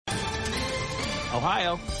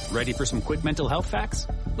Ohio, ready for some quick mental health facts?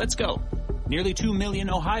 Let's go. Nearly 2 million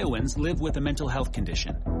Ohioans live with a mental health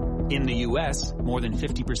condition. In the U.S., more than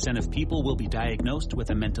 50% of people will be diagnosed with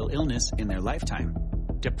a mental illness in their lifetime.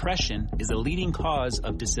 Depression is a leading cause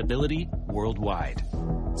of disability worldwide.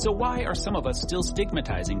 So why are some of us still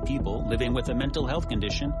stigmatizing people living with a mental health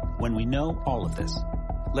condition when we know all of this?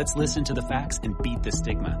 Let's listen to the facts and beat the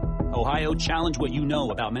stigma. Ohio, challenge what you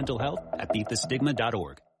know about mental health at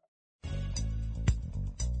beatthestigma.org.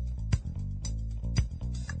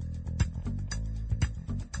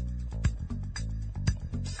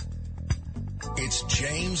 It's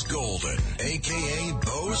James Golden, a.k.a.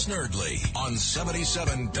 Bo Snerdley, on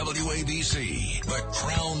 77 WABC, the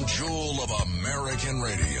crown jewel of American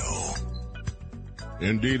radio.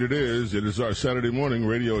 Indeed it is. It is our Saturday morning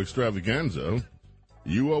radio extravaganza.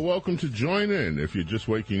 You are welcome to join in if you're just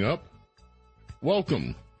waking up.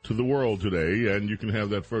 Welcome to the world today, and you can have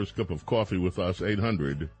that first cup of coffee with us.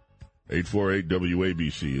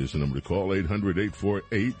 800-848-WABC is the number to call.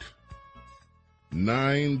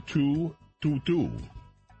 800-848-9222.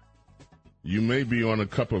 You may be on a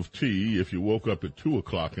cup of tea if you woke up at 2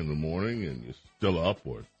 o'clock in the morning and you're still up,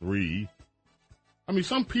 or 3. I mean,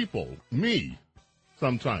 some people, me,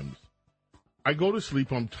 sometimes, I go to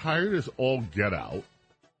sleep, I'm tired as all get out,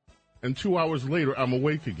 and 2 hours later, I'm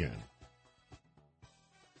awake again.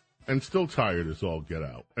 And still tired as all get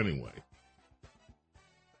out. Anyway.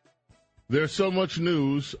 There's so much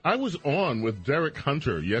news. I was on with Derek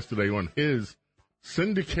Hunter yesterday on his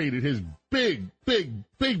syndicated, his big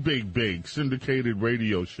syndicated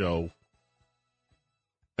radio show.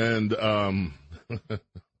 And I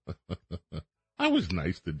was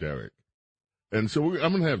nice to Derek. And so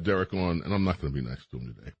I'm going to have Derek on, and I'm not going to be nice to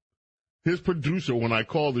him today. His producer, when I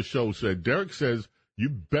called the show, said, Derek says, you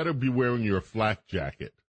better be wearing your flak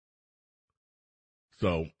jacket.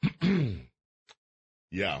 So,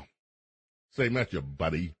 yeah. Same at you,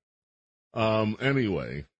 buddy.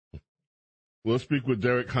 Anyway, we'll speak with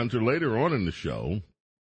Derek Hunter later on in the show.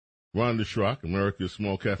 Rhonda Schrock, America's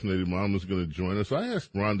Small Caffeinated Mom, is going to join us. I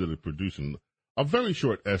asked Rhonda to produce a very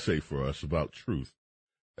short essay for us about truth.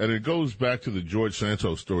 And it goes back to the George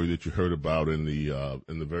Santos story that you heard about in the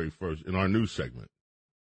very first, in our news segment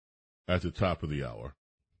at the top of the hour.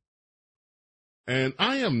 And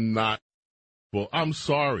I am not, well, I'm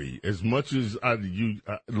sorry, as much as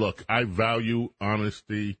look, I value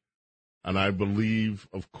honesty, and I believe,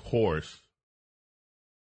 of course,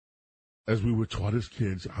 as we were taught as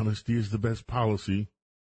kids, honesty is the best policy,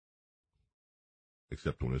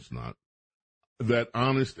 except when it's not. That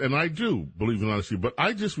honest, and I do believe in honesty, but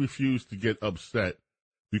I just refuse to get upset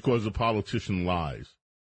because a politician lies.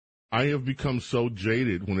 I have become so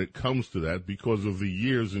jaded when it comes to that because of the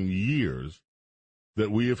years and years that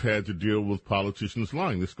we have had to deal with politicians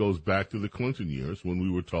lying. This goes back to the Clinton years when we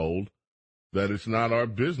were told that it's not our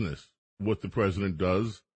business what the president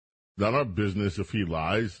does, not our business if he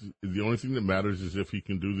lies. The only thing that matters is if he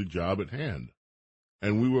can do the job at hand.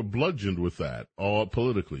 And we were bludgeoned with that, all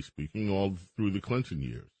politically speaking, all through the Clinton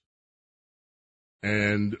years.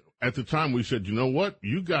 And at the time we said, you know what?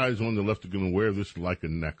 You guys on the left are going to wear this like a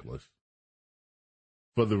necklace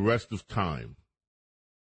for the rest of time.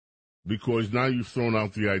 Because now you've thrown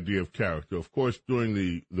out the idea of character. Of course, during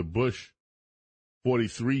the Bush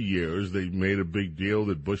 43 years, they made a big deal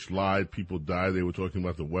that Bush lied, people died. They were talking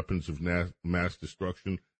about the weapons of mass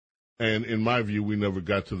destruction. And in my view, we never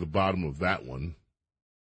got to the bottom of that one.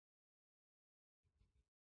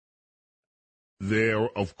 There,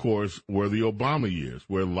 of course, were the Obama years,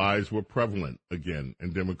 where lies were prevalent again,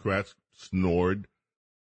 and Democrats snored.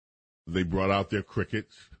 They brought out their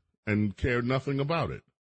crickets and cared nothing about it.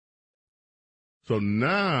 So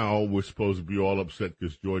now we're supposed to be all upset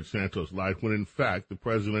because George Santos lied, when in fact the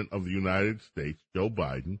President of the United States, Joe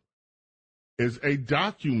Biden, is a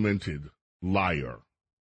documented liar,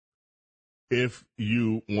 if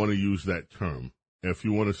you want to use that term. If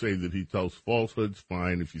you want to say that he tells falsehoods,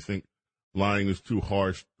 fine. If you think lying is too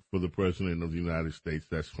harsh for the President of the United States,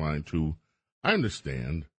 that's fine too. I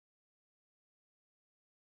understand.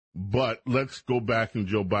 But let's go back in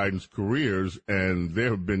Joe Biden's careers, and there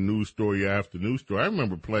have been news story after news story. I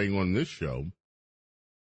remember playing on this show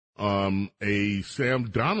a Sam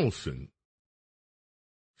Donaldson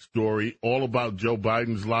story all about Joe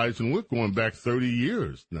Biden's lies, and we're going back 30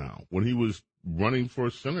 years now, when he was running for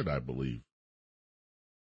Senate, I believe.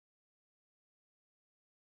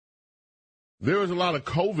 There is a lot of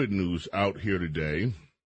COVID news out here today.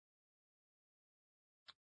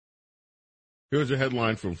 Here's a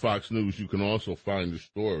headline from Fox News. You can also find the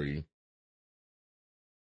story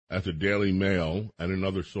at the Daily Mail and in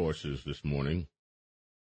other sources this morning.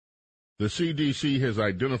 The CDC has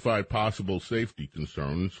identified possible safety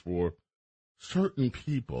concerns for certain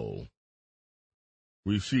people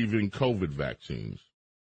receiving COVID vaccines.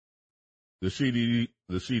 The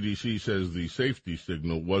CDC says the safety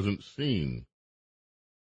signal wasn't seen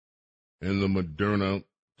in the Moderna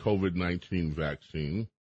COVID-19 vaccine.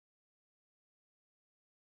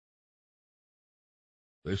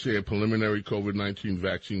 They say a preliminary COVID-19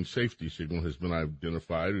 vaccine safety signal has been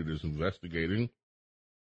identified. It is investigating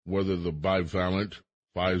whether the bivalent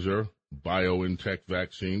Pfizer-BioNTech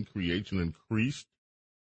vaccine creates an increased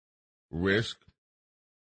risk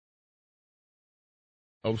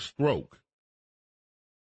of stroke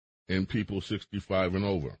in people 65 and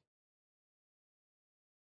over.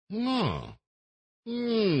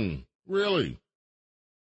 Really?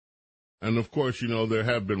 And, of course, there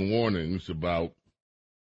have been warnings about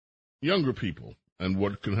younger people and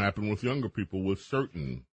what can happen with younger people with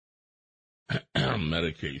certain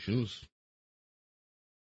medications.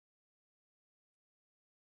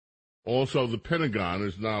 Also, the Pentagon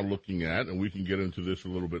is now looking at, and we can get into this a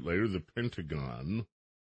little bit later,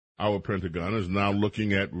 our Pentagon is now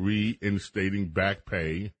looking at reinstating back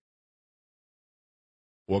pay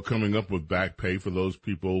or coming up with back pay for those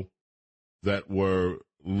people that were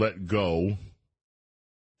let go,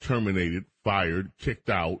 terminated, fired, kicked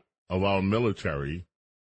out of our military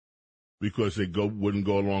because they wouldn't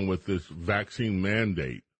go along with this vaccine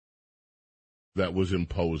mandate that was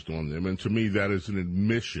imposed on them. And to me, that is an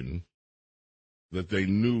admission that they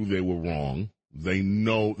knew they were wrong. They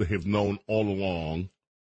have known all along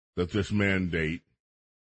that this mandate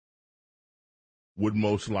would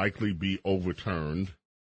most likely be overturned.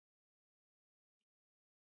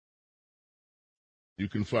 You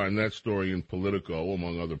can find that story in Politico,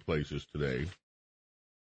 among other places today.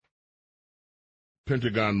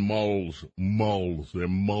 Pentagon mulls, they're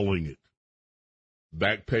mulling it.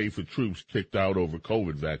 Back pay for troops kicked out over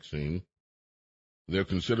COVID vaccine. They're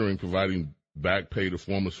considering providing back pay to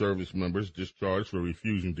former service members discharged for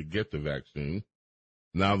refusing to get the vaccine,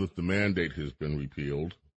 now that the mandate has been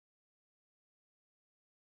repealed.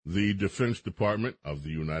 The Defense Department of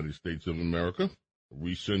the United States of America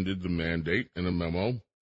rescinded the mandate in a memo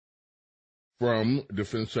from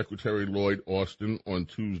Defense Secretary Lloyd Austin on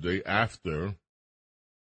Tuesday after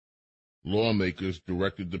lawmakers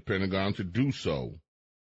directed the Pentagon to do so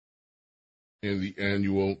in the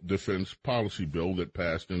annual defense policy bill that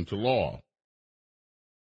passed into law.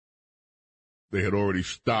 They had already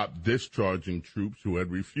stopped discharging troops who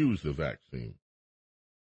had refused the vaccine.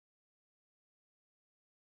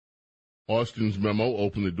 Austin's memo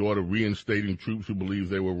opened the door to reinstating troops who believe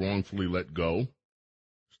they were wrongfully let go,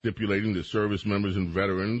 stipulating that service members and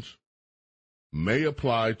veterans may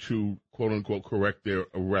apply to, quote-unquote, correct their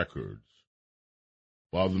records.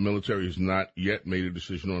 While the military has not yet made a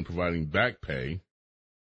decision on providing back pay,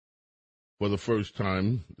 for the first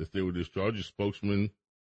time that they were discharged, a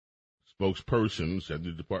spokesperson said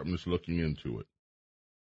the department is looking into it.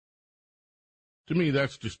 To me,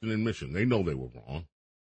 that's just an admission. They know they were wrong.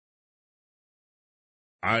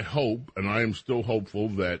 I hope, and I am still hopeful,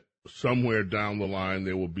 that somewhere down the line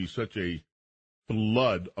there will be such a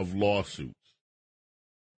flood of lawsuits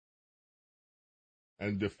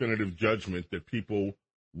and definitive judgment that people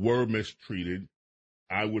were mistreated.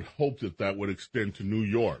 I would hope that that would extend to New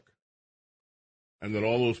York, and that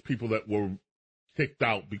all those people that were kicked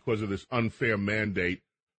out because of this unfair mandate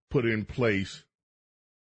put in place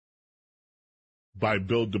by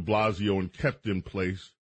Bill de Blasio and kept in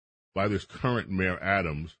place by this current Mayor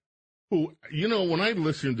Adams, who, when I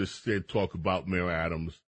listen to Sid talk about Mayor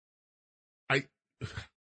Adams, I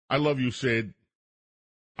love you, Sid.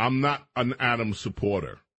 I'm not an Adams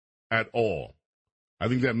supporter at all. I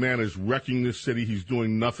think that man is wrecking this city. He's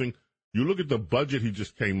doing nothing. You look at the budget he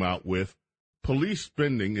just came out with. Police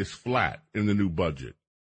spending is flat in the new budget.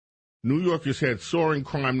 New York has had soaring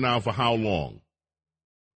crime now for how long?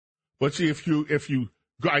 But see, if you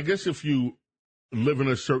live in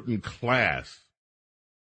a certain class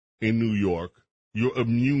in New York, you're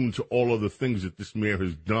immune to all of the things that this mayor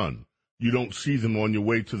has done. You don't see them on your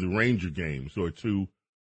way to the Ranger games or to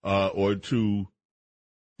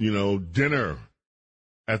dinner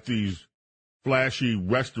at these flashy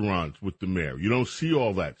restaurants with the mayor. You don't see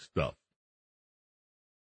all that stuff.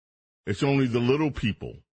 It's only the little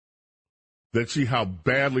people that see how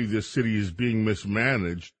badly this city is being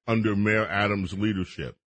mismanaged under Mayor Adams'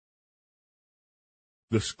 leadership.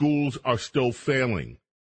 The schools are still failing.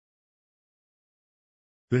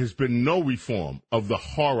 There has been no reform of the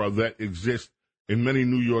horror that exists in many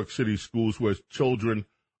New York City schools where children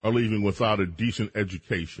are leaving without a decent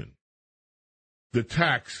education. The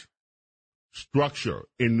tax structure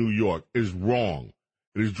in New York is wrong.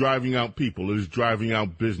 It is driving out people. It is driving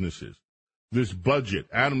out businesses. This budget,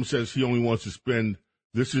 Adam says he only wants to spend,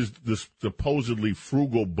 this is the supposedly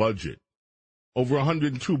frugal budget, over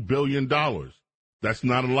 $102 billion. That's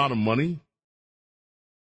not a lot of money.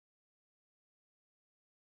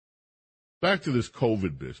 Back to this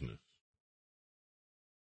COVID business.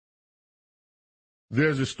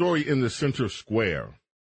 There's a story in the Center Square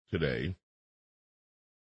today.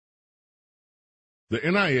 The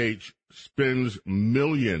NIH spends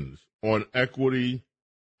millions on equity,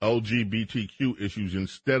 LGBTQ issues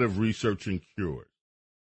instead of researching cures.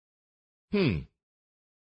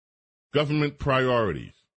 Government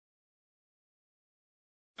priorities.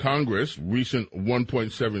 Congress' recent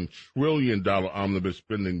 $1.7 trillion omnibus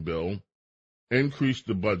spending bill increased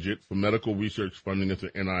the budget for medical research funding at the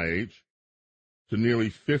NIH to nearly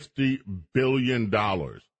 $50 billion.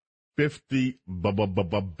 $50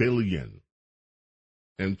 billion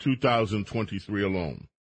in 2023 alone.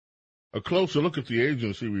 A closer look at the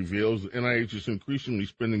agency reveals the NIH is increasingly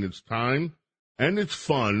spending its time and its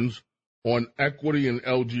funds on equity and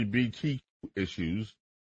LGBT issues,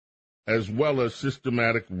 as well as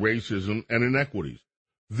systematic racism and inequities.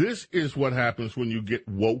 This is what happens when you get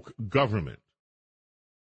woke government.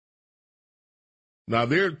 Now,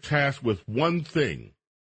 they're tasked with one thing,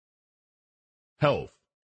 health.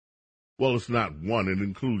 Well, it's not one, it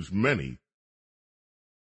includes many.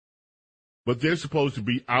 But they're supposed to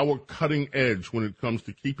be our cutting edge when it comes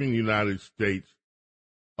to keeping the United States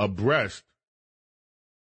abreast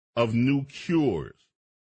of new cures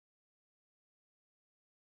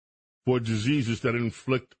for diseases that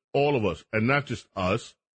inflict all of us, and not just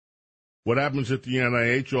us. What happens at the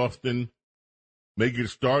NIH often may get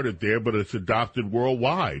started there, but it's adopted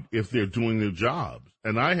worldwide if they're doing their jobs.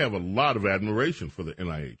 And I have a lot of admiration for the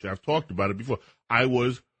NIH. I've talked about it before. I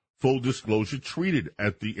was, full disclosure, treated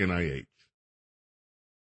at the NIH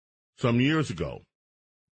some years ago.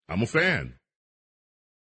 I'm a fan.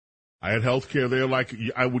 I had health care there like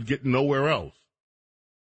I would get nowhere else.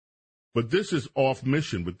 But this is off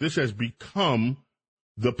mission, but this has become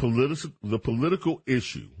the political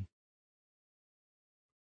issue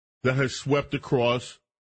that has swept across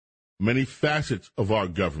many facets of our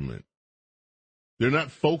government. They're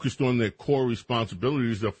not focused on their core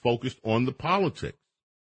responsibilities, they're focused on the politics.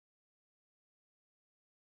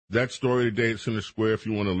 That story today at Center Square, if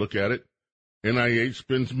you want to look at it, NIH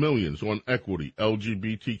spends millions on equity,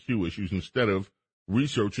 LGBTQ issues instead of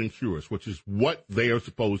researching cures, which is what they are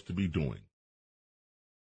supposed to be doing.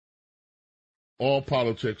 All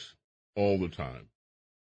politics, all the time.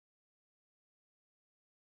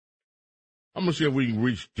 I'm going to see if we can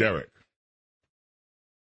reach Derek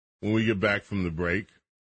when we get back from the break.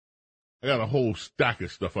 I got a whole stack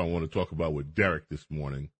of stuff I want to talk about with Derek this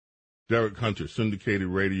morning. Derek Hunter, syndicated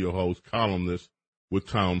radio host, columnist with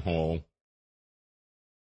Town Hall.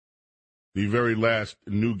 The very last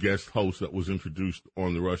new guest host that was introduced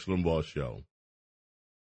on the Rush Limbaugh Show.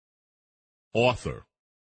 Author.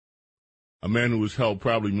 A man who has held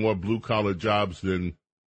probably more blue-collar jobs than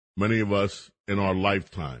many of us in our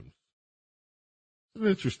lifetimes. He's an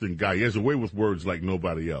interesting guy. He has a way with words like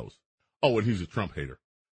nobody else. Oh, and he's a Trump hater.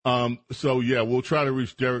 We'll try to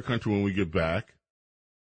reach Derek Hunter when we get back.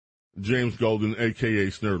 James Golden, a.k.a.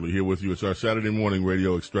 Snerdley, here with you. It's our Saturday morning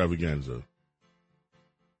radio extravaganza.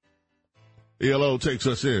 ELO takes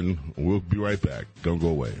us in. We'll be right back. Don't go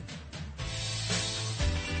away.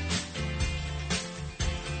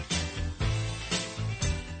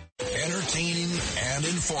 Entertaining and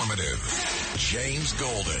informative. James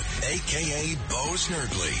Golden, a.k.a. Bo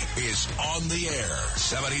Snerdley, is on the air.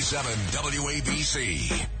 77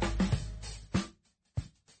 WABC.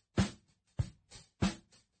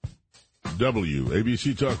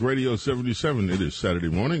 WABC Talk Radio 77. It is Saturday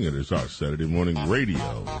morning. It is our Saturday morning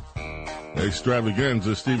radio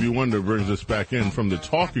extravaganza. Stevie Wonder brings us back in from the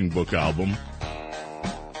Talking Book album.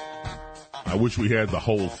 I wish we had the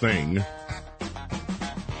whole thing,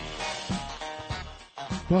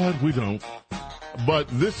 but we don't. But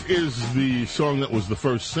this is the song that was the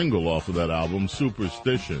first single off of that album,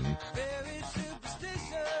 Superstition.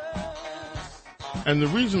 And the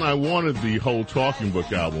reason I wanted the whole Talking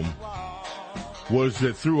Book album was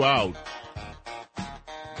that throughout,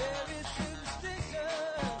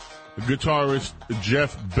 the guitarist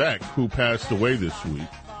Jeff Beck, who passed away this week,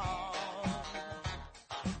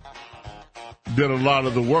 did a lot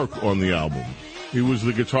of the work on the album. He was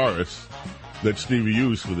the guitarist that Stevie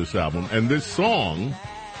used for this album. And this song,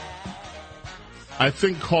 I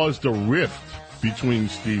think, caused a rift between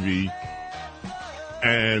Stevie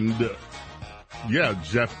and,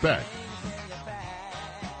 Jeff Beck.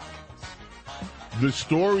 the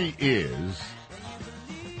story is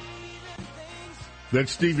that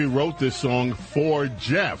Stevie wrote this song for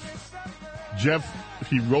Jeff.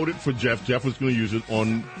 He wrote it for Jeff. Jeff was going to use it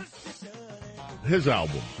on his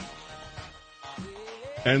album.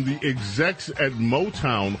 And the execs at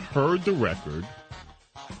Motown heard the record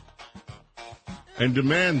and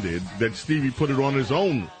demanded that Stevie put it on his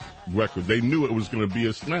own record. They knew it was going to be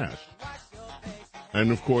a smash.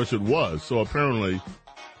 And, of course, it was. So apparently,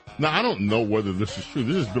 now I don't know whether this is true.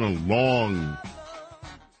 This has been a long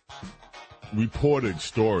reported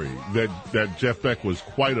story that Jeff Beck was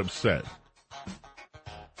quite upset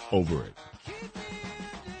over it.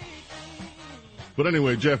 But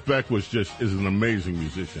anyway, Jeff Beck is an amazing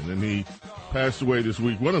musician, and he passed away this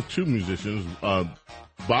week. One of two musicians,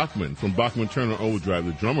 Bachman, from Bachman Turner Overdrive,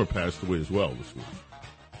 the drummer, passed away as well this week.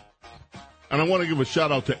 And I want to give a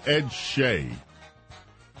shout-out to Ed Shea,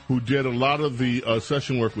 who did a lot of the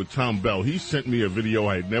session work with Tom Bell. He sent me a video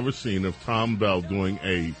I had never seen of Tom Bell doing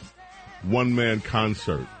a one-man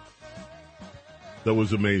concert. That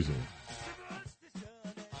was amazing.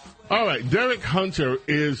 All right, Derek Hunter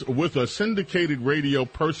is with a syndicated radio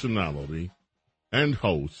personality and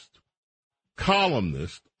host,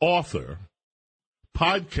 columnist, author,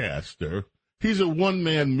 podcaster. He's a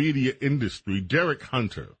one-man media industry. Derek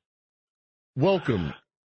Hunter. Welcome,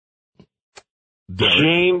 Derek.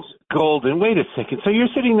 James Golden. Wait a second. So you're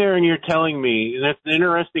sitting there and you're telling me, and that's an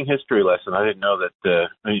interesting history lesson. I didn't know that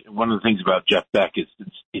one of the things about Jeff Beck is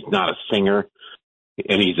he's not a singer,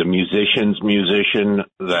 and he's a musician's musician,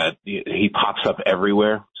 that he pops up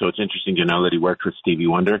everywhere. So it's interesting to know that he worked with Stevie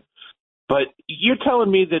Wonder. But you're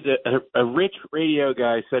telling me that a rich radio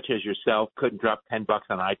guy such as yourself couldn't drop $10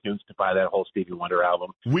 on iTunes to buy that whole Stevie Wonder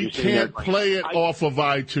album? We can't play it off of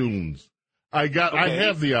iTunes. I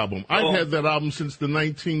have the album. I've had that album since the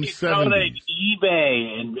 1970s. Go to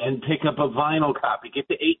eBay and pick up a vinyl copy. Get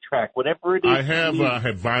the 8-track, whatever it is. I have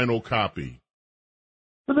a vinyl copy.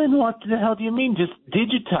 Well, then what the hell do you mean? Just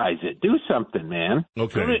digitize it. Do something, man.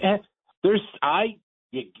 Okay. There's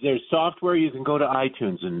software. You can go to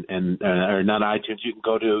iTunes or not iTunes. You can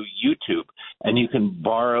go to YouTube and you can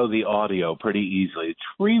borrow the audio pretty easily. It's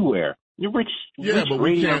freeware. You're rich but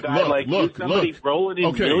we can't. Look, somebody rolling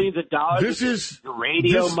in millions of dollars. This is your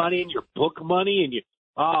radio money and your book money and your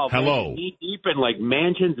hello, man, knee deep in like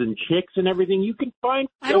mansions and chicks and everything. You can find.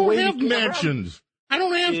 I don't have mansions. I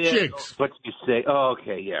don't have chicks. But you say,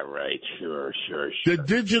 okay, yeah, right, sure. The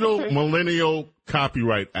Digital Millennial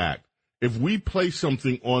Copyright Act. If we play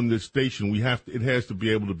something on this station, it has to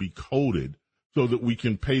be able to be coded so that we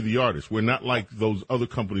can pay the artist. We're not like those other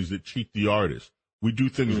companies that cheat the artist. We do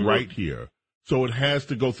things right here. So it has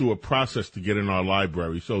to go through a process to get in our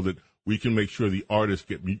library so that we can make sure the artists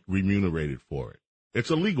get remunerated for it.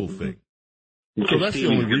 It's a legal thing. So that's the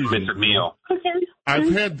only reason.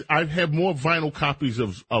 I've had more vinyl copies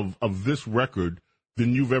of this record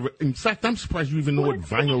than you've ever. In fact, I'm surprised you even know what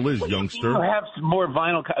vinyl is, youngster. You have some more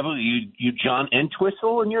vinyl. You John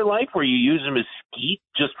Entwistle in your life, where you use them as skeet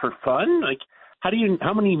just for fun. Like, how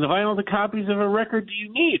many vinyl copies of a record do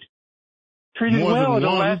you need? Treat it well,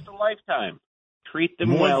 it'll last a lifetime. Treat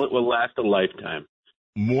them well, it will last a lifetime.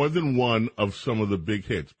 More than one of some of the big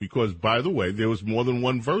hits, because, by the way, there was more than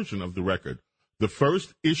one version of the record. The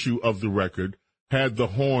first issue of the record had the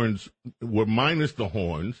horns, were minus the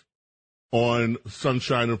horns, on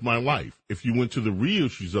Sunshine of My Life. If you went to the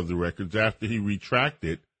reissues of the records after he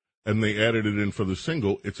retracted and they added it in for the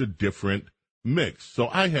single, it's a different mix. So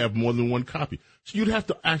I have more than one copy. So you'd have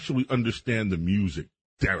to actually understand the music,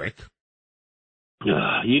 Derek.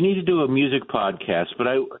 You need to do a music podcast, but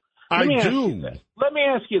I do. Let me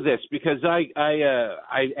ask you this, because I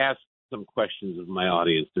asked some questions of my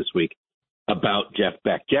audience this week about Jeff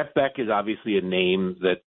Beck. Jeff Beck is obviously a name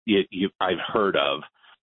that I've heard of,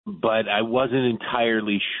 but I wasn't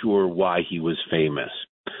entirely sure why he was famous.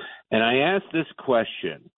 And I asked this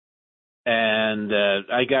question, and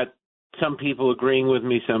I got some people agreeing with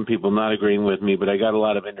me, some people not agreeing with me, but I got a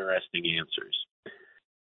lot of interesting answers.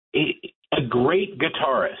 A great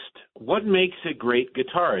guitarist. What makes a great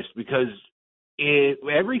guitarist? Because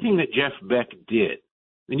everything that Jeff Beck did,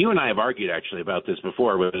 and you and I have argued actually about this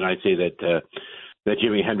before, when I say that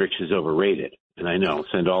Jimi Hendrix is overrated, and I know,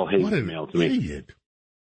 send all his mail to me.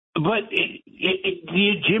 But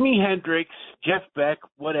Jimi Hendrix, Jeff Beck,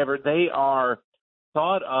 whatever, they are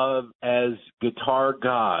thought of as guitar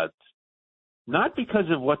gods, not because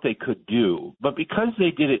of what they could do, but because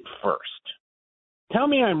they did it first. Tell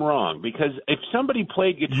me I'm wrong, because if somebody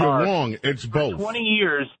played guitar, you're wrong. It's both. 20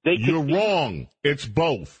 years, they could. You're wrong. It's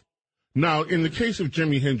both. Now, in the case of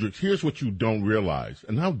Jimi Hendrix, here's what you don't realize,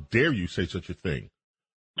 and how dare you say such a thing.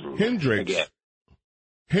 Hendrix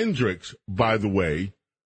Hendrix, by the way,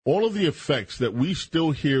 all of the effects that we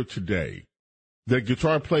still hear today, that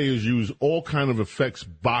guitar players use all kind of effects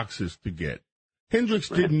boxes to get. Hendrix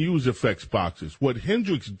didn't use effects boxes. What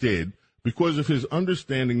Hendrix did, because of his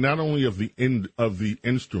understanding not only of the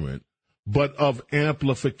instrument, but of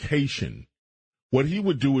amplification, what he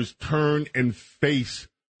would do is turn and face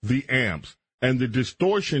the amps. And the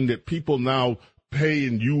distortion that people now pay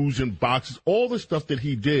and use in boxes, all the stuff that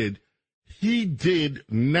he did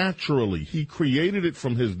naturally. He created it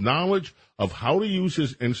from his knowledge of how to use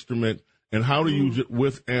his instrument and how to use it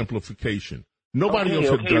with amplification. Nobody else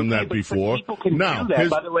had done that before. People can do that.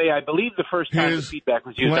 By the way, I believe the first time the feedback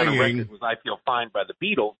was used on a record was "I Feel Fine" by the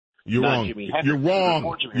Beatles. You're wrong. Jimi Hendrix.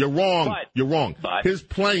 You're wrong. His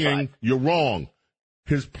playing, you're wrong.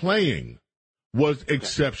 His playing was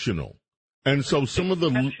exceptional. And so some of the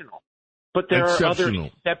but there are other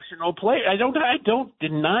exceptional players. I don't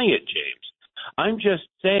deny it, James. I'm just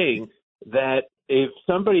saying that if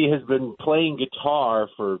somebody has been playing guitar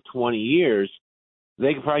for 20 years,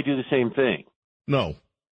 they could probably do the same thing. No,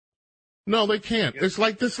 they can't. It's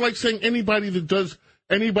like saying anybody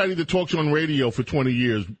that talks on radio for 20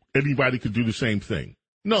 years, anybody could do the same thing.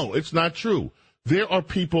 No, it's not true. There are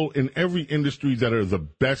people in every industry that are the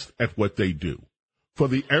best at what they do. For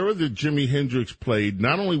the era that Jimi Hendrix played,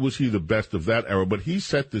 not only was he the best of that era, but he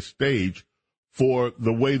set the stage for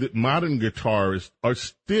the way that modern guitarists are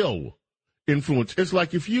still influenced. It's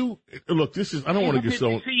like if you look, I don't want to get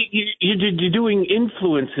so. See, you're doing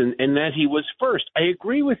influence in that he was first. I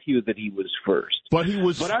agree with you that he was first. But he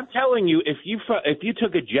was. But I'm telling you, if you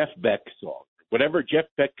took a Jeff Beck song, whatever Jeff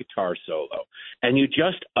Beck guitar solo, and you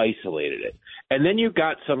just isolated it, and then you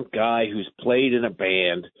got some guy who's played in a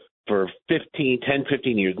band for 10,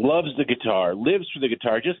 15 years, loves the guitar, lives for the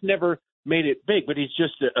guitar, just never made it big, but he's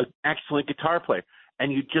just an excellent guitar player.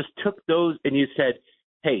 And you just took those and you said,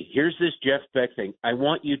 hey, here's this Jeff Beck thing. I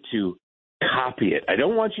want you to copy it. I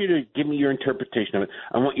don't want you to give me your interpretation of it.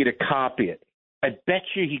 I want you to copy it. I bet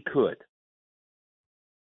you he could.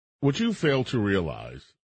 What you fail to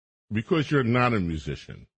realize, because you're not a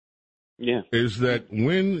musician, is that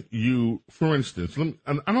when you, for instance, and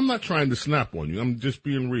I'm not trying to snap on you, I'm just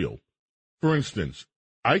being real. For instance,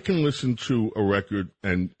 I can listen to a record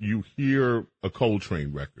and you hear a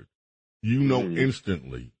Coltrane record. You know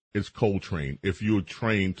instantly it's Coltrane if you're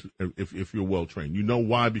trained, if you're well trained. You know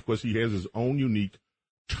why? Because he has his own unique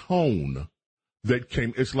tone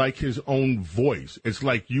it's like his own voice. It's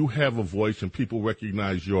like you have a voice and people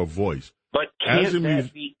recognize your voice. But can't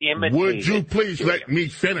that be imitated? Would you please let me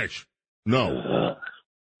finish? No,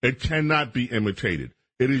 it cannot be imitated.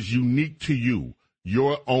 It is unique to you,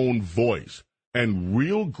 your own voice. And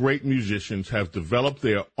real great musicians have developed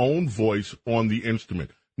their own voice on the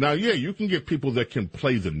instrument. Now, you can get people that can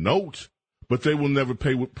play the notes, but they will never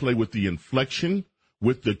play with the inflection,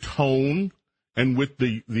 with the tone, and with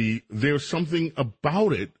there's something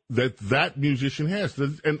about it that musician has.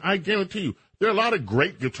 And I guarantee you, there are a lot of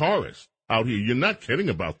great guitarists out here. You're not kidding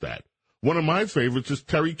about that. One of my favorites is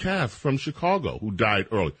Terry Kath from Chicago, who died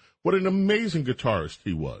early. What an amazing guitarist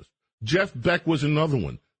he was. Jeff Beck was another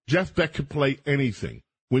one. Jeff Beck could play anything.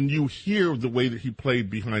 When you hear the way that he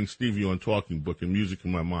played behind Stevie on Talking Book and Music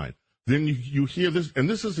in My Mind, then you hear this. And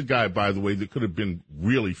this is a guy, by the way, that could have been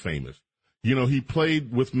really famous. You know, he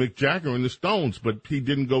played with Mick Jagger and the Stones, but he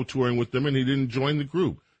didn't go touring with them and he didn't join the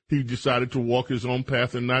group. He decided to walk his own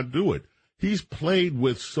path and not do it. He's played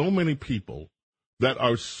with so many people that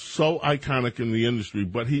are so iconic in the industry,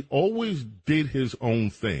 but he always did his own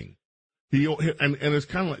thing. And it's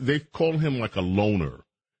kind of like, they call him like a loner.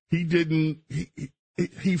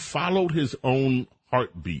 He followed his own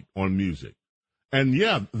heartbeat on music. And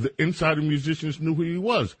the insider musicians knew who he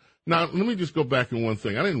was. Now, let me just go back on one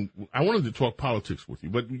thing. I wanted to talk politics with you,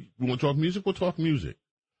 but you want to talk music? We'll talk music.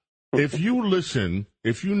 If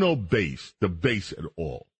you know bass, the bass at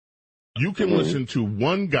all, you can listen to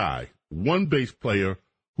one guy, one bass player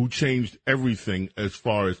who changed everything as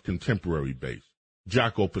far as contemporary bass,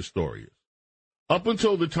 Jaco Pastorius. Up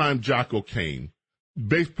until the time Jaco came,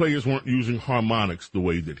 bass players weren't using harmonics the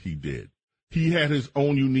way that he did. He had his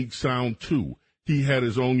own unique sound, too. He had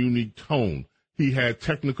his own unique tone. He had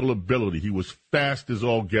technical ability. He was fast as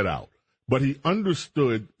all get out. But he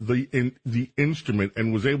understood the instrument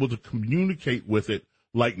and was able to communicate with it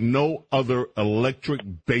like no other electric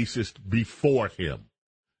bassist before him.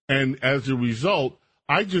 And as a result,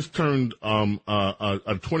 I just turned a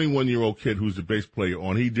 21-year-old kid who's a bass player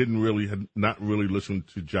on. He had not really listened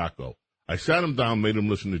to Jaco. I sat him down, made him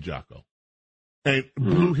listen to Jaco, and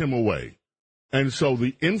blew him away. And so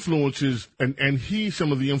the influences, and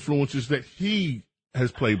some of the influences that he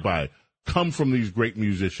has played by, come from these great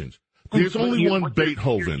musicians. There's only one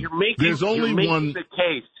Beethoven. There's only one.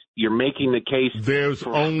 You're making the case. There's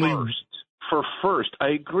only first. I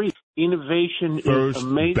agree. Innovation is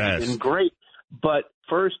amazing and great, but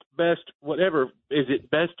first, best, whatever. Is it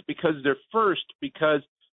best because they're first? Because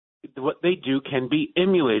what they do can be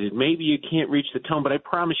emulated. Maybe you can't reach the tone, but I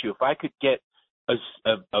promise you, if I could get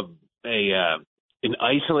an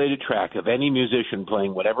isolated track of any musician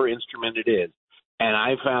playing whatever instrument it is, and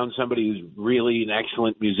I found somebody who's really an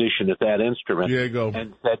excellent musician at that instrument,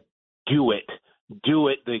 and said, do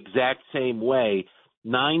it the exact same way,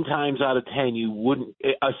 9 times out of 10 you wouldn't,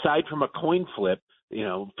 aside from a coin flip,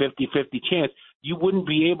 50-50 chance, you wouldn't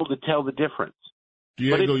be able to tell the difference.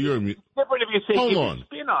 Diego, you're different if you say Hold give on. me a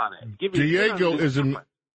spin on it. Diego is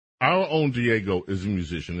our own Diego is a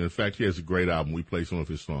musician. In fact, he has a great album. We play some of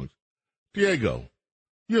his songs. Diego,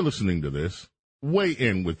 you're listening to this. Weigh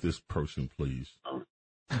in with this person, please.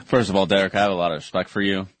 First of all, Derek, I have a lot of respect for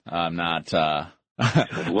you. I'm not.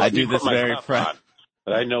 I do this very fresh.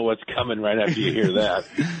 But I know what's coming right after you hear that.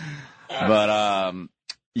 But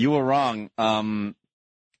you were wrong.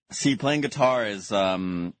 See, playing guitar is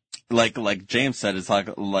like James said, it's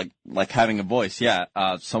like having a voice. Yeah,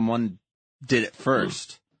 someone did it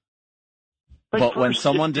first. But when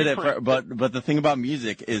someone did it, but the thing about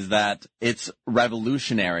music is that it's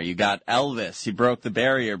revolutionary. You got Elvis. He broke the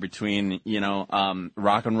barrier between,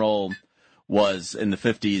 rock and roll was in the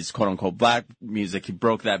 50s, quote unquote, black music. He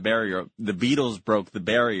broke that barrier. The Beatles broke the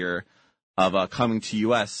barrier of coming to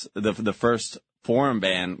U.S. The first foreign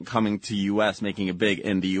band coming to U.S., making it big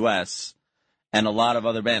in the U.S. and a lot of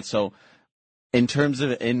other bands. So,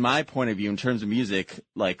 in my point of view, in terms of music,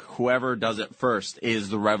 like whoever does it first is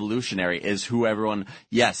the revolutionary, is who everyone,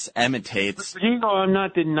 imitates. But, I'm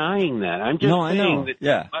not denying that. I'm just saying that.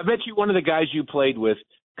 Yeah. I bet you one of the guys you played with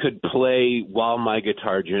could play While My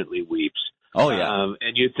Guitar Gently Weeps. Oh, yeah.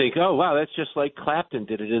 And you'd think, oh, wow, that's just like Clapton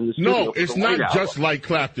did it in the studio. No, it's not just like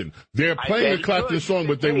Clapton. They're playing a Clapton song,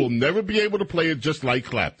 but they will never be able to play it just like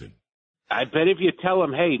Clapton. I bet if you tell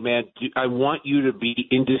them, hey, man, I want you to be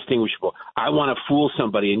indistinguishable. I want to fool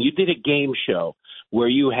somebody. And you did a game show where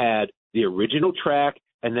you had the original track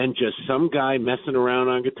and then just some guy messing around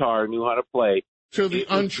on guitar knew how to play. To the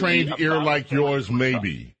untrained ear like yours,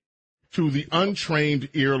 maybe. To the untrained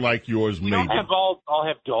ear like yours, maybe. Don't all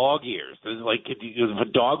have dog ears. Like if a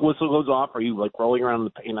dog whistle goes off, are you like rolling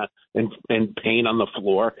around in pain on the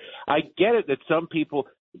floor? I get it that some people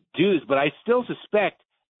do this, but I still suspect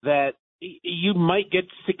that you might get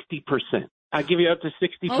 60%. I'll give you up to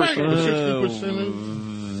 60%.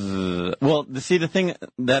 60%. Well, see, the thing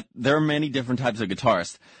that there are many different types of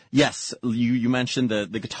guitarists. Yes, you mentioned the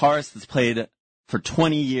guitarist that's played for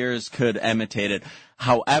 20 years could imitate it.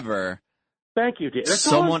 However, thank you, dear.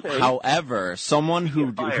 Someone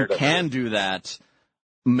who can do that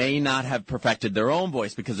may not have perfected their own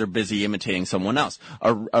voice because they're busy imitating someone else.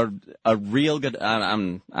 A real good.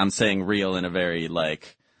 I'm saying real in a very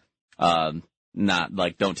not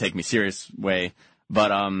like don't take me serious way,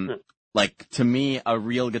 but like to me, a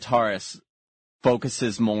real guitarist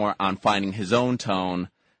focuses more on finding his own tone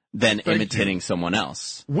than imitating someone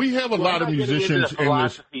else. We have a lot of musicians in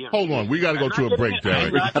this. Hold on, we got to go to a break,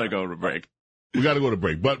 Derek. We got to go to break. We got to go to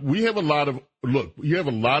break. But we have a lot of you have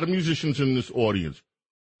a lot of musicians in this audience.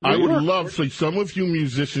 I would love for some of you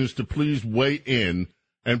musicians to please weigh in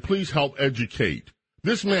and please help educate.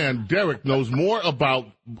 This man, Derek, knows more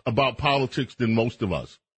about politics than most of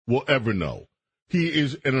us will ever know. He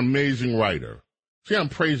is an amazing writer. See, I'm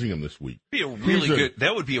praising him this week.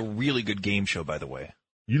 That would be a really good game show, by the way.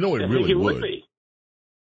 You know, it really would. Be.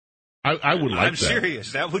 I would like that. I'm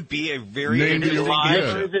serious. That would be a very interesting game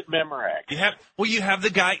show. Or is it Memorex? You have the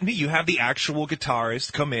guy. You have the actual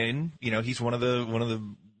guitarist come in. He's one of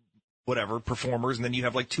the whatever performers, and then you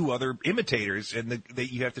have like 2 other imitators, and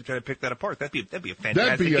you have to try to pick that apart. That'd be a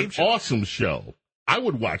fantastic game show. Awesome show. I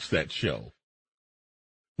would watch that show.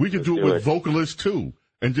 We could do it with vocalists too,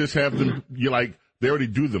 and just have them. They already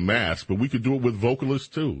do the mask, but we could do it with vocalists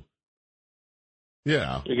too.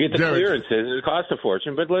 Yeah. You get the clearances. It costs a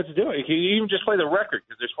fortune, but let's do it. You can even just play the record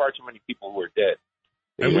because there's far too many people who are dead.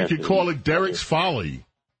 And we could call it Derek's Folly.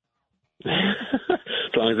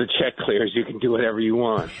 As long as the check clears, you can do whatever you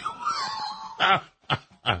want.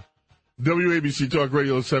 WABC Talk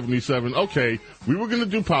Radio 77. Okay, we were going to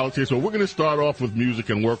do politics, but we're going to start off with music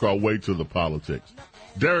and work our way to the politics.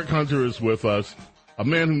 Derek Hunter is with us. A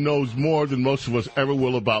man who knows more than most of us ever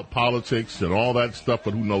will about politics and all that stuff,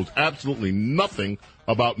 but who knows absolutely nothing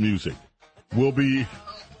about music. We'll be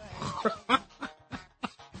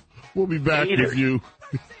back with you.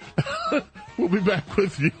 We'll be back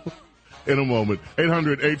with you in a moment.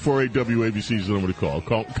 800-848-WABC is the number to call.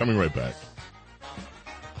 Coming right back.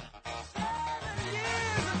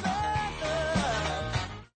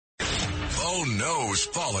 Bo knows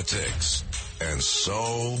politics and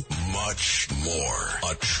so much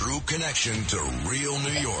more. A true connection to real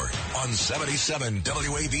New York on 77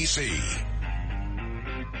 WABC.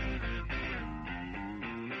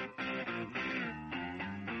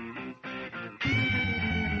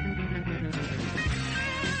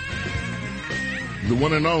 The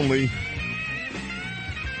one and only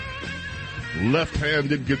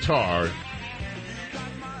left-handed guitar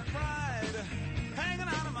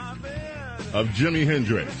of Jimi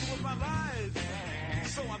Hendrix.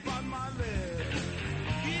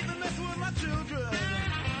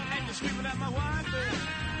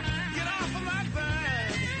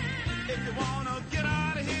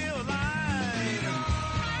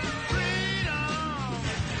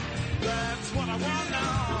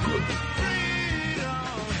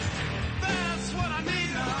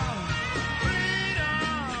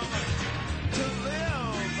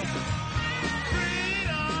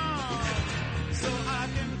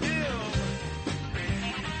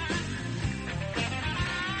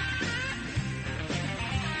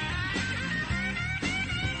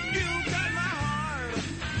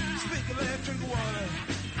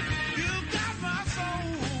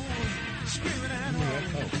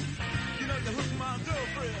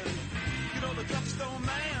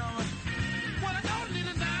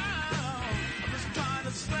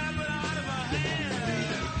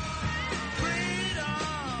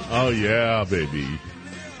 Oh, yeah, baby.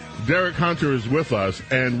 Derek Hunter is with us,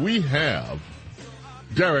 and we have,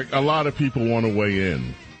 Derek, a lot of people want to weigh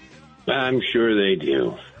in. I'm sure they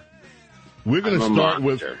do. We're going to start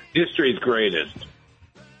with history's greatest.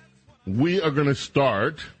 We are going to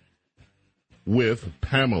start with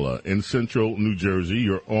Pamela in Central New Jersey.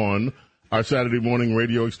 You're on our Saturday morning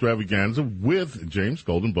radio extravaganza with James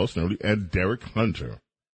Golden, Bo Snerdley, and Derek Hunter,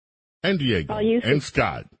 and Diego, and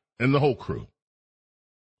Scott, and the whole crew.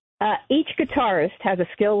 Each guitarist has a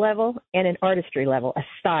skill level and an artistry level, a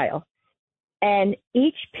style. And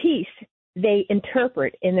each piece they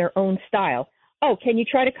interpret in their own style. Oh, can you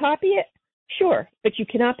try to copy it? Sure, but you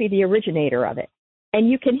cannot be the originator of it. And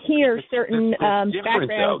you can hear certain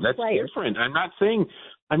background That's players. Different. I'm not saying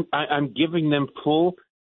I'm giving them full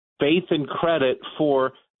faith and credit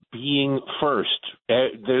for being first.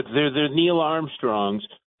 They're the Neil Armstrongs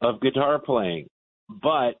of guitar playing.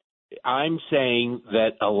 But I'm saying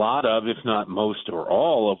that a lot of, if not most or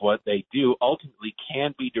all of what they do ultimately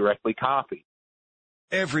can be directly copied.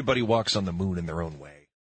 Everybody walks on the moon in their own way.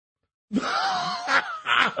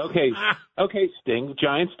 Okay, Sting.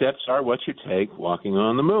 Giant steps are what you take walking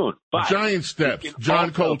on the moon. But giant steps.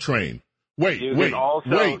 John Coltrane. Wait.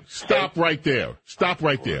 Stop right there.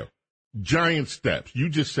 Giant steps. You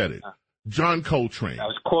just said it. John Coltrane. I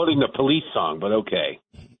was quoting the Police song, but okay.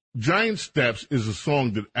 Giant Steps is a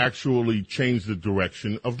song that actually changed the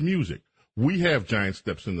direction of music. We have Giant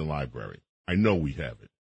Steps in the library. I know we have it.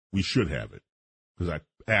 We should have it because I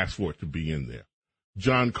asked for it to be in there.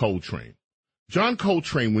 John Coltrane. John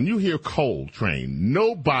Coltrane, when you hear Coltrane,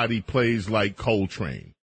 nobody plays like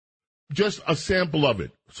Coltrane. Just a sample of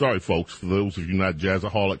it. Sorry, folks, for those of you not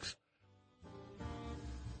jazzaholics.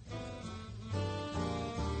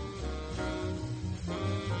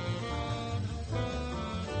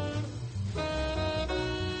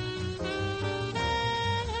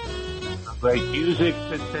 Like music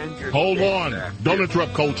to send your... Hold on. Don't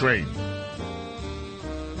interrupt Coltrane.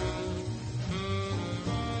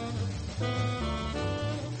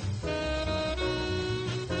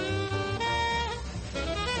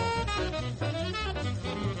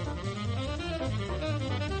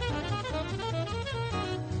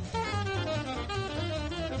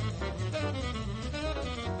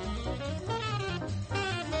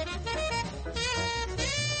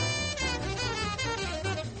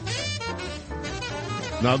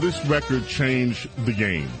 Now, this record changed the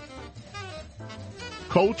game.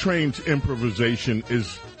 Coltrane's improvisation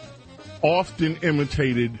is often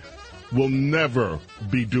imitated, will never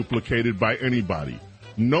be duplicated by anybody.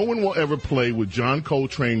 No one will ever play with John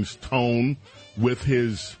Coltrane's tone, with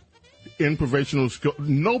his improvisational skill.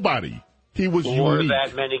 Nobody. He was or unique.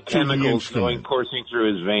 That many chemicals coursing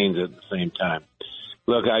through his veins at the same time.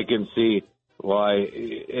 Look, I can see why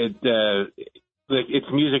it's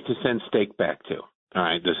music to send steak back to. All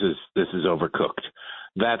right, this is overcooked.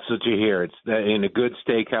 That's what you hear. It's in a good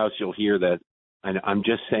steakhouse, you'll hear that. And I'm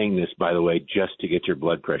just saying this, by the way, just to get your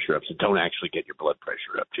blood pressure up. So don't actually get your blood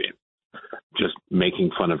pressure up, James. Just making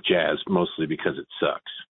fun of jazz, mostly because it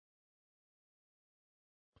sucks.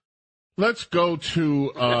 Let's go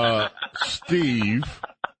to Steve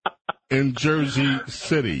in Jersey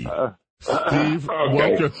City. Steve,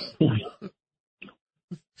 welcome.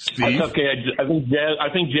 Steve? That's okay. I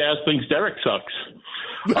think Jazz thinks Derek sucks.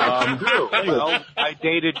 Well, I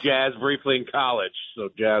dated Jazz briefly in college, so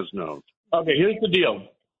Jazz knows. Okay, here's the deal.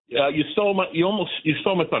 You stole my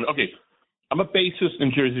thunder. Okay, I'm a bassist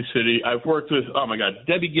in Jersey City. I've worked with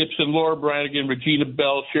Debbie Gibson, Laura Branigan, Regina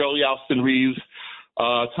Bell, Shirley Alston Reeves,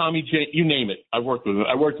 Tommy J. You name it. I've worked with them.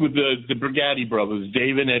 I worked with the Brigatti brothers,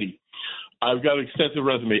 Dave and Eddie. I've got an extensive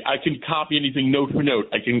resume. I can copy anything note for note.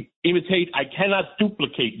 I can imitate. I cannot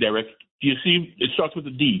duplicate, Derek. Do you see? It starts with a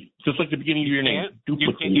D, just like the beginning of your name.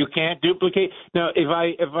 You can't duplicate. Now, if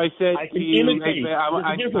I said I can imitate.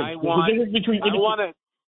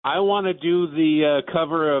 I want to do the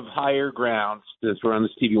cover of Higher Ground, since we're on the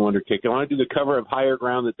Stevie Wonder kick. I want to do the cover of Higher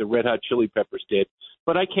Ground that the Red Hot Chili Peppers did,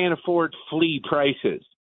 but I can't afford Flea prices.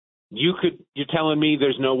 You're telling me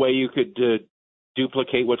there's no way you could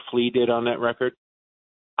duplicate what Flea did on that record?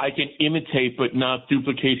 I can imitate, but not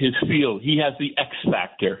duplicate his feel. He has the X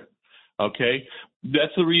factor. Okay,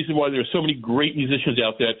 that's the reason why there's so many great musicians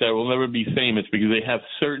out there that will never be famous, because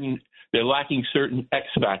they're lacking certain X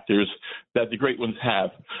factors that the great ones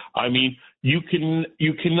have. I mean, you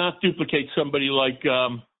cannot duplicate somebody like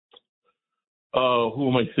who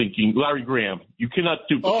am I thinking? Larry Graham. You cannot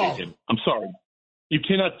duplicate him. I'm sorry, you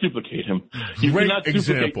cannot duplicate him. You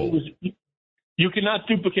cannot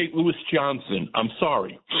duplicate Louis Johnson. I'm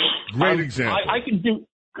sorry. Great example. I can do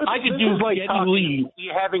like Geddy Lee.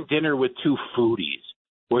 You're having dinner with two foodies,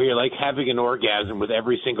 where you're like having an orgasm with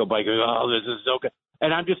every single bite. Going, oh, this is so good.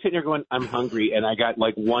 And I'm just sitting there going, I'm hungry, and I got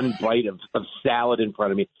like one bite of salad in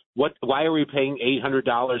front of me. Why are we paying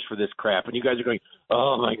 $800 for this crap? And you guys are going,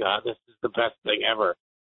 oh my God, this is the best thing ever.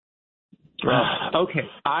 Okay,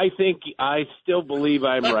 I still believe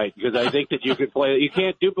I'm right, because I think that you could play. You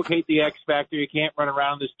can't duplicate the X Factor. You can't run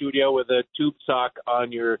around the studio with a tube sock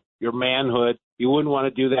on your manhood. You wouldn't want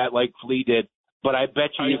to do that like Flea did. But I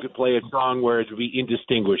bet you could play a song where it would be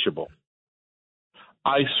indistinguishable.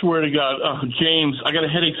 I swear to God, James, I got a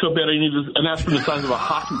headache so bad I need an aspirin the size of a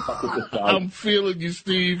hockey puck at this time. I'm feeling you,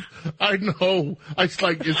 Steve. I know. It's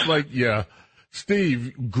like, yeah.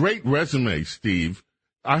 Steve, great resume, Steve.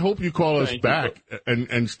 I hope you call us back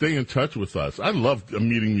and stay in touch with us. I love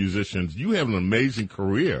meeting musicians. You have an amazing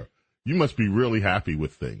career. You must be really happy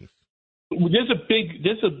with things. There's a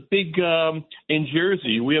big in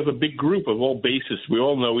Jersey. We have a big group of all bassists. We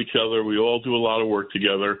all know each other. We all do a lot of work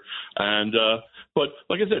together. And but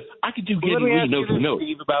like I said, I could do Geddy Lee note for note.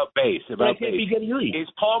 Steve, about bass. Is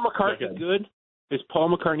Paul McCartney good? Is Paul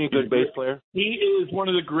McCartney a good bass player? He is one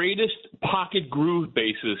of the greatest pocket groove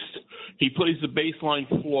bassists. He plays the bass line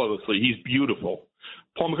flawlessly. He's beautiful.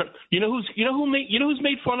 Paul McCartney. You know who's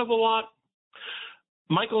made fun of a lot?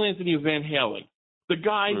 Michael Anthony of Van Halen. The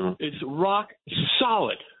guy is rock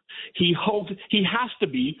solid. He has to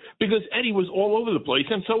be, because Eddie was all over the place,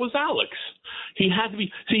 and so was Alex. He had to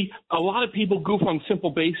be. See, a lot of people goof on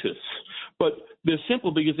simple bassists, but they're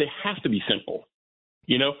simple because they have to be simple.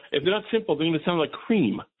 You know, if they're not simple, they're going to sound like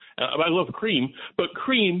Cream. I love Cream, but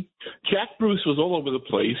Cream, Jack Bruce was all over the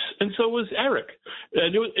place, and so was Eric.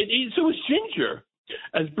 And so was Ginger.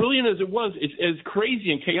 As brilliant as it was, as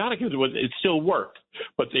crazy and chaotic as it was, it still worked.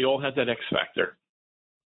 But they all had that X factor.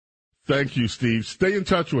 Thank you, Steve. Stay in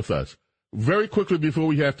touch with us. Very quickly before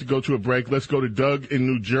we have to go to a break, let's go to Doug in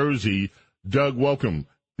New Jersey. Doug, welcome.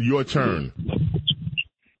 Your turn.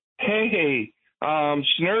 Hey,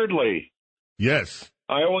 Snerdley. Yes.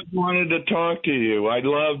 I always wanted to talk to you. I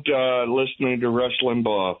loved listening to Rush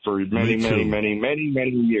Limbaugh for many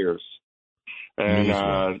years. And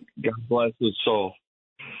God bless his soul.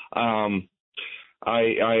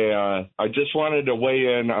 I just wanted to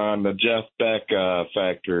weigh in on the Jeff Beck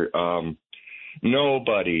factor.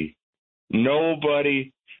 Nobody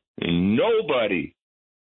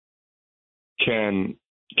can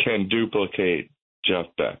duplicate Jeff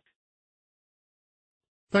Beck.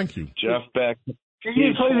 Thank you. Jeff Beck. Can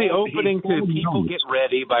you play the opening to People Get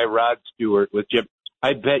Ready by Rod Stewart with Jim?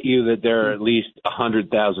 I bet you that there are at least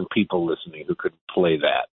 100,000 people listening who could play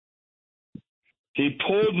that. He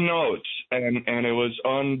pulled notes, and it was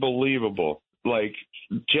unbelievable. Like,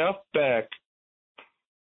 Jeff Beck,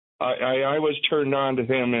 I was turned on to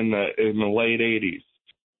him in the late 80s,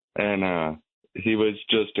 and he was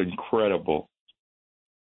just incredible.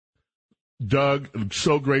 Doug,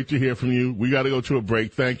 so great to hear from you. We got to go to a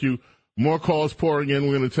break. Thank you. More calls pouring in.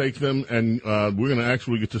 We're going to take them, and we're going to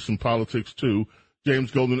actually get to some politics, too.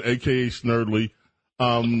 James Golden, a.k.a. Snerdley.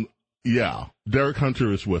 Yeah, Derek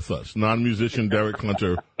Hunter is with us, non-musician Derek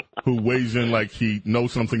Hunter who weighs in like he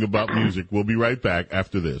knows something about music. We'll be right back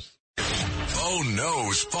after this. Bo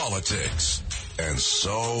knows politics and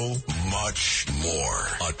so much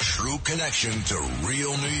more. A true connection to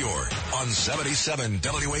real New York on 77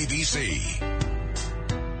 WABC.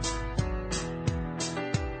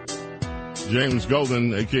 James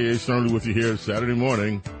Golden, a.k.a. Sterling, with you here Saturday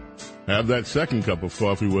morning. Have that second cup of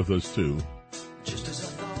coffee with us, too. Just as I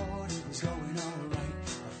thought it was going all right, I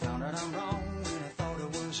found out I'm wrong and I thought it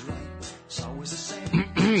was right. It's always the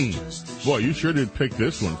same. Boy, you sure did pick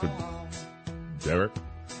this one for Derek.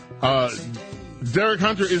 Derek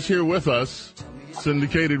Hunter is here with us,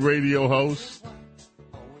 syndicated radio host,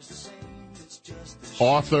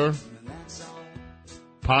 author,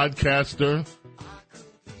 podcaster,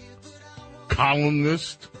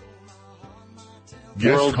 columnist,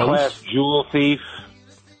 guest world-class host. jewel thief.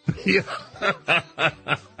 Yeah.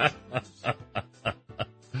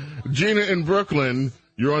 Gina in Brooklyn,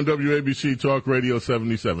 you're on WABC Talk Radio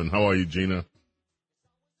 77. How are you, Gina?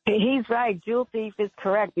 He's right. Jewel thief is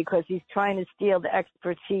correct because he's trying to steal the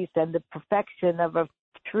expertise and the perfection of a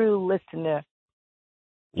true listener.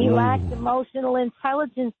 He lacks emotional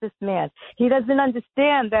intelligence, this man. He doesn't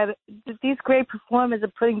understand that these great performers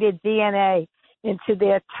are putting their DNA into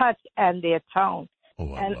their touch and their tone.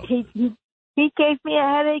 Oh, and he gave me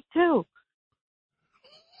a headache, too.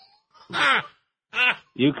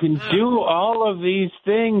 You can do all of these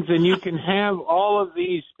things, and you can have all of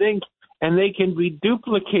these things, and they can be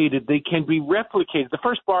duplicated. They can be replicated. The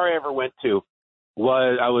first bar I ever went to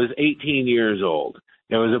I was 18 years old.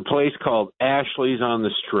 There was a place called Ashley's on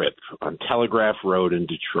the Strip on Telegraph Road in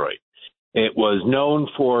Detroit. It was known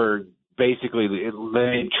for basically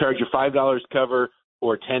they charge you $5 cover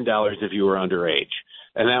or $10 if you were underage.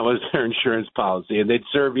 And that was their insurance policy. And they'd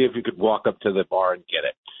serve you if you could walk up to the bar and get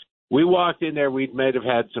it. We walked in there. We might have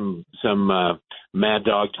had some Mad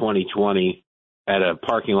Dog 2020 at a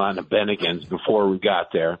parking lot in a Bennigan's before we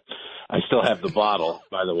got there. I still have the bottle,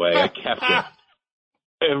 by the way. I kept it.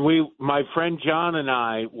 And my friend John and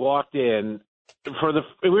I walked in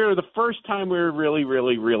we were the first time we were really,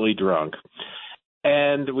 really, really drunk.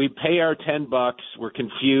 And we pay our $10. We're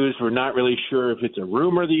confused. We're not really sure if it's a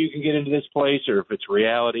rumor that you can get into this place or if it's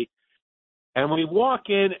reality. And we walk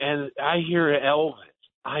in and I hear Elvis.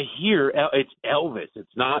 It's Elvis.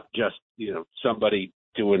 It's not just, somebody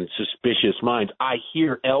doing Suspicious Minds. I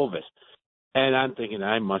hear Elvis. And I'm thinking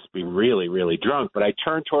I must be really, really drunk. But I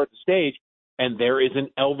turn toward the stage. And there is an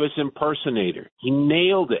Elvis impersonator. He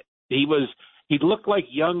nailed it. He looked like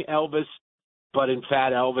young Elvis, but in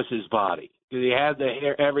fat Elvis's body. He had the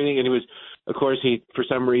hair, everything, and of course, for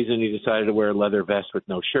some reason he decided to wear a leather vest with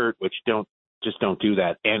no shirt, which don't do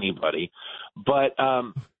that anybody. But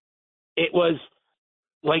it was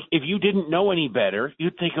like if you didn't know any better,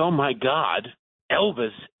 you'd think, oh my God,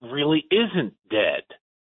 Elvis really isn't dead.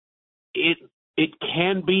 It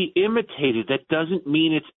can be imitated. That doesn't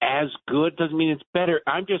mean it's as good, doesn't mean it's better.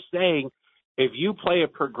 I'm just saying if you play a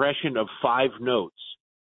progression of 5 notes,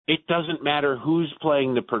 it doesn't matter who's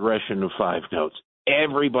playing the progression of 5 notes.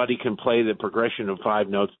 Everybody can play the progression of 5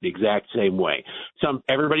 notes the exact same way.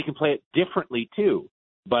 Everybody can play it differently too.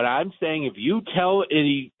 But I'm saying if you tell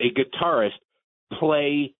a guitarist,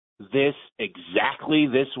 play this exactly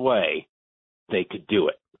this way, they could do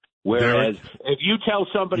it. Whereas if you tell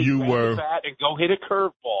somebody to fat and go hit a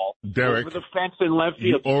curveball over the fence in left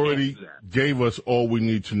field, you already gave us all we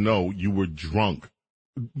need to know. You were drunk.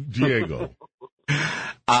 Diego.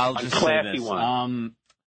 I'll just say this.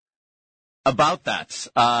 About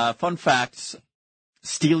that, fun fact,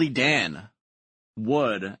 Steely Dan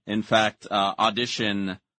would, in fact,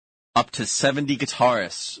 audition up to 70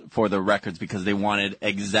 guitarists for the records because they wanted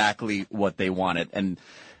exactly what they wanted. And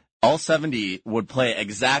all 70 would play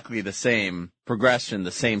exactly the same progression,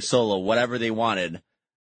 the same solo, whatever they wanted,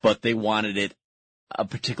 but they wanted it a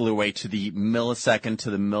particular way to the millisecond,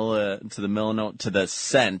 to the millinote, to the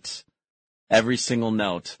cent, every single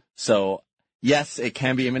note. So, yes, it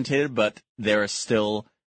can be imitated, but there are still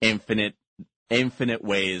infinite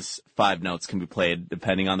ways 5 notes can be played,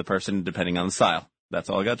 depending on the person, depending on the style. That's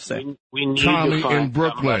all I got to say. We need Tommy to find in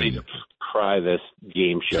Brooklyn. somebody to try this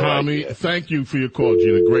game show. Tommy, thank you for your call,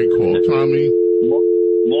 Gina. Great call. Tommy.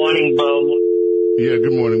 Morning, Bo. Yeah,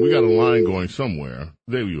 good morning. We got a line going somewhere.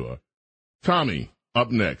 There you are. Tommy,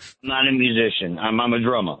 up next. I'm not a musician. I'm a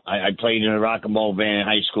drummer. I played in a rock and roll band in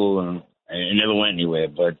high school, and it never went anywhere.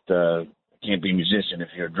 But can't be a musician if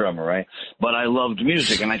you're a drummer, right? But I loved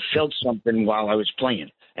music, and I felt something while I was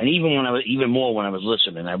playing. And even more when I was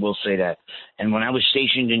listening, I will say that. And when I was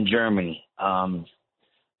stationed in Germany, I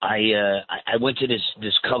went to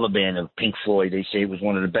this cover band of Pink Floyd. They say it was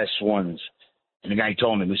one of the best ones. And the guy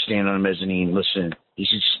told me, was standing on the mezzanine, listen. He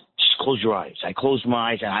said, just close your eyes. I closed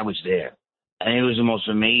my eyes, and I was there. And it was the most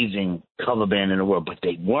amazing cover band in the world. But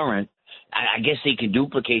they weren't. I guess they can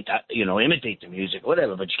duplicate, imitate the music,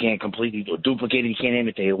 whatever, but you can't completely duplicate it. You can't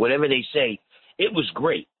imitate it. Whatever they say, it was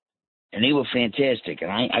great. And they were fantastic.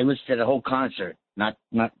 And I listened to the whole concert, not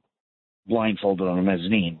blindfolded on the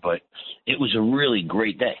mezzanine, but it was a really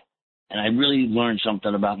great day. And I really learned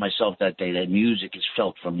something about myself that day, that music is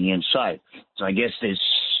felt from the inside. So I guess there's,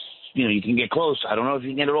 you can get close. I don't know if you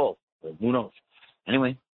can get it all, but who knows?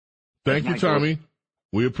 Anyway. Thank you, Tommy.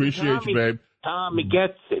 We appreciate you, babe. Tommy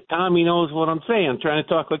gets it. Tommy knows what I'm saying. I'm trying to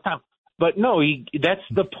talk like Tom. But no, that's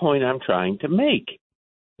the point I'm trying to make.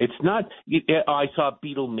 It's not, I saw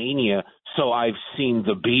Beatlemania, so I've seen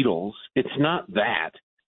the Beatles. It's not that.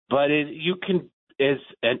 But you can, as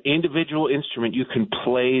an individual instrument, you can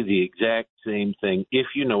play the exact same thing if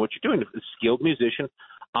you know what you're doing. If a skilled musician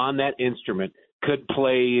on that instrument could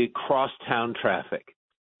play Crosstown Traffic.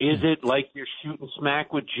 Is it like you're shooting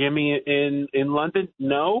smack with Jimi in London?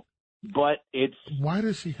 No, but it's... Why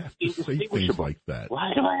does he have to say things like that?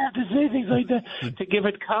 Why do I have to say things like that? To give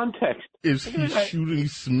it context. Is he shooting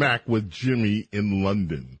smack with Jimi in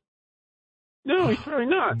London? No, he's probably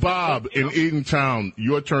not. Bob, in Eatontown,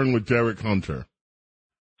 your turn with Derek Hunter.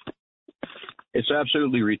 It's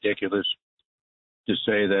absolutely ridiculous to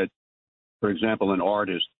say that, for example, an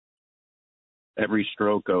artist, every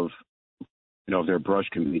stroke of their brush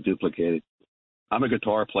can be duplicated. I'm a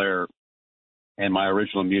guitar player, and my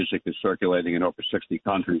original music is circulating in over 60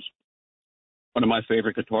 countries. One of my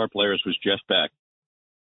favorite guitar players was Jeff Beck,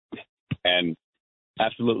 and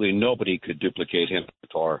absolutely nobody could duplicate him on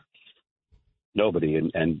guitar. Nobody,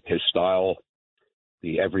 and his style,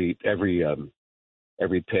 every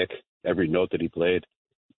pick, every note that he played,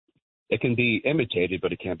 it can be imitated,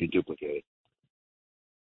 but it can't be duplicated.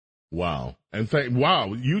 Wow. And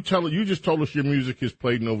wow, you just told us your music is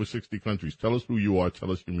played in over 60 countries. Tell us who you are.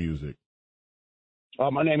 Tell us your music.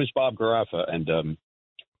 My name is Bob Garaffa, and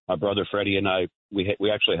my brother Freddie and I, we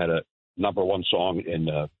actually had a #1 song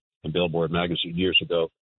in Billboard magazine years ago,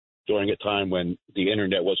 during a time when the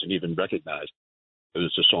internet wasn't even recognized. It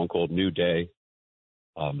was a song called New Day.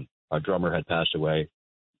 Our drummer had passed away.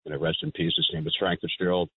 Rest in peace. His name was Frank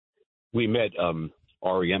Fitzgerald. We met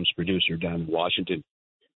REM's producer down in Washington.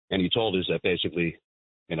 And he told us that basically,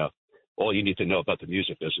 all you need to know about the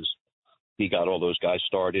music business. He got all those guys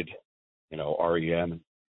started, REM and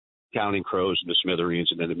Counting Crows and the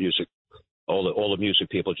Smithereens, and then the music, all the music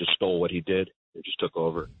people just stole what he did. They just took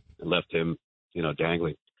over and left him,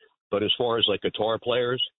 dangling. But as far as like guitar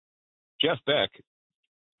players, Jeff Beck,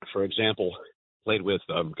 for example, played with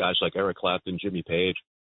guys like Eric Clapton, Jimmy Page.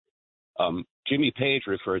 Jimmy Page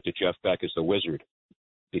referred to Jeff Beck as the Wizard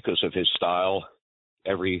because of his style.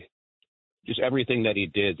 Everything that he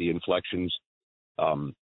did, the inflections.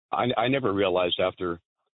 I never realized after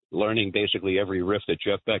learning basically every riff that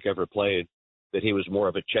Jeff Beck ever played that he was more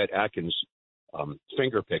of a Chet Atkins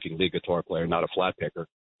finger picking lead guitar player, not a flat picker.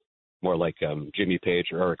 More like Jimmy Page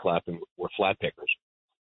or Eric Clapton were flat pickers.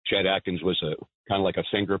 Chet Atkins was a kind of like a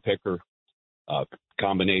finger picker,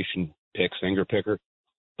 combination pick finger picker.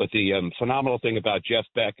 But the phenomenal thing about Jeff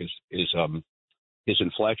Beck is his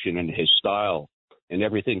inflection and his style. And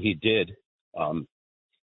everything he did,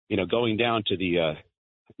 going down to the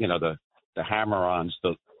hammer-ons,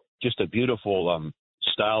 just the beautiful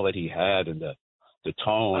style that he had and the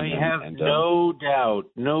tone. I have no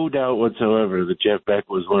doubt whatsoever that Jeff Beck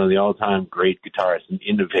was one of the all-time great guitarists and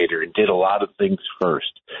innovator and did a lot of things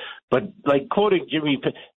first. But like quoting Jimmy,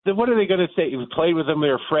 what are they going to say? He played with them, they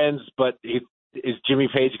were friends, but is Jimmy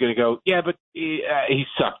Page going to go, yeah, but he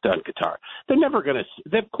sucked on guitar? They're never going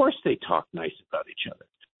to. Of course they talk nice about each other.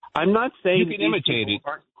 I'm not saying you can imitate it.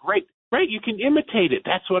 Aren't great. Right, you can imitate it.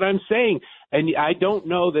 That's what I'm saying. And I don't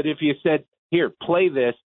know that if you said, here, play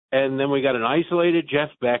this, and then we got an isolated Jeff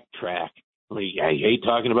Beck track. I hate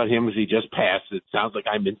talking about him as he just passed. It sounds like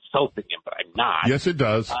I'm insulting him, but I'm not. Yes, it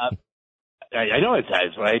does. I know it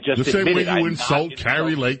does, but I just the same way you insult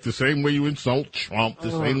Carrie Lake, the same way you insult Trump,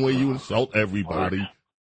 the same way you insult everybody.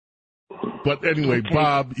 But anyway,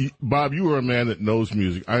 okay. Bob, you are a man that knows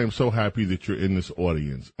music. I am so happy that you're in this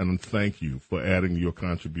audience, and thank you for adding your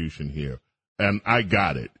contribution here. And I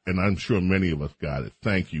got it, and I'm sure many of us got it.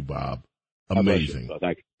 Thank you, Bob. Amazing.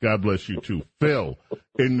 Thank you. God bless you, too. Phil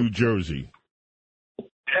in New Jersey.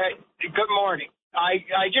 Hey, good morning.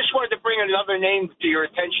 I just wanted to bring another name to your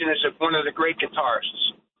attention as one of the great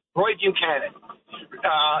guitarists, Roy Buchanan.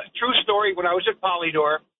 True story, when I was at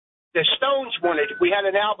Polydor, the Stones we had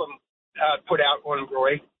an album put out on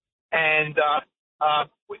Roy, and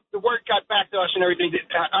the word got back to us and everything.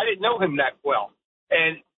 I didn't know him that well.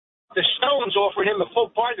 And the Stones offered him a full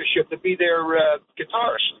partnership to be their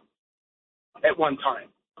guitarist at one time.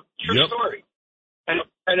 True story. And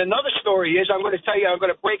another story is, I'm going to tell you, I'm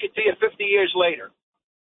going to break it to you 50 years later.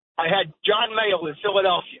 I had John Mayall in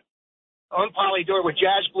Philadelphia on Polydor with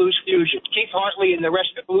Jazz Blues Fusion. Keith Hartley and the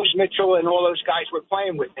rest of Blues Mitchell and all those guys were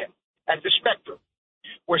playing with him at the Spectrum.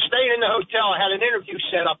 We're staying in the hotel. I had an interview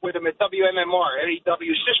set up with him at WMMR,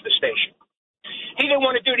 NEW's sister station. He didn't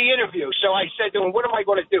want to do the interview, so I said to him, what am I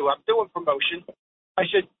going to do? I'm doing promotion. I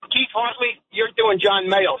said, Keith Hartley, you're doing John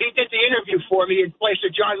Mayall. He did the interview for me in place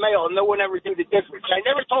of John Mayall, and no one ever knew the difference. I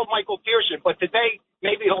never told Michael Pearson, but today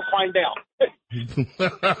maybe he'll find out.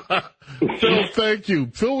 Phil, thank you.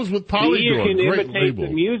 Phil was with Polydor. You can Great imitate label.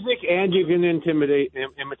 the music, and you can imitate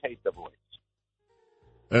the voice.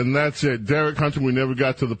 And that's it. Derek Hunter, we never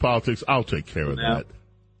got to the politics. I'll take care of that.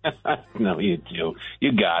 No, you do.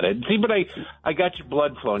 You got it. See, but I got your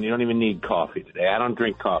blood flowing. You don't even need coffee today. I don't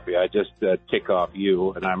drink coffee. I just tick off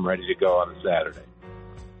you, and I'm ready to go on a Saturday.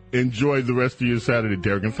 Enjoy the rest of your Saturday,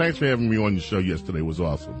 Derek. And thanks for having me on the show yesterday. It was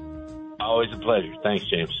awesome. Always a pleasure. Thanks,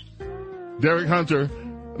 James. Derek Hunter,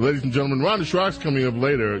 ladies and gentlemen, Rhonda Schrock's coming up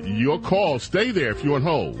later. Your call, stay there if you're on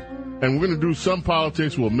hold. And we're going to do some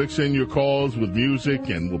politics. We'll mix in your calls with music,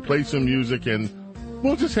 and we'll play some music, and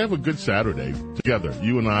we'll just have a good Saturday together.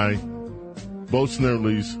 You and I, Bo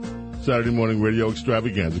Snerdley's Saturday Morning Radio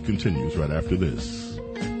Extravaganza continues right after this.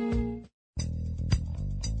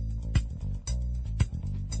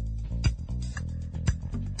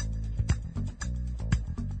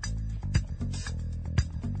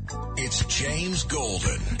 It's James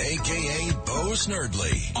Golden, a.k.a. Bo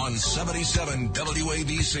Snerdley, on 77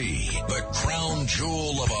 WABC, the crown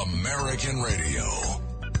jewel of American radio.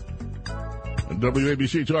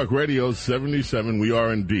 WABC Talk Radio 77. We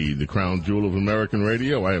are indeed the crown jewel of American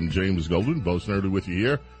radio. I am James Golden, Bo Snerdley with you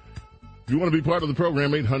here. If you want to be part of the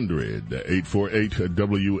program,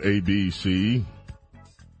 800-848-WABC.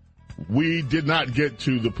 We did not get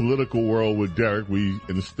to the political world with Derek. We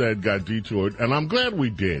instead got detoured, and I'm glad we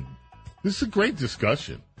did. This is a great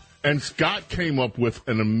discussion. And Scott came up with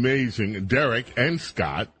an amazing, Derek and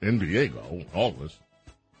Scott and Diego, all of us.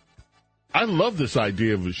 I love this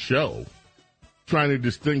idea of a show trying to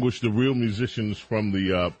distinguish the real musicians from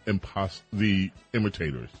the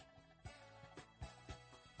imitators.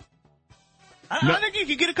 I think you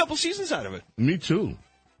could get a couple seasons out of it. Me too.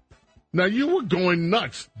 Now, you were going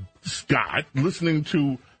nuts, Scott, listening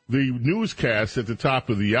to the newscast at the top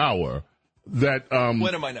of the hour that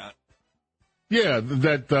when am I not? Yeah,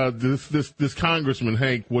 that this Congressman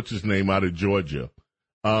Hank, what's his name, out of Georgia,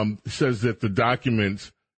 says that the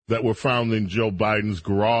documents that were found in Joe Biden's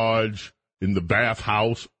garage, in the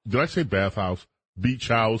bathhouse, did I say bathhouse? Beach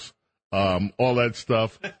house, all that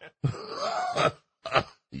stuff.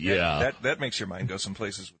 Yeah. That makes your mind go some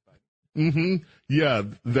places with Biden. Mm-hmm. Yeah,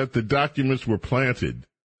 that the documents were planted.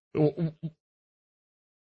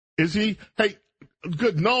 Is he? Hey,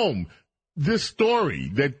 good Noam. This story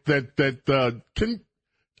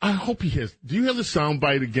I hope he has. Do you have the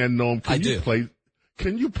soundbite again, Noam?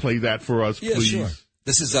 Can you play that for us, please? Sure.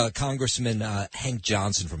 This is Congressman Hank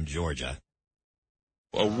Johnson from Georgia.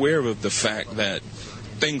 Aware of the fact that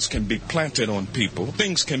things can be planted on people.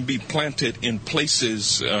 Things can be planted in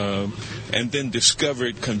places and then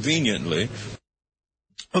discovered conveniently.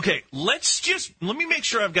 Okay, let me make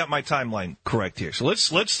sure I've got my timeline correct here. So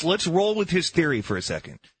let's roll with his theory for a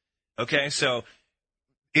second. Okay, so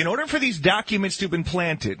in order for these documents to have been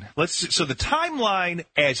planted, so the timeline,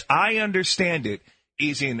 as I understand it,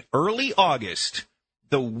 is in early August,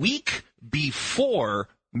 the week before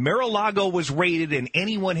Mar-a-Lago was raided and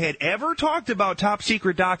anyone had ever talked about top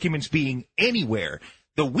secret documents being anywhere.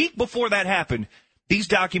 The week before that happened, these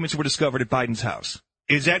documents were discovered at Biden's house.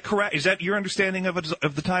 Is that correct? Is that your understanding of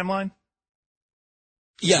the timeline?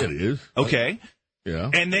 Yeah. It is. Okay.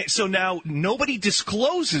 Yeah. And so now nobody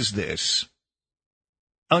discloses this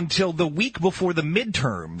until the week before the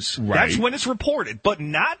midterms. Right. That's when it's reported, but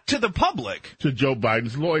not to the public. To Joe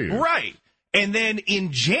Biden's lawyer. Right. And then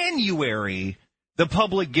in January, the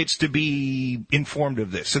public gets to be informed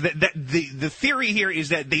of this. So the theory here is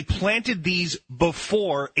that they planted these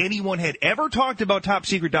before anyone had ever talked about top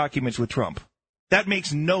secret documents with Trump. That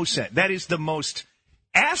makes no sense. That is the most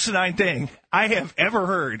asinine thing I have ever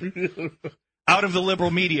heard out of the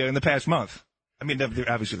liberal media in the past month. I mean,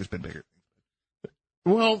 obviously there's been bigger.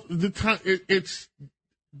 Well, it's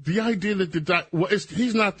the idea that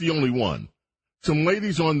he's not the only one. Some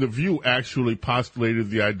ladies on The View actually postulated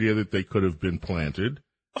the idea that they could have been planted.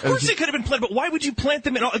 Of course they could have been planted, but why would you plant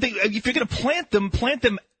them? If you're going to plant them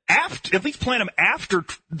at least plan them after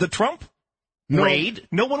the Trump raid.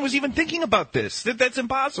 No one was even thinking about this. That's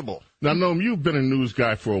impossible. Now, Noam, you've been a news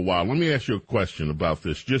guy for a while. Let me ask you a question about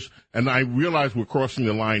this. And I realize we're crossing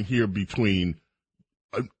the line here between,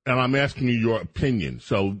 and I'm asking you your opinion.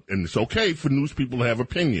 So, and it's okay for news people to have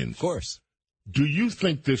opinions. Of course. Do you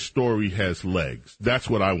think this story has legs? That's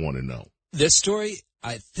what I want to know. This story,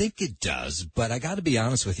 I think it does, but I got to be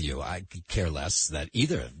honest with you. I could care less that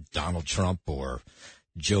either Donald Trump or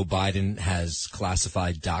Joe Biden has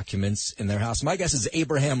classified documents in their house. My guess is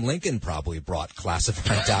Abraham Lincoln probably brought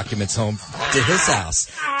classified documents home to his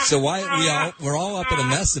house. So we're all up in a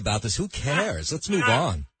mess about this. Who cares? Let's move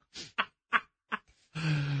on.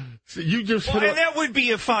 So you just and that would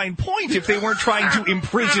be a fine point if they weren't trying to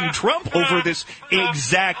imprison Trump over this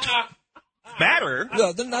exact matter.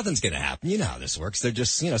 No, nothing's going to happen. You know how this works. They're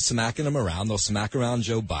just, smacking him around. They'll smack around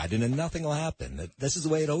Joe Biden, and nothing will happen. This is the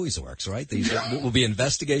way it always works, right? There will be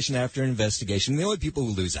investigation after investigation. The only people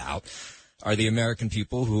who lose out are the American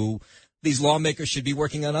people who these lawmakers should be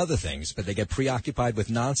working on other things, but they get preoccupied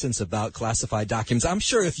with nonsense about classified documents. I'm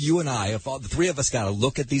sure if you and I, if all the three of us got to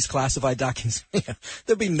look at these classified documents,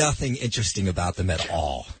 there'll be nothing interesting about them at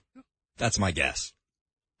all. That's my guess.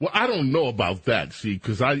 Well, I don't know about that, see,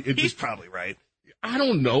 because he's probably right. I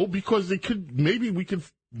don't know, because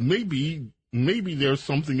maybe there's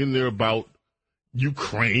something in there about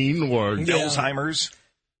Ukraine or Alzheimer's.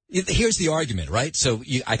 Here's the argument, right? So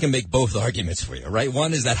I can make both arguments for you, right?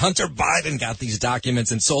 One is that Hunter Biden got these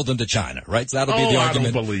documents and sold them to China, right? So that'll be the argument.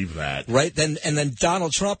 I don't believe that. Right? Then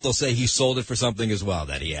Donald Trump, they'll say he sold it for something as well,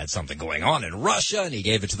 that he had something going on in Russia and he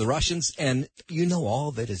gave it to the Russians. And all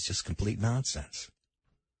of it is just complete nonsense.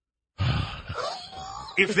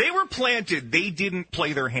 If they were planted, they didn't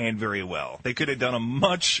play their hand very well. They could have done a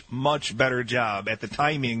much, much better job at the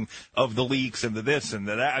timing of the leaks and the this and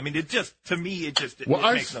the that. I mean, it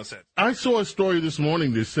makes no sense. I saw a story this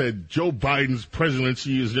morning that said Joe Biden's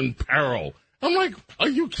presidency is in peril. I'm like, are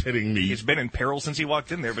you kidding me? He's been in peril since he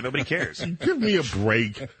walked in there, but nobody cares. Give me a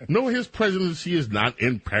break. No, his presidency is not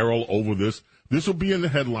in peril over this. This will be in the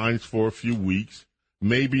headlines for a few weeks,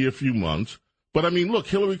 maybe a few months. But, I mean, look,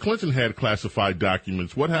 Hillary Clinton had classified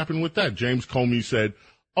documents. What happened with that? James Comey said,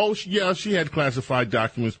 she had classified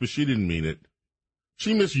documents, but she didn't mean it.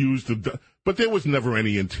 She misused but there was never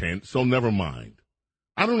any intent, so never mind.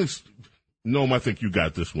 I think you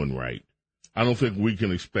got this one right. I don't think we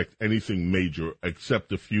can expect anything major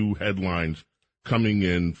except a few headlines coming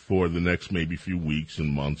in for the next maybe few weeks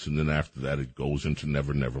and months, and then after that it goes into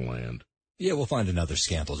Never Never Land. Yeah, we'll find another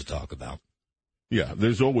scandal to talk about. Yeah,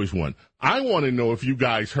 there's always one. I want to know if you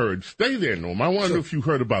guys heard. Stay there, Norm. I want to know if you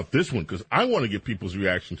heard about this one, because I want to get people's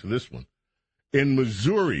reaction to this one. In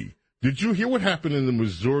Missouri, did you hear what happened in the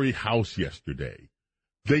Missouri House yesterday?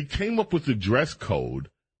 They came up with the dress code,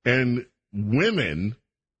 and women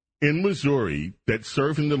in Missouri that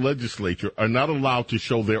serve in the legislature are not allowed to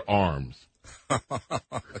show their arms.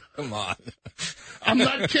 Come on. I'm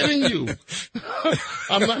not kidding you.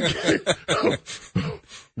 I'm not kidding.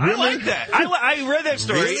 I like that. I read that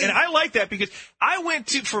story, and I like that because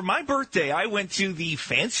for my birthday, I went to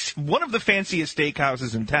one of the fanciest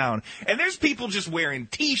steakhouses in town, and there's people just wearing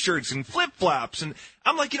T-shirts and flip-flops, and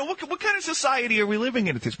I'm like, what kind of society are we living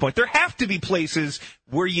in at this point? There have to be places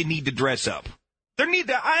where you need to dress up.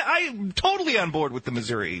 I'm totally on board with the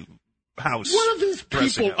Missouri House. What are these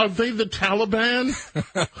people? Are they the Taliban?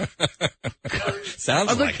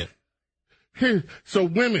 Sounds like it. Here, so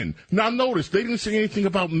women. Now notice, they didn't say anything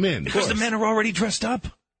about men. Because the men are already dressed up.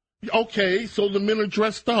 Okay, so the men are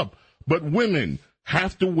dressed up. But women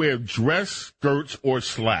have to wear dress skirts or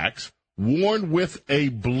slacks worn with a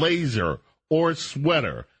blazer or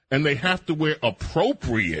sweater. And they have to wear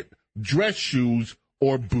appropriate dress shoes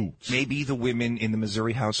or boots. Maybe the women in the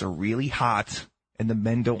Missouri House are really hot and the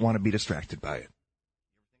men don't want to be distracted by it.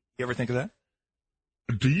 You ever think of that?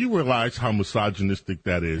 Do you realize how misogynistic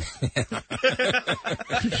that is?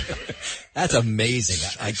 That's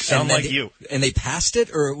amazing. Sound like you. And they passed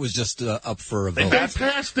it, or it was just up for a vote? They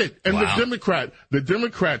passed it. And wow. the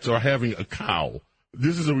Democrats are having a cow.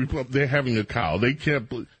 They're having a cow. They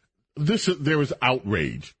can't. There is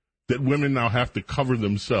outrage that women now have to cover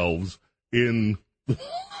themselves in.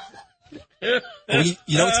 Well,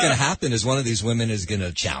 you know what's going to happen is one of these women is going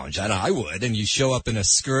to challenge. I would, and you show up in a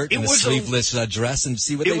skirt and a sleeveless dress and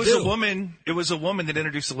see what they do. It was a woman that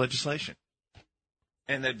introduced the legislation,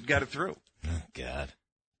 and that got it through. Oh God.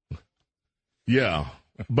 Yeah.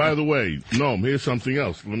 By the way, Noam, here's something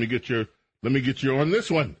else. Let me get you on this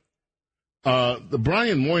one. The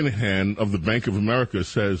Brian Moynihan of the Bank of America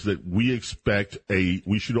says that we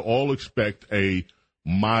should all expect a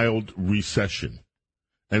mild recession.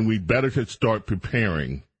 and we better to start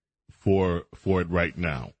preparing for it right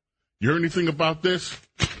now. You heard anything about this?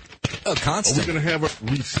 Oh, constant. Are we going to have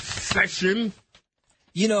a recession?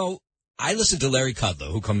 You know, I listened to Larry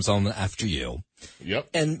Kudlow, who comes on after you. Yep.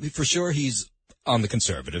 And for sure he's on the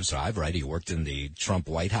conservative side, right? He worked in the Trump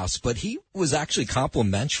White House, but he was actually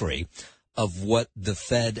complimentary of what the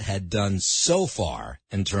Fed had done so far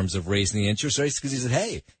in terms of raising the interest rates, because he said,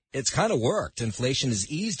 hey, it's kind of worked. Inflation has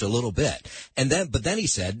eased a little bit. But then he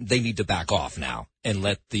said they need to back off now and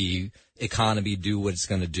let the economy do what it's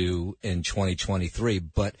going to do in 2023.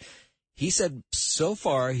 But he said so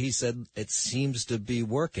far, he said it seems to be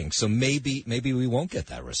working. So maybe we won't get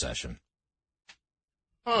that recession.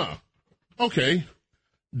 Huh. Okay.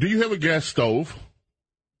 Do you have a gas stove?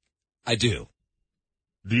 I do.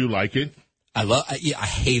 Do you like it? I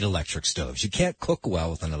hate electric stoves. You can't cook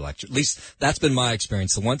well with an electric. At least that's been my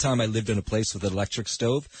experience. The one time I lived in a place with an electric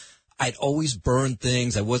stove, I'd always burn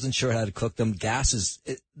things. I wasn't sure how to cook them. Gas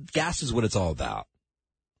is what it's all about.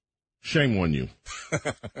 Shame on you.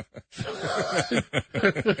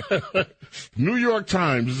 New York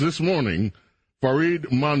Times this morning, Farid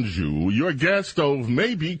Manju, your gas stove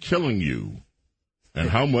may be killing you. And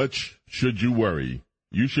how much should you worry?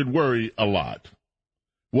 You should worry a lot.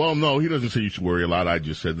 Well, no, he doesn't say you should worry a lot. I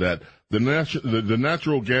just said that. The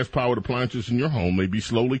natural gas-powered appliances in your home may be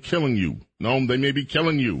slowly killing you. No, they may be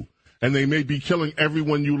killing you. And they may be killing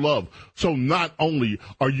everyone you love. So not only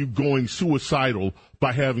are you going suicidal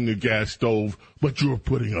by having a gas stove, but you're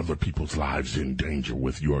putting other people's lives in danger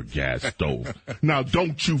with your gas stove. Now,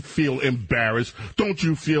 don't you feel embarrassed? Don't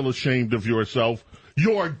you feel ashamed of yourself?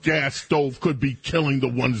 Your gas stove could be killing the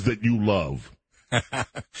ones that you love.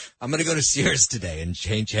 I'm going to go to Sears today and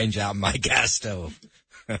change out my gas stove.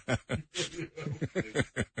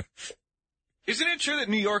 Isn't it true that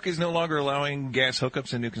New York is no longer allowing gas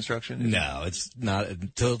hookups in new construction? No, it's not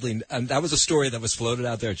totally. That was a story that was floated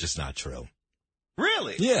out there. It's just not true.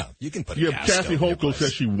 Really? Yeah, you can put a gas Kathy stove in your Hochul place.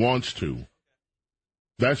 says she wants to.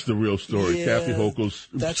 That's the real story. Yeah, Kathy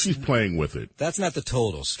Hochul, she's playing with it. That's not the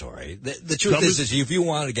total story. The truth is if you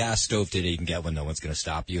want a gas stove today, you can get one. No one's going to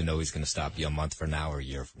stop you. Nobody's going to stop you a month from now or a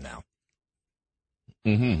year from now.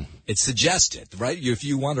 Mm-hmm. It's suggested, right? If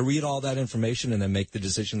you want to read all that information and then make the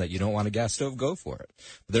decision that you don't want a gas stove, go for it.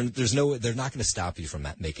 But they're not going to stop you from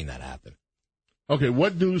making that happen. Okay,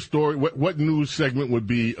 what news story, what news segment would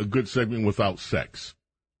be a good segment without sex?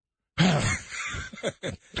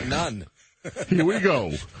 None. Here we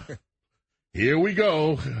go.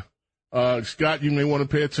 Scott, you may want to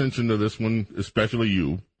pay attention to this one, especially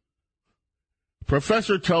you.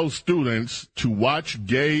 Professor tells students to watch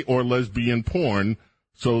gay or lesbian porn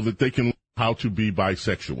so that they can learn how to be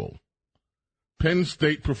bisexual. Penn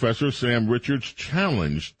State professor Sam Richards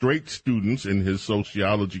challenged straight students in his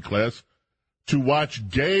sociology class to watch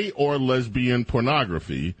gay or lesbian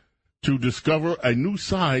pornography to discover a new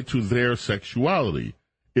side to their sexuality.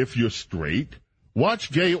 If you're straight,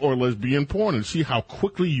 watch gay or lesbian porn and see how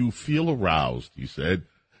quickly you feel aroused, he said.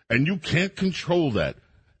 And you can't control that.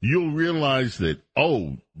 You'll realize that,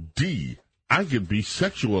 I can be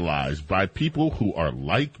sexualized by people who are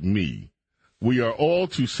like me. We are all,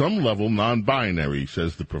 to some level, non-binary,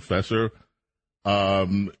 says the professor.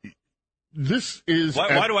 This is...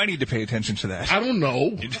 Why do I need to pay attention to that? I don't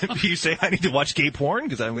know. You say I need to watch gay porn?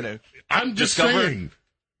 Because I'm just saying.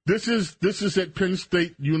 This is at Penn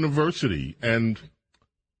State University, and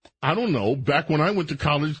I don't know, back when I went to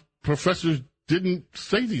college, professors didn't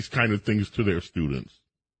say these kind of things to their students.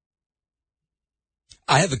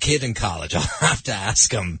 I have a kid in college. I'll have to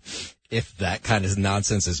ask him if that kind of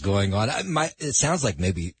nonsense is going on. It sounds like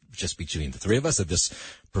maybe just between the three of us that this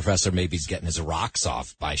professor maybe is getting his rocks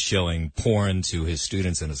off by showing porn to his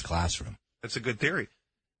students in his classroom. That's a good theory.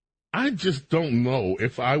 I just don't know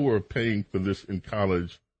if I were paying for this in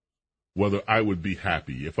college, whether I would be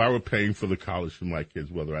happy. If I were paying for the college for my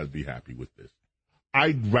kids, whether I'd be happy with this.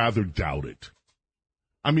 I'd rather doubt it.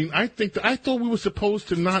 I mean, I thought we were supposed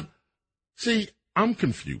to not... See, I'm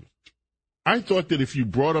confused. I thought that if you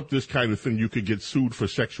brought up this kind of thing, you could get sued for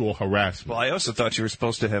sexual harassment. Well, I also thought you were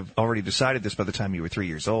supposed to have already decided this by the time you were 3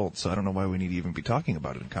 years old, so I don't know why we need to even be talking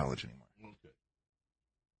about it in college anymore. Okay.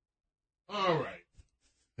 All right.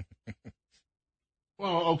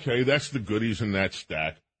 Well, okay, that's the goodies in that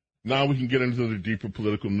stack. Now we can get into the deeper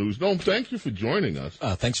political news. Noam, thank you for joining us.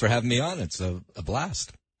 Thanks for having me on. It's a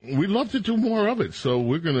blast. We'd love to do more of it, so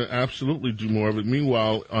we're going to absolutely do more of it.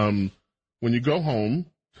 Meanwhile, when you go home,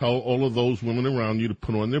 tell all of those women around you to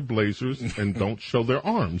put on their blazers and don't show their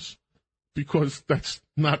arms, because that's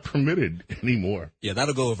not permitted anymore. Yeah,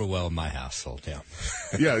 that'll go over well in my household,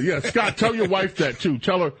 yeah. Yeah. Scott, tell your wife that, too.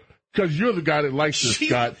 Tell her, Because you're the guy that likes this,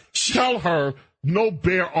 Scott. Tell her no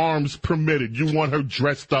bare arms permitted. You want her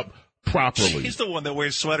dressed up properly. She's the one that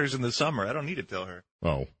wears sweaters in the summer. I don't need to tell her.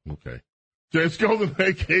 Oh, okay. James Golden,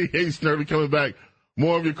 a.k.a. Snurley, coming back.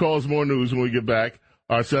 More of your calls, more news when we get back.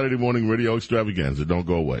 Our Saturday morning radio extravaganza. Don't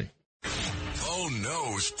go away. Bo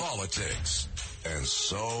knows politics and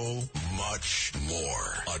so much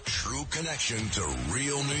more. A true connection to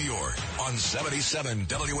real New York on 77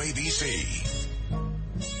 WABC.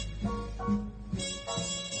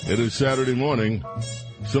 It is Saturday morning.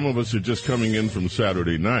 Some of us are just coming in from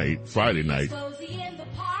Saturday night, Friday night.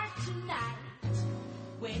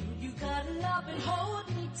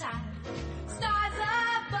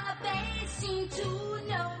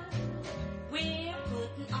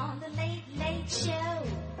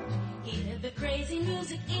 Crazy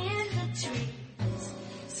music in the trees.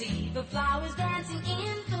 See the flowers dancing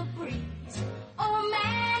in the breeze. Oh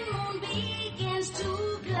man, moon begins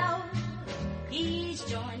to glow. He's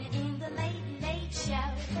joining in the late, late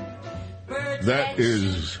show. Birds that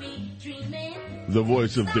is the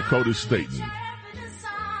voice of Dakota Staton.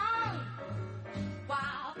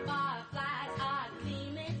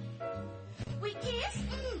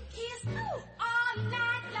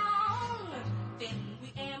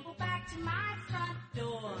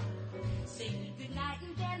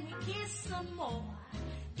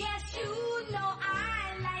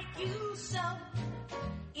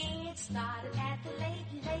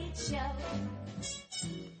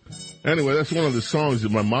 Anyway, that's one of the songs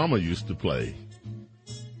that my mama used to play.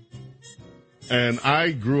 And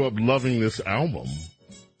I grew up loving this album.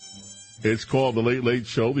 It's called The Late Late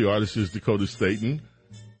Show. The artist is Dakota Staton.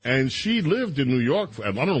 And she lived in New York.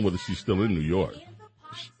 I don't know whether she's still in New York.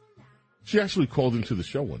 She actually called into the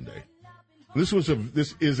show one day. This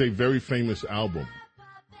is a very famous album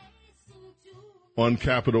on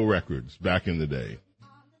Capitol Records back in the day.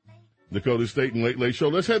 Dakota Staton, Late Late Show.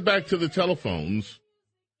 Let's head back to the telephones.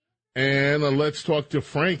 And let's talk to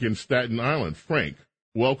Frank in Staten Island. Frank,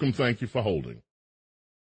 welcome. Thank you for holding.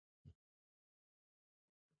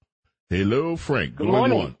 Hello, Frank. Good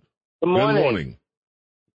morning. Good morning. Good morning.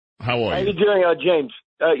 How are you? How you doing, James?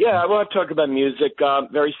 I want to talk about music.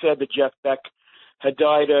 Very sad that Jeff Beck had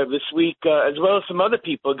died this week, as well as some other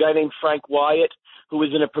people. A guy named Frank Wyatt, who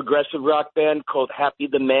was in a progressive rock band called Happy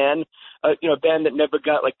the Man, a band that never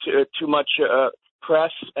got too much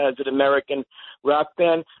press as an American rock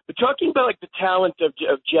band. But talking about the talent of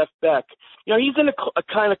Jeff Beck, he's in a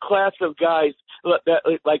kind of class of guys that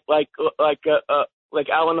like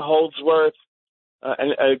Alan Holdsworth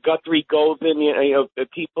and Guthrie Govan,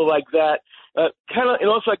 people like that. And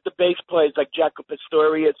also like the bass players like Jaco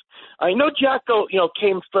Pastorius. I know Jaco,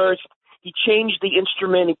 came first. He changed the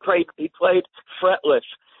instrument. He played fretless.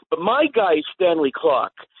 But my guy is Stanley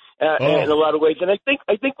Clarke in a lot of ways. And I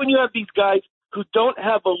think when you have these guys who don't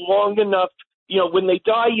have a long enough, when they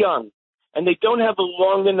die young and they don't have a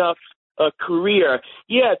long enough career,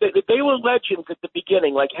 they were legends at the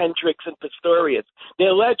beginning, like Hendrix and Pastorius.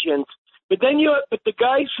 They're legends. But then but the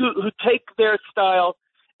guys who take their style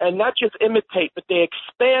and not just imitate, but they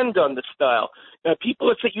expand on the style. People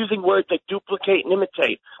are using words like duplicate and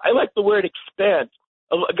imitate. I like the word expand.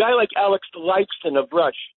 A guy like Alex Lifeson of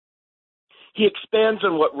Rush, he expands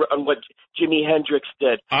on what Jimi Hendrix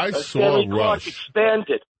did. Stanley Clarke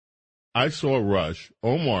expanded. I saw Rush.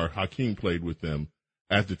 Omar Hakim played with them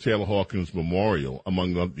at the Taylor Hawkins Memorial,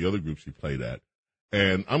 among the other groups he played at.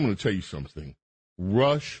 And I'm going to tell you something.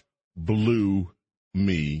 Rush blew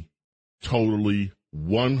me totally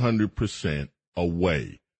 100%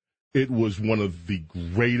 away. It was one of the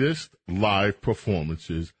greatest live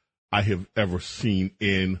performances I have ever seen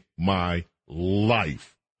in my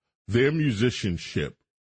life. Their musicianship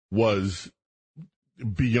was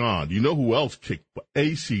beyond. You know who else kicked?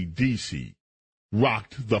 AC/DC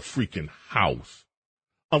rocked the freaking house.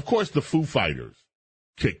 Of course, the Foo Fighters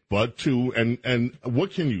kicked butt too. And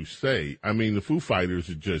what can you say? I mean, the Foo Fighters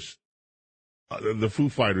are just the Foo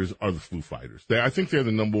Fighters are the Foo Fighters. I think they're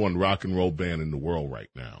the number one rock and roll band in the world right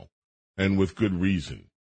now, and with good reason.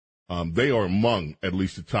 They are among at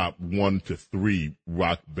least the top 1 to 3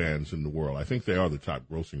 rock bands in the world. I think they are the top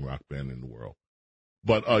grossing rock band in the world.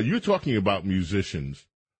 But you're talking about musicians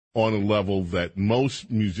on a level that most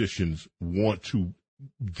musicians want to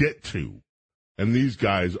get to, and these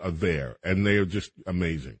guys are there, and they are just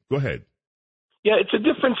amazing. Go ahead. Yeah, it's a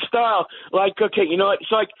different style. Like, okay, you know what?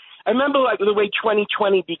 So, I remember the way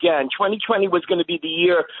 2020 began. 2020 was going to be the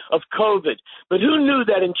year of COVID. But who knew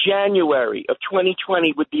that in January of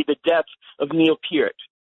 2020 would be the death of Neil Peart,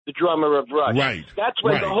 the drummer of Rush? Right. That's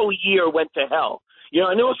when the whole year went to hell.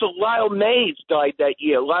 And also Lyle Mays died that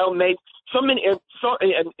year. Lyle Mays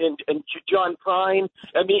and John Prine.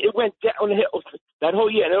 I mean, it went downhill that whole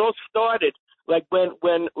year, and it all started like when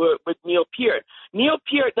with Neil Peart. Neil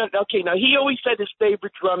Peart, okay, now he always said his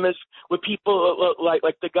favorite drummers were people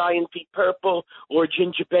like the guy in Deep Purple or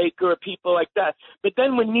Ginger Baker or people like that. But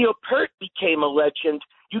then when Neil Peart became a legend,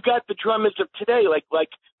 you got the drummers of today like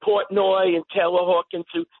Portnoy and Taylor Hawkins,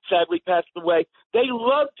 who sadly passed away. They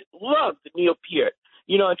loved Neil Peart.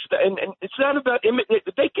 You know, and it's not about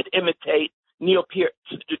they could imitate Neil Peart's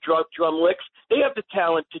drum licks. They have the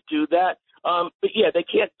talent to do that. But yeah, they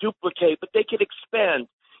can't duplicate, but they could expand,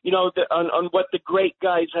 you know, on what the great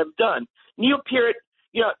guys have done. Neil Peart,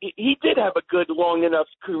 you know, he did have a good, long enough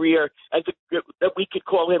career that we could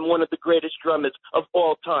call him one of the greatest drummers of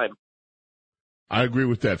all time. I agree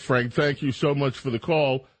with that. Frank, thank you so much for the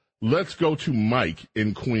call. Let's go to Mike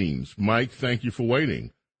in Queens. Mike, thank you for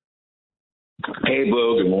waiting. Hey,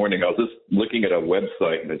 Bo, good morning. I was just looking at a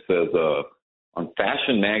website, and it says on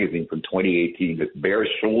Fashion Magazine from 2018 that bare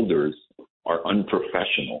shoulders are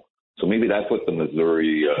unprofessional. So maybe that's what the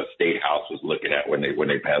Missouri State House was looking at when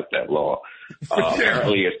they passed that law.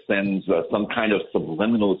 Apparently, it sends some kind of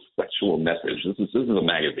subliminal sexual message. This is a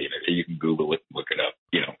magazine. You can Google it, look it up.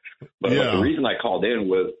 You know. But the reason I called in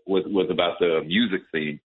was about the music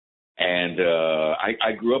scene. And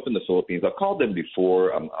I grew up in the Philippines. I've called them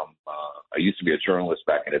before. I used to be a journalist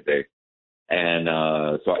back in the day. And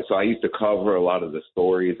so I used to cover a lot of the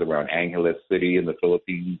stories around Angeles City in the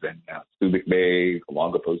Philippines and Subic Bay,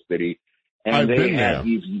 Olongapo City. And they had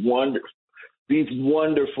these wonderful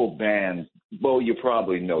bands. Bo, you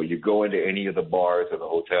probably know. You go into any of the bars or the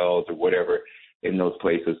hotels or whatever in those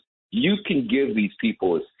places. You can give these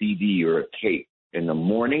people a CD or a tape in the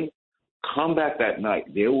morning. Come back that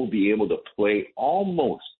night. They will be able to play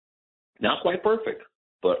almost, not quite perfect,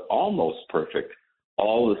 but almost perfect,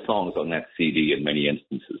 all the songs on that CD in many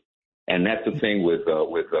instances. And that's the thing with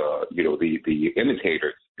you know, the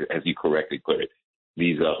imitators, as you correctly put it.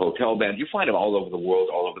 These hotel bands, you find them all over the world,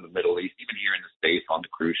 all over the Middle East, even here in the States, on the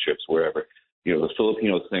cruise ships, wherever. You know, the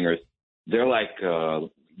Filipino singers, they're like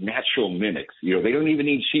natural mimics. You know, they don't even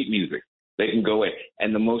need sheet music. They can go in.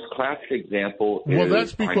 And the most classic example is... Well,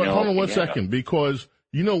 that's because... Hold on one second. Because,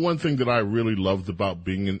 you know, one thing that I really loved about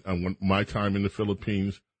being in my time in the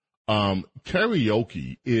Philippines,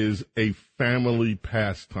 karaoke is a family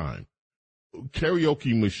pastime.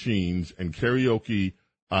 Karaoke machines and karaoke,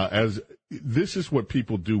 this is what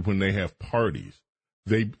people do when they have parties.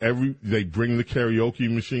 They bring the karaoke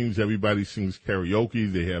machines. Everybody sings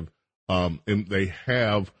karaoke. They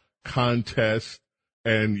have contests.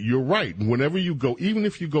 And you're right. Whenever you go, even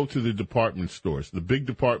if you go to the department stores, the big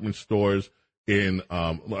department stores in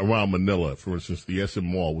around Manila, for instance, the SM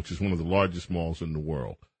Mall, which is one of the largest malls in the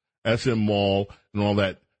world, SM Mall and all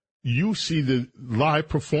that, you see the live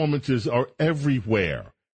performances are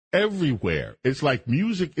everywhere. Everywhere. It's like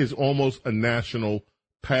music is almost a national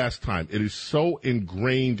pastime. It is so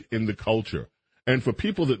ingrained in the culture. And for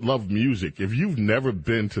people that love music, if you've never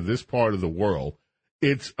been to this part of the world,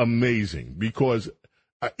 it's amazing because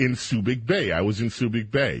in Subic Bay, I was in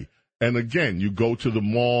Subic Bay. And again, you go to the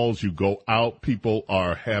malls, you go out, people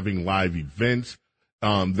are having live events.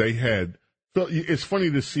 It's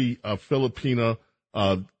funny to see Filipina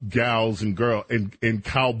gals and girls in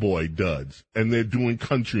cowboy duds, and they're doing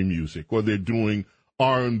country music, or they're doing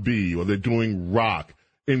R&B, or they're doing rock.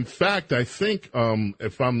 In fact, I think,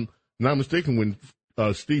 if I'm not mistaken, when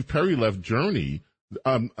Steve Perry left Journey,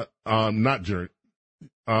 not Journey,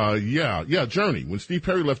 Journey. When Steve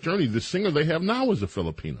Perry left Journey, the singer they have now is a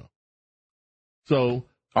Filipino. So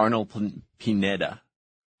Arnold Pineda,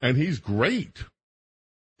 and he's great.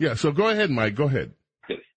 Yeah. So go ahead, Mike. Go ahead.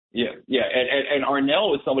 Yeah. And Arnell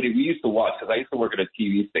was somebody we used to watch because I used to work at a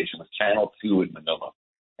TV station with Channel 2 in Manila,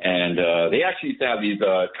 and they actually used to have these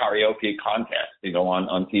karaoke contests, you know,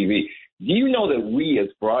 on TV. Do you know that we as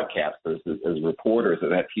broadcasters, as reporters at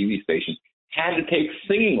that TV station, had to take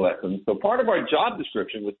singing lessons? So part of our job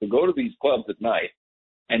description was to go to these clubs at night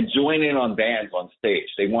and join in on bands on stage.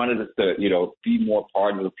 They wanted us to, you know, be more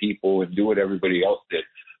part of the people and do what everybody else did.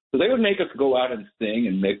 So they would make us go out and sing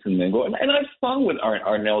and mix and mingle. And I've sung with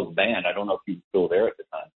Arnell's band. I don't know if he was still there at the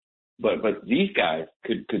time. But these guys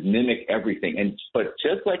could mimic everything. But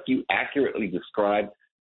just like you accurately described,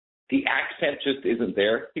 the accent just isn't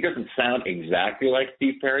there. He doesn't sound exactly like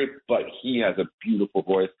Steve Perry, but he has a beautiful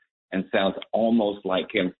voice and sounds almost like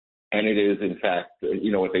him. And it is, in fact,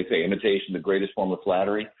 you know what they say, imitation, the greatest form of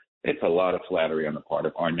flattery. It's a lot of flattery on the part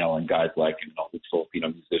of Arnell and guys like him, and all the Filipino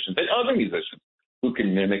musicians and other musicians who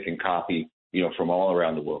can mimic and copy, you know, from all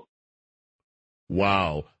around the world.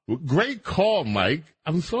 Wow. Well, great call, Mike.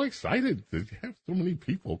 I'm so excited to have so many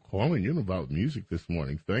people calling in about music this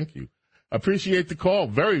morning. Thank you. Appreciate the call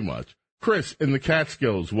very much. Chris in the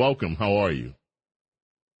Catskills, welcome. How are you?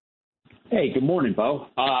 Hey, good morning, Bo.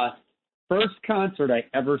 First concert I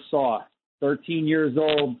ever saw, 13 years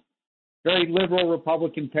old, very liberal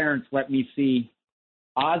Republican parents let me see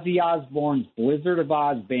Ozzy Osbourne's Blizzard of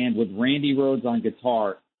Oz band with Randy Rhoads on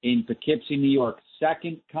guitar in Poughkeepsie, New York.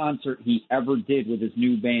 Second concert he ever did with his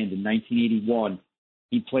new band in 1981.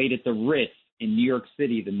 He played at the Ritz in New York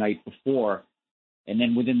City the night before. And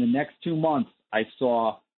then within the next 2 months, I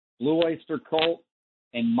saw Blue Oyster Cult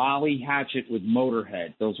and Molly Hatchet with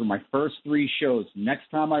Motorhead. Those were my first 3 shows.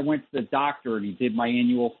 Next time I went to the doctor and he did my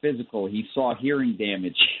annual physical, he saw hearing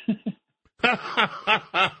damage.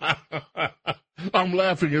 I'm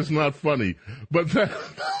laughing. It's not funny. But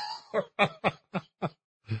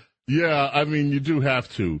yeah, I mean, you do have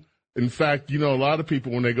to. In fact, you know, a lot of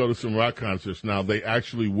people, when they go to some rock concerts now, they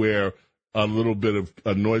actually wear a little bit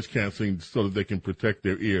of noise canceling so that they can protect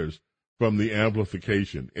their ears from the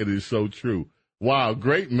amplification. It is so true. Wow,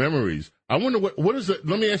 great memories. I wonder what is it?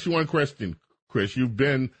 Let me ask you one question, Chris. You've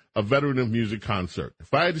been a veteran of music concert.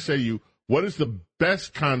 If I had to say to you, what is the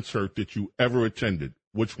best concert that you ever attended?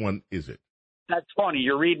 Which one is it? That's funny.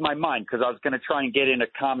 You're reading my mind because I was going to try and get in a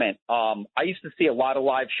comment. I used to see a lot of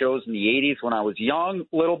live shows in the 80s when I was young,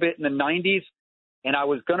 a little bit in the 90s, and I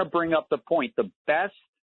was going to bring up the point. The best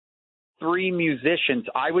 3 musicians,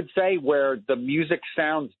 I would say, where the music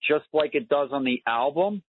sounds just like it does on the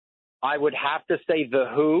album, I would have to say The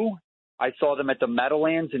Who. I saw them at the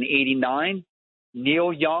Meadowlands in 89.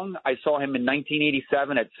 Neil Young, I saw him in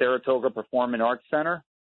 1987 at Saratoga Performing Arts Center.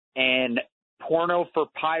 And Porno for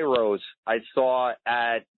Pyros, I saw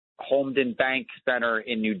at Holmden Bank Center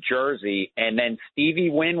in New Jersey. And then Stevie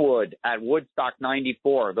Winwood at Woodstock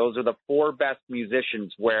 94. Those are the 4 best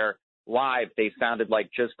musicians where live they sounded like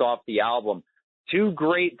just off the album. 2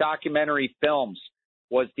 great documentary films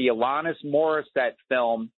was the Alanis Morissette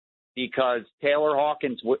film, because Taylor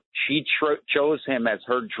Hawkins, she chose him as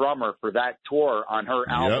her drummer for that tour on her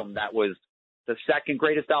album. That was the second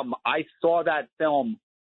greatest album. I saw that film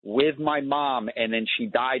with my mom, and then she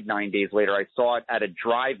died 9 days later. I saw it at a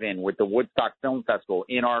drive-in with the Woodstock Film Festival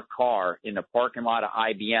in our car in the parking lot of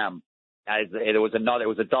IBM. It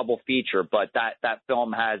was a double feature, but that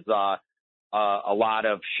film has a lot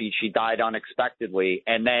of she died unexpectedly.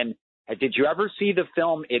 And then, did you ever see the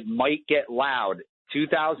film It Might Get Loud?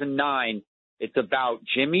 2009, it's about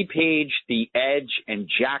Jimmy Page, The Edge, and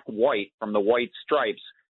Jack White from the White Stripes.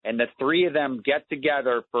 And the 3 of them get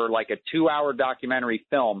together for like a 2-hour documentary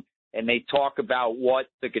film, and they talk about what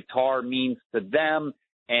the guitar means to them,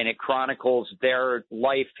 and it chronicles their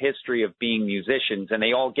life history of being musicians. And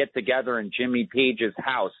they all get together in Jimmy Page's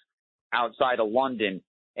house outside of London,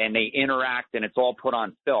 and they interact, and it's all put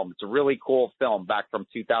on film. It's a really cool film back from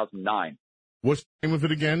 2009. What's the name of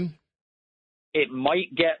it again? It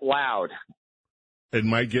Might Get Loud. It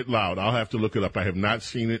Might Get Loud. I'll have to look it up. I have not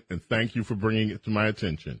seen it, and thank you for bringing it to my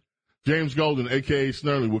attention. James Golden, a.k.a.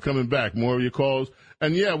 Snurley, we're coming back. More of your calls.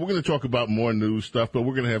 And, yeah, we're going to talk about more news stuff, but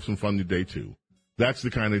we're going to have some fun today, too. That's the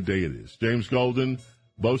kind of day it is. James Golden,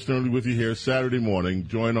 Bo Snurley with you here Saturday morning.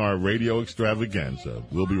 Join our radio extravaganza.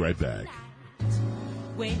 We'll be right back.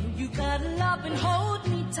 When you cuddle up and hold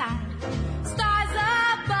me tight, stars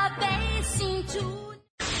above, they seem to...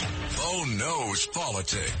 Bo knows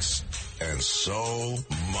politics and so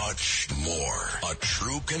much more. A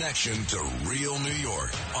true connection to real New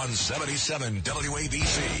York on 77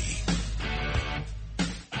 WABC.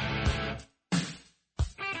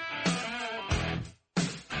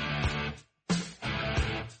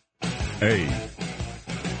 A,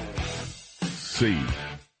 C,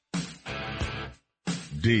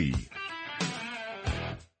 D,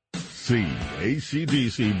 C.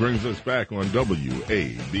 AC/DC brings us back on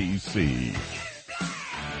WABC.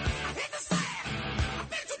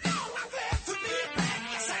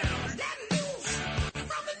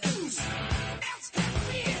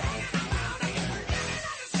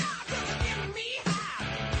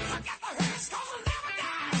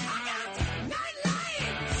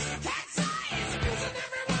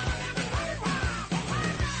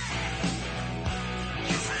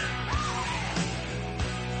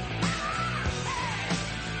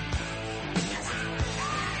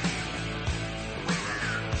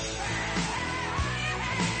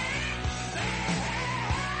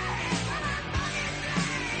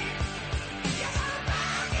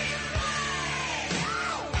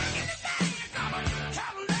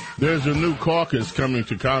 There's a new caucus coming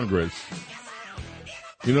to Congress.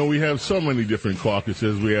 You know, we have so many different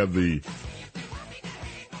caucuses. We have the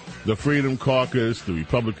the Freedom Caucus, the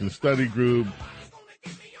Republican Study Group,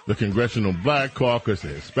 the Congressional Black Caucus, the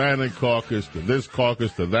Hispanic Caucus, to this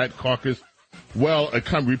caucus, to that caucus. Well,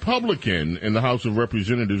 a Republican in the House of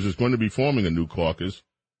Representatives is going to be forming a new caucus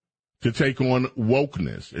to take on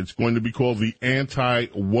wokeness. It's going to be called the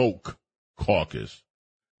Anti-Woke Caucus.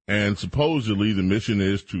 And supposedly the mission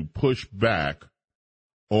is to push back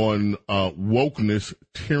on wokeness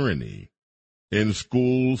tyranny in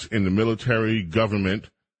schools, in the military, government,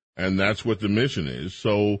 and that's what the mission is.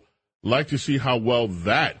 So, like to see how well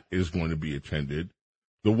that is going to be attended.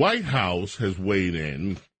 The White House has weighed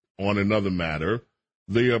in on another matter.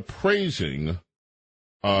 They are praising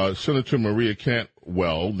Senator Maria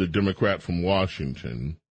Cantwell, the Democrat from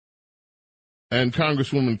Washington, and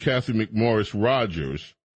Congresswoman Kathy McMorris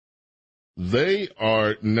Rogers. They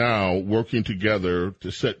are now working together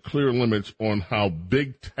to set clear limits on how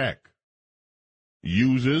big tech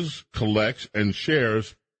uses, collects, and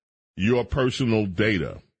shares your personal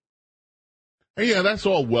data. And yeah, that's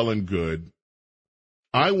all well and good.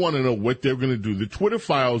 I want to know what they're going to do. The Twitter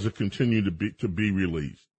files are continuing to be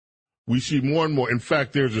released. We see more and more. In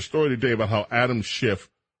fact, there's a story today about how Adam Schiff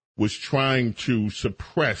was trying to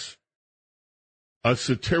suppress a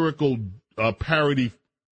satirical parody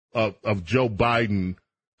of Joe Biden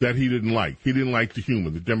that he didn't like. He didn't like the humor,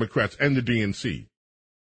 the Democrats and the DNC.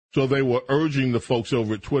 So they were urging the folks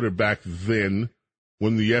over at Twitter back then,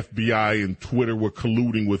 when the FBI and Twitter were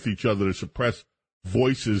colluding with each other to suppress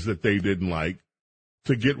voices that they didn't like,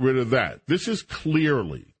 to get rid of that. This is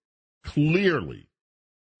clearly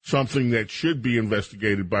something that should be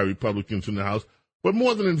investigated by Republicans in the House, but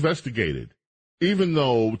more than investigated. Even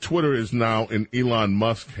though Twitter is now in Elon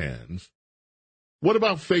Musk's hands, what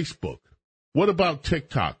about Facebook? What about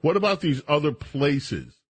TikTok? What about these other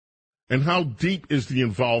places? And how deep is the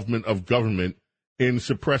involvement of government in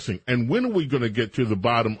suppressing? And when are we going to get to the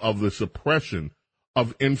bottom of the suppression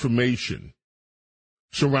of information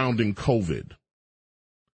surrounding COVID?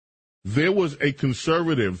 There was a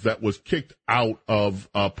conservative that was kicked out of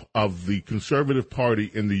the Conservative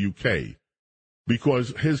Party in the UK because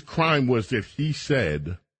his crime was that he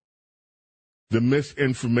said the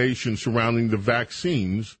misinformation surrounding the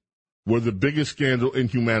vaccines were the biggest scandal in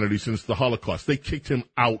humanity since the Holocaust. They kicked him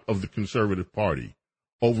out of the Conservative Party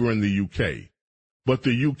over in the UK. But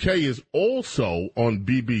the UK is also on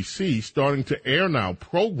BBC starting to air now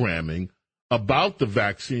programming about the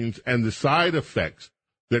vaccines and the side effects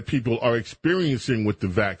that people are experiencing with the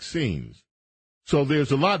vaccines. So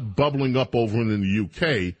there's a lot bubbling up over in the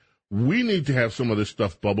UK. We need to have some of this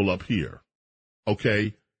stuff bubble up here,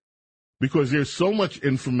 okay? Because there's so much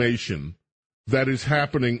information that is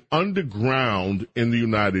happening underground in the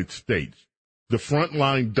United States. The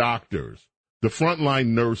frontline doctors, the frontline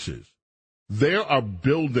nurses, they are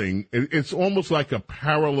building, it's almost like a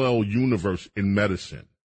parallel universe in medicine,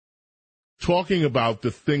 talking about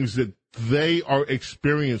the things that they are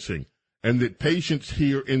experiencing and that patients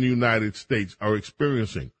here in the United States are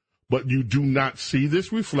experiencing. But you do not see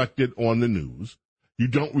this reflected on the news. You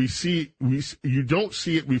don't see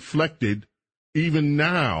it reflected even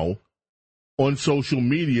now on social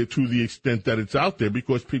media to the extent that it's out there,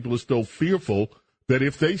 because people are still fearful that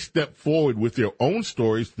if they step forward with their own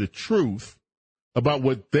stories, the truth about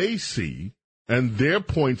what they see and their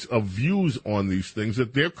points of views on these things,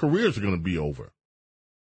 that their careers are going to be over.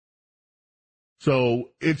 So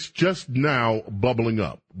it's just now bubbling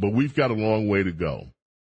up, but we've got a long way to go.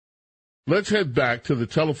 Let's head back to the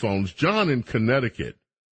telephones. John in Connecticut,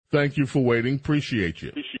 thank you for waiting. Appreciate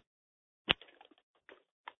you.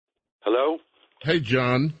 Hello? Hey,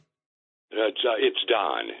 John. It's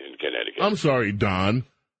Don in Connecticut. I'm sorry, Don.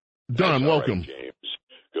 Don, That's all welcome. right, James.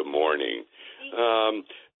 Good morning.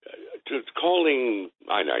 Calling,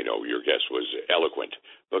 I know your guest was eloquent,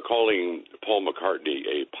 but calling Paul McCartney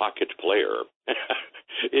a pocket player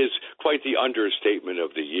is quite the understatement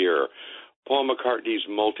of the year. Paul McCartney's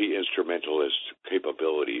multi-instrumentalist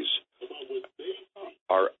capabilities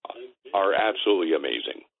are absolutely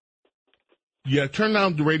amazing. Yeah, turn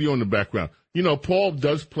down the radio in the background. You know, Paul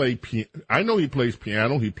does play I know he plays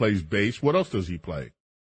piano, he plays bass. What else does he play?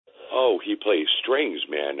 Oh, he plays strings,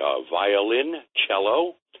 man. Violin,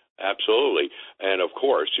 cello, absolutely. And, of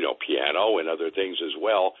course, piano and other things as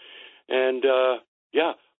well. And,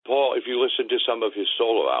 Paul, if you listen to some of his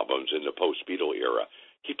solo albums in the post-Beatle era,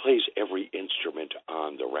 he plays every instrument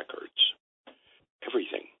on the records.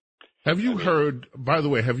 Everything. Have you heard, by the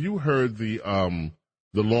way,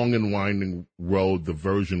 the Long and Winding Road, the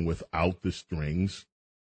version without the strings?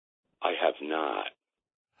 I have not.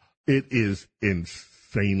 It is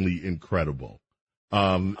insanely incredible.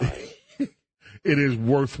 It is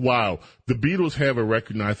worthwhile. The Beatles have a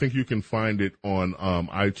record now. I think you can find it on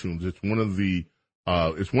iTunes. It's one of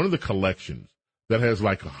the collections that has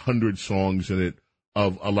like 100 songs in it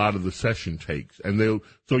of a lot of the session takes, and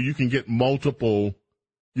so you can get multiple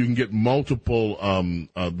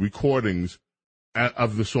recordings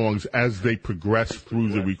of the songs as they progress through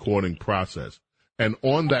the recording process. And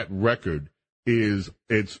on that record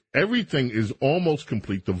everything is almost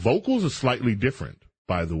complete. The vocals are slightly different,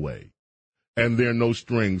 by the way, and there are no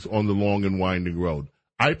strings on The Long and Winding Road.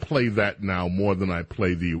 I play that now more than I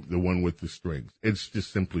play the one with the strings. It's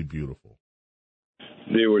just simply beautiful.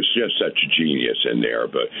 There was just such genius in there,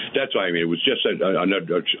 but that's why, I mean, it was just an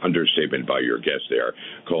understatement by your guest there,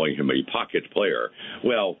 calling him a pocket player.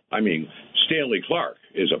 Well, I mean, Stanley Clarke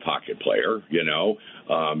is a pocket player, you know.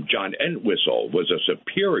 John Entwistle was a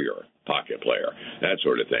superior pocket player, that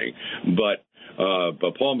sort of thing. But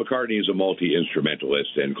Paul McCartney is a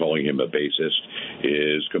multi-instrumentalist, and calling him a bassist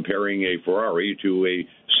is comparing a Ferrari to a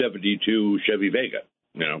 72 Chevy Vega,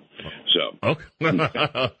 you know. So. Okay.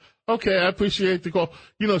 Okay, I appreciate the call.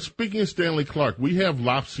 You know, speaking of Stanley Clarke, we have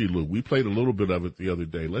Lopsy Lou. We played a little bit of it the other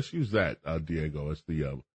day. Let's use that, Diego, as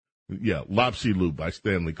the, Lopsy Lou by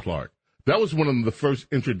Stanley Clarke. That was one of the first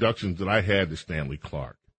introductions that I had to Stanley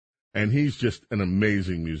Clarke, and he's just an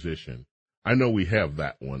amazing musician. I know we have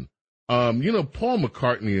that one. You know, Paul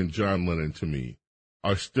McCartney and John Lennon, to me,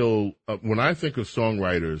 are still, when I think of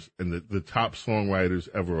songwriters and the top songwriters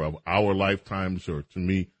ever of our lifetimes, or to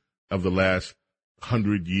me, of the last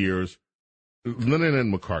 100 years, Lennon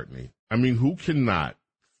and McCartney. I mean, who cannot?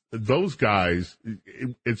 Those guys,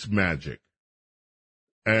 it's magic.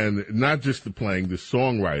 And not just the playing, the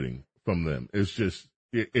songwriting from them is just,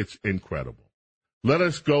 it's incredible. Let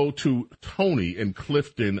us go to Tony in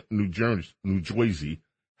Clifton, New Jersey.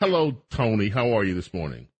 Hello, Tony. How are you this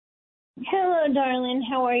morning? Hello, darling.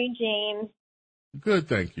 How are you, James? Good,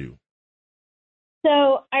 thank you.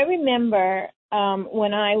 So I remember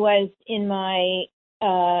when I was in my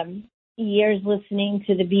years listening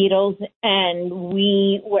to the Beatles, and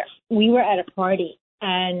we were at a party,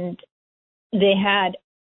 and they had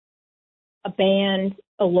a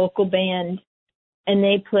local band, and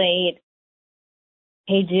they played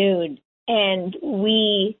Hey Jude, and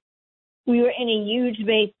we were in a huge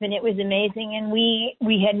basement. It was amazing, and we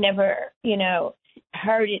had never,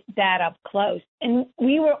 heard it that up close, and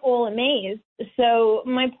we were all amazed. So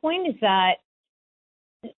my point is that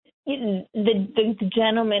the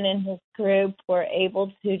gentleman and his group were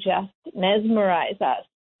able to just mesmerize us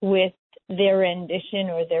with their rendition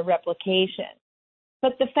or their replication.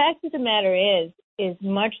 But the fact of the matter is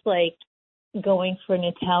much like going for an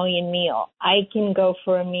Italian meal. I can go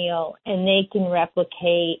for a meal and they can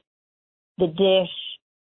replicate the dish,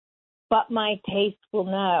 but my taste will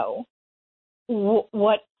know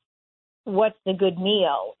what's a good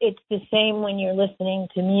meal. It's the same when you're listening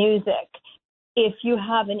to music. If you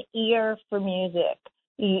have an ear for music,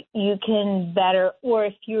 you can better, or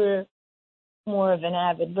if you're more of an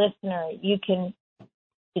avid listener, you can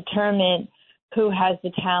determine who has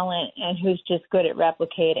the talent and who's just good at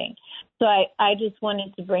replicating. So I just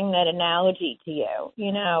wanted to bring that analogy to you.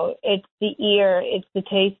 It's the ear, it's the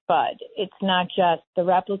taste bud. It's not just the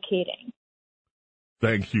replicating.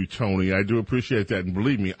 Thank you, Tony. I do appreciate that. And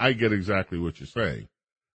believe me, I get exactly what you're saying.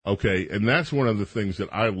 Okay. And that's one of the things that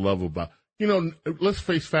I love about, let's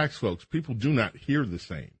face facts, folks. People do not hear the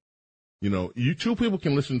same. You two people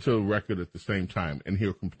can listen to a record at the same time and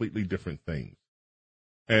hear completely different things.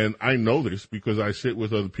 And I know this because I sit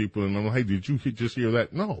with other people and I'm like, hey, did you just hear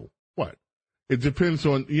that? No. What? It depends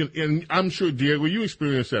on, and I'm sure, Diego, you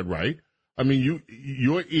experienced that, right? I mean,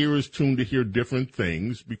 your ear is tuned to hear different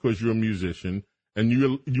things because you're a musician and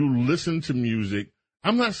you listen to music.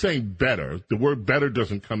 I'm not saying better. The word better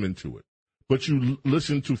doesn't come into it, but you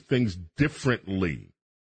listen to things differently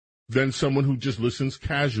than someone who just listens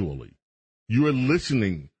casually. You are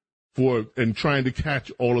listening for and trying to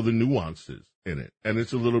catch all of the nuances in it, and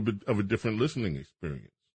it's a little bit of a different listening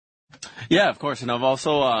experience. Yeah, of course, and I've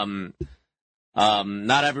also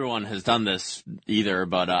not everyone has done this either,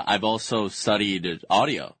 but I've also studied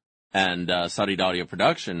audio and studied audio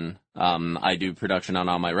production. I do production on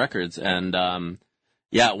all my records, and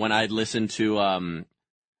when I listen to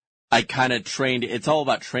I kind of trained. It's all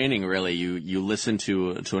about training, really. You listen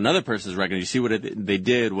to another person's record, you see what they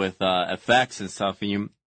did with effects and stuff, and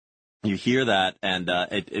you hear that, and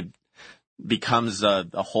it becomes a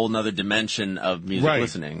whole nother dimension of music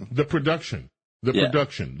listening. The production,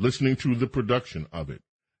 listening to the production of it.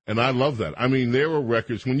 And I love that. I mean, there are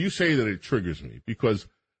records, when you say that, it triggers me, because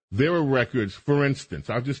there are records, for instance,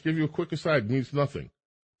 I'll just give you a quick aside, it means nothing.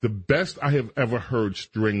 The best I have ever heard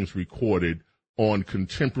strings recorded on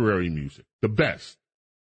contemporary music, the best,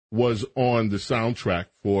 was on the soundtrack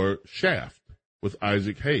for Shaft with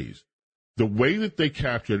Isaac Hayes. The way that they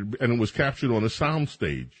captured, and it was captured on a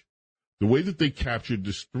soundstage, the way that they captured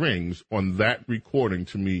the strings on that recording,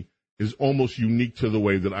 to me, is almost unique to the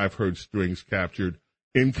way that I've heard strings captured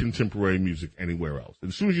in contemporary music anywhere else. And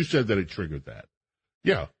as soon as you said that, it triggered that.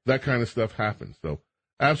 Yeah, that kind of stuff happens. So,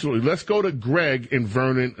 absolutely. Let's go to Greg in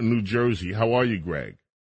Vernon, New Jersey. How are you, Greg?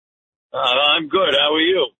 I'm good. How are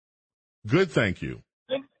you? Good, thank you.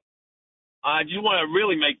 I just want to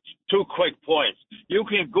really make two quick points. You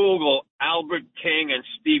can Google Albert King and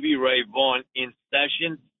Stevie Ray Vaughan in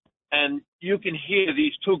session, and you can hear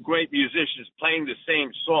these two great musicians playing the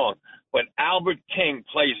same song. But Albert King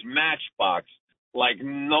plays Matchbox like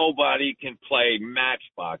nobody can play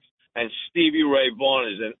Matchbox. And Stevie Ray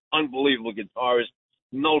Vaughan is an unbelievable guitarist.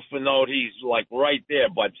 Note for note, he's like right there.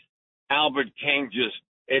 But Albert King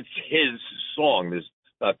it's his song. There's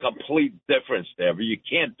a complete difference there. But you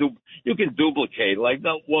can duplicate, like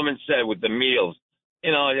that woman said with the meals.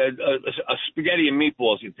 You know, a spaghetti and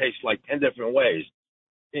meatballs can taste like 10 different ways.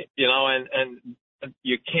 You know, and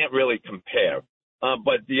you can't really compare.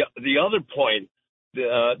 But the other point,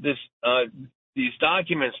 these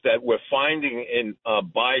documents that we're finding in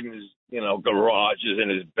Biden's, garages, in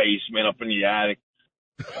his basement, up in the attic,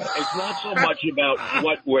 it's not so much about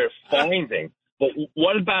what we're finding, but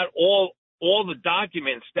what about all the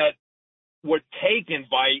documents that were taken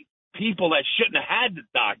by people that shouldn't have had the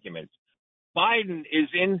documents? Biden is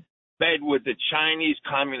in bed with the Chinese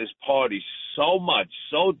Communist Party so much,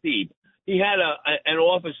 so deep. He had an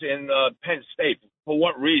office in Penn State. For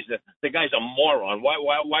what reason? The guy's a moron.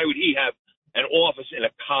 Why would he have an office in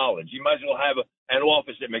a college? He might as well have an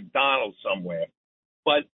office at McDonald's somewhere.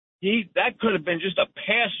 But that could have been just a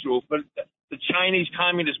pass-through for the Chinese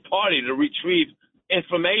Communist Party to retrieve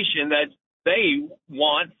information that they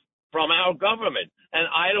want from our government. And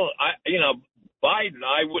Biden,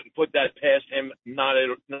 I wouldn't put that past him, not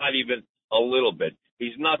even a little bit.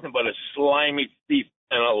 He's nothing but a slimy thief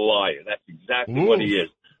and a liar. That's exactly what he is.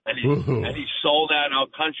 And he sold out our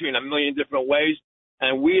country in a million different ways,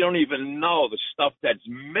 and we don't even know the stuff that's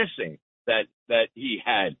missing that he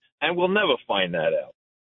had, and we'll never find that out.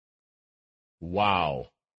 Wow.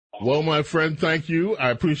 Well, my friend, thank you. I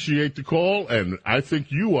appreciate the call, and I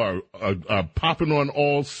think you are popping on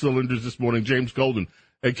all cylinders this morning. James Golden,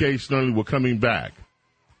 a.k.a. Snurley, we're coming back.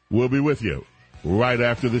 We'll be with you right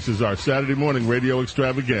after this. Is our Saturday morning radio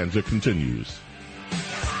extravaganza continues.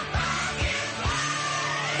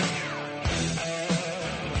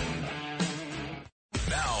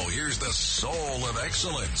 Soul of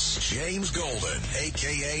Excellence, James Golden,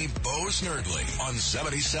 a.k.a. Bo Snerdley, on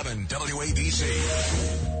 77 WABC.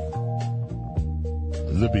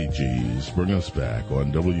 The Bee Gees bring us back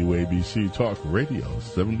on WABC Talk Radio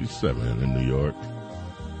 77 in New York.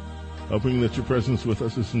 Hoping that your presence with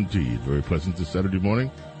us is indeed very pleasant this Saturday morning.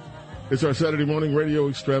 It's our Saturday morning radio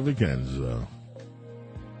extravaganza.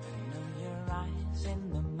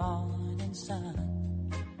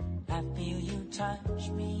 Touch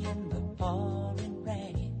me in the pouring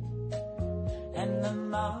rain, and the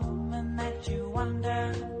moment that you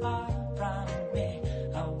wander far from me,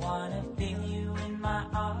 I wanna feel you in my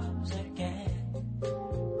arms again.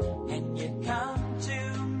 And you come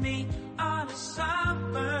to me on a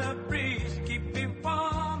summer breeze, keep me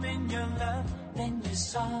warm in your love, then you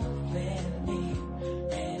softly leave,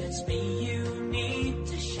 and it's me you need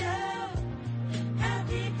to show. How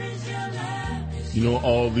deep is your love? You know,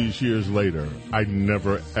 all these years later, I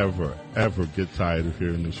never, ever, ever get tired of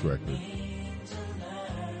hearing this record.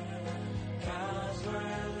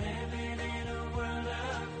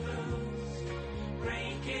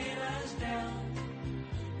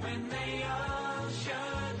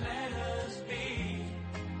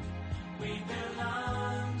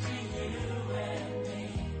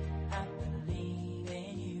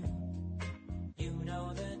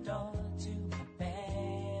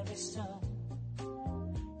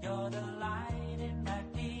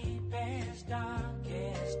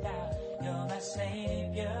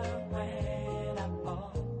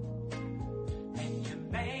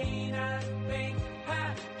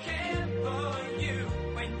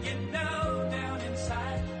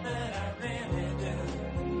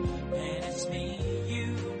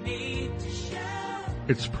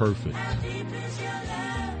 It's perfect.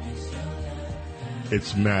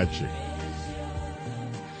 It's magic.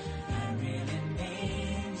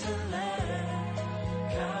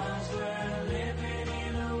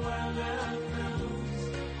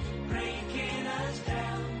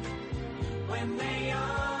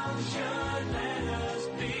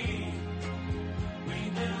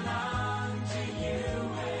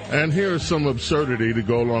 And here's some absurdity to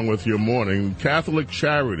go along with your morning. Catholic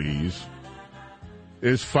Charities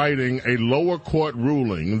is fighting a lower court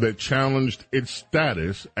ruling that challenged its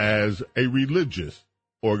status as a religious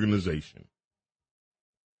organization.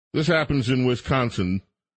 This happens in Wisconsin.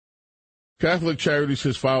 Catholic Charities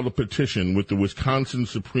has filed a petition with the Wisconsin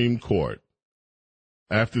Supreme Court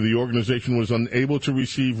after the organization was unable to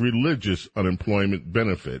receive religious unemployment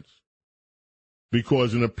benefits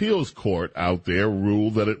because an appeals court out there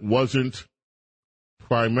ruled that it wasn't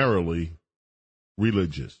primarily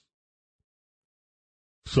religious.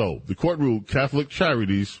 So the court ruled Catholic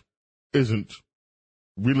Charities isn't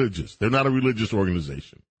religious. They're not a religious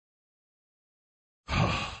organization.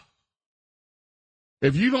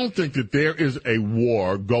 If you don't think that there is a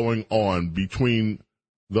war going on between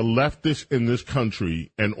the leftists in this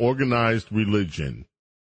country and organized religion,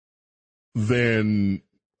 then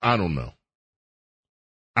I don't know.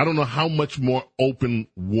 I don't know how much more open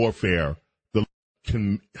warfare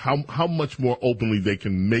how much more openly they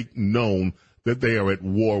can make known that they are at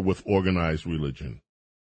war with organized religion.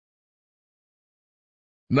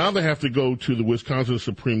 Now they have to go to the Wisconsin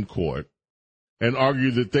Supreme Court and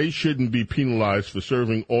argue that they shouldn't be penalized for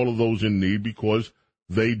serving all of those in need because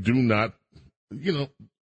they do not, because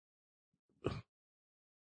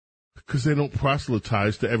they don't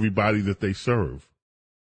proselytize to everybody that they serve.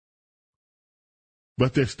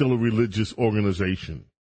 But they're still a religious organization.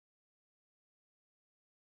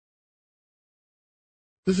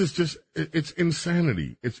 This is just, it's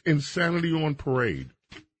insanity. It's insanity on parade.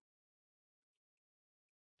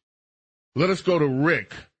 Let us go to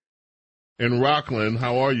Rick in Rockland.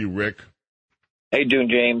 How are you, Rick? How you doing,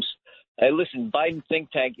 James? Hey, listen, Biden think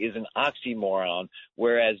tank is an oxymoron,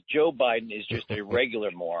 whereas Joe Biden is just a regular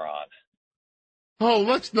moron. Oh,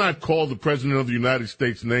 let's not call the President of the United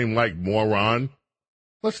States name like moron.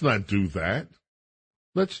 Let's not do that.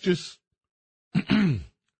 Let's just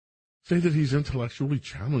say that he's intellectually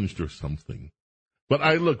challenged or something. But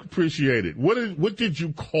appreciate it. What did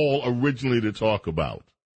you call originally to talk about?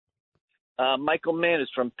 Michael Mann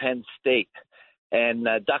is from Penn State. And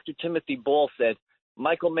Dr. Timothy Ball said,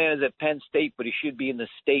 Michael Mann is at Penn State, but he should be in the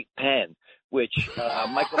state pen, which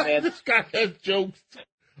Michael Mann... This guy has jokes.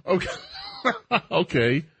 Okay.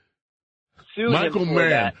 Okay. Michael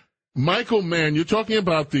Mann. Michael Mann, you're talking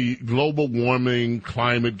about the global warming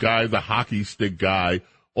climate guy, the hockey stick guy,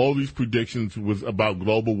 all these predictions about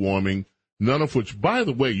global warming, none of which, by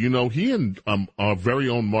the way, he and our very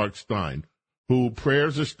own Mark Stein, who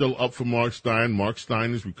prayers are still up for Mark Stein. Mark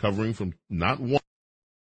Stein is recovering from not one,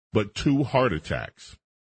 but 2 heart attacks.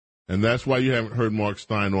 And that's why you haven't heard Mark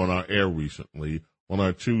Stein on our air recently. On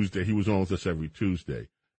our Tuesday, he was on with us every Tuesday.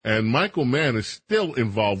 And Michael Mann is still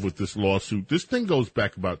involved with this lawsuit. This thing goes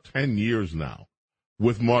back about 10 years now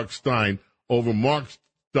with Mark Stein over Mark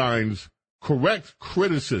Stein's correct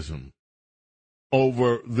criticism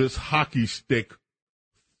over this hockey stick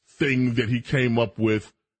thing that he came up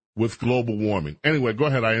with global warming. Anyway, go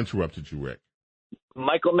ahead. I interrupted you, Rick.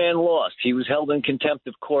 Michael Mann lost. He was held in contempt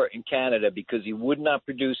of court in Canada because he would not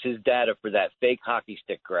produce his data for that fake hockey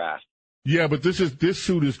stick graph. Yeah, but this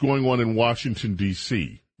suit is going on in Washington,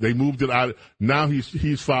 D.C. They moved it out. Now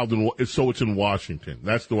he's filed so it's in Washington.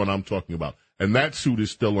 That's the one I'm talking about. And that suit is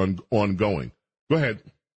still ongoing. Go ahead.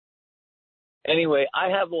 Anyway, I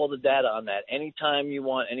have all the data on that. Anytime you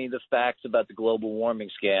want any of the facts about the global warming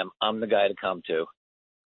scam, I'm the guy to come to.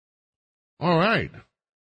 All right.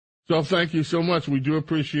 So thank you so much. We do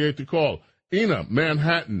appreciate the call. Ina,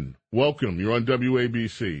 Manhattan, welcome. You're on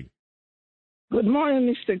WABC. Good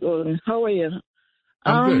morning, Mr. Golden. How are you?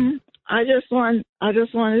 I'm good. I just want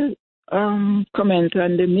to comment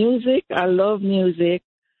on the music. I love music,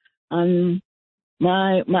 and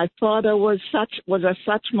my father was a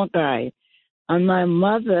Satchmo guy, and my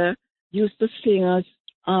mother used to sing us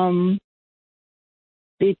the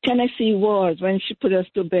Tennessee Waltz when she put us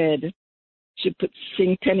to bed. She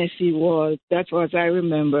sing Tennessee Waltz. That's what I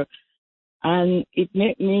remember. And it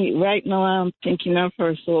made me, right now I'm thinking of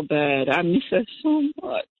her so bad. I miss her so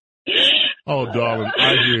much. Oh, darling,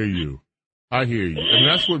 I hear you. And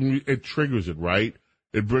that's what it triggers it, right?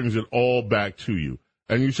 It brings it all back to you.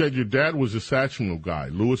 And you said your dad was a Satchmo guy,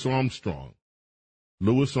 Louis Armstrong.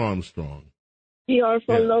 He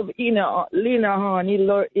also loved Lena Horne.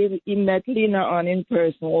 He met Lena Horne in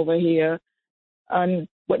person over here.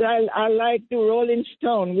 But I like the Rolling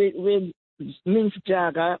Stone with Mick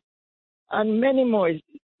Jagger and many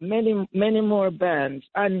more bands.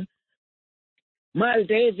 And Miles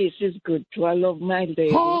Davis is good too. I love Miles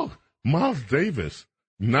Davis. Oh, Miles Davis.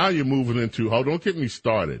 Now you're moving into, don't get me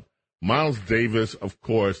started. Miles Davis, of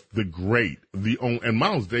course, the great, and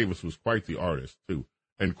Miles Davis was quite the artist too.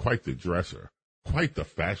 and quite the dresser, quite the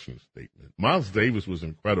fashion statement. Miles Davis was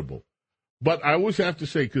incredible. But I always have to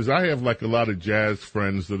say, because I have like a lot of jazz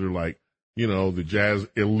friends that are like, you know, the jazz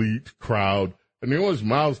elite crowd. And there was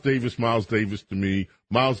Miles Davis to me.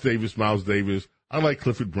 Miles Davis. I like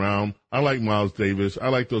Clifford Brown. I like Miles Davis. I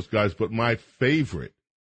like those guys. But my favorite,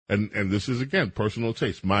 and this is, again, personal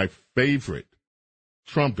taste, my favorite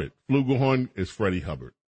trumpet, flugelhorn, is Freddie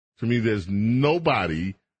Hubbard. To me, there's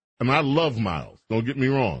nobody, and I love Miles, don't get me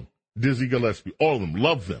wrong. Dizzy Gillespie, all of them,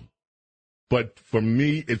 love them. But for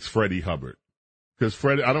me, it's Freddie Hubbard. Because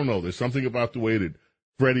Freddie, I don't know, there's something about the way that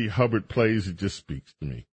Freddie Hubbard plays, it just speaks to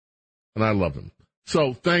me. And I love him.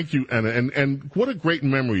 So thank you, Anna. And what a great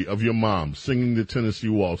memory of your mom singing the Tennessee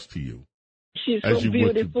Waltz to you. She's so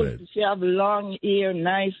beautiful. She have long hair,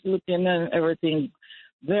 nice looking and everything.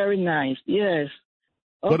 Very nice, yes.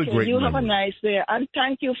 Okay, What a great you have a memory. nice day. And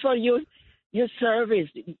thank you for your service,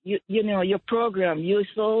 you know, your program. You're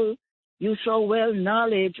so well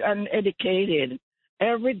knowledge and educated.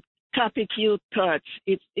 Every topic you touch,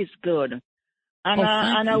 it's good. And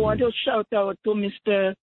I want to shout out to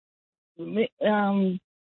Mr. The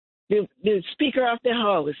Speaker of the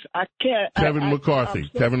House. Kevin McCarthy.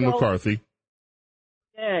 Kevin McCarthy.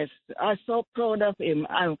 Yes, I'm so proud of him.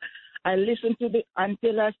 I listened to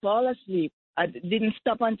until I fall asleep. I didn't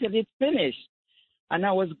stop until it finished. And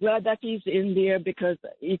I was glad that he's in there because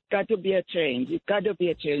it's got to be a change. It's got to be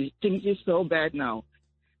a change. Things are so bad now.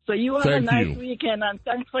 So you have a nice weekend, and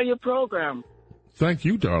thanks for your program. Thank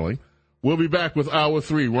you, darling. We'll be back with Hour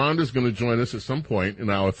 3. Rhonda's going to join us at some point in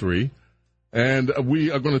Hour 3. And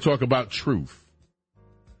we are going to talk about truth.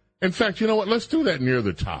 In fact, you know what? Let's do that near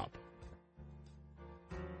the top.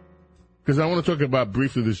 Because I want to talk about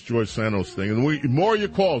briefly this George Santos thing. And more of your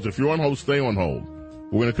calls. If you're on hold, stay on hold.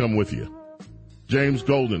 We're going to come with you. James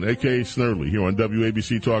Golden, a.k.a. Snerdley, here on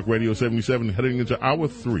WABC Talk Radio 77, heading into Hour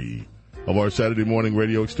 3 of our Saturday morning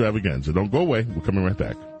radio extravaganza. Don't go away. We're coming right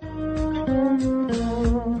back.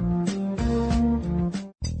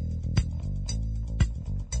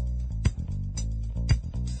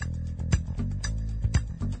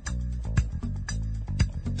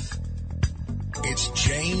 It's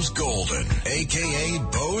James Golden, a.k.a.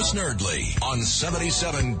 Bo Snerdley, on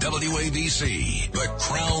 77 WABC, the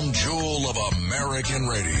crown jewel of American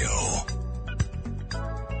radio.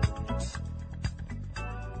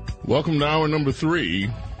 Welcome to hour number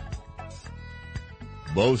 3.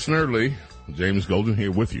 Bo Snerdley, James Golden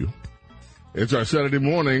here with you. It's our Saturday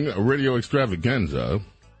morning radio extravaganza.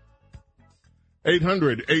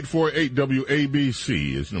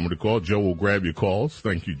 800-848-WABC is the number to call. Joe will grab your calls.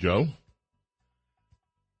 Thank you, Joe.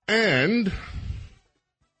 And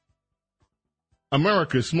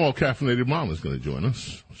America's small caffeinated mom is going to join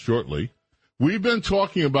us shortly. We've been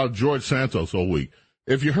talking about George Santos all week.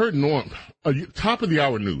 If you heard Norm, top of the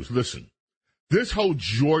hour news, listen, this whole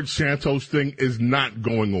George Santos thing is not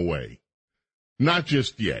going away. Not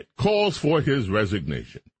just yet. Calls for his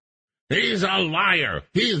resignation. He's a liar.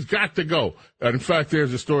 He's got to go. In fact,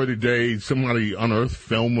 there's a story today. Somebody unearthed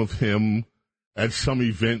film of him at some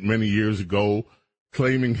event many years ago,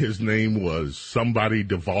 claiming his name was somebody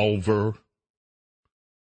Devolver.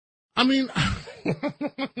 I mean,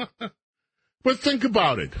 but think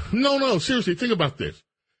about it. No, seriously, think about this.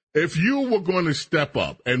 If you were going to step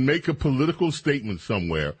up and make a political statement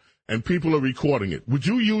somewhere and people are recording it, would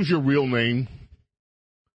you use your real name?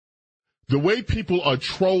 The way people are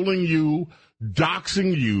trolling you,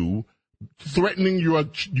 doxing you, threatening your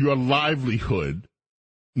livelihood,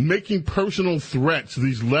 making personal threats,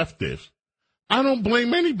 these leftists, I don't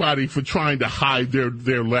blame anybody for trying to hide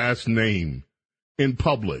their last name in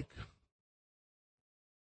public.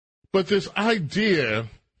 But this idea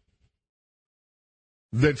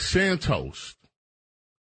that Santos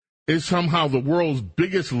is somehow the world's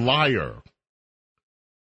biggest liar,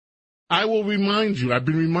 I will remind you, I've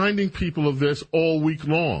been reminding people of this all week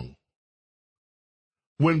long.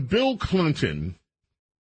 When Bill Clinton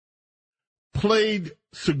played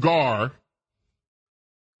cigar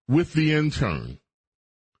with the intern,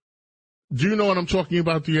 do you know what I'm talking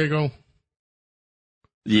about, Diego?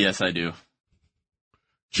 Yes, I do.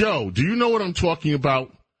 Joe, do you know what I'm talking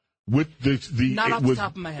about with Not off the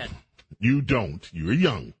top of my head. You don't. You're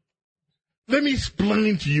young. Let me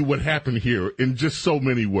explain to you what happened here in just so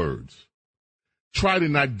many words. Try to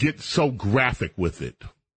not get so graphic with it.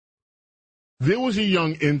 There was a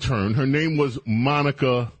young intern. Her name was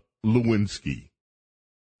Monica Lewinsky.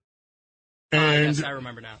 And yes, I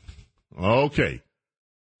remember now. Okay.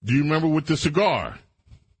 Do you remember with the cigar?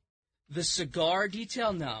 The cigar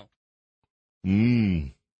detail? No.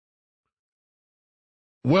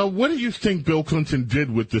 Well, what do you think Bill Clinton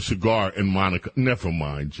did with the cigar and Monica? Never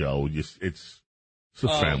mind, Joe. It's a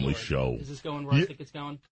family show. Is this going where I think it's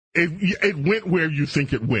going? It went where you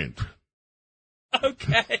think it went.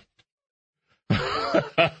 Okay.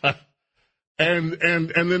 and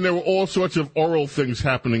then there were all sorts of oral things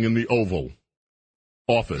happening in the Oval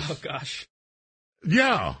Office. Oh, gosh.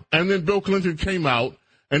 Yeah. And then Bill Clinton came out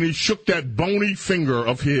and he shook that bony finger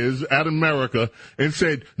of his at America and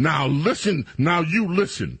said, now listen, now you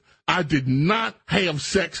listen. I did not have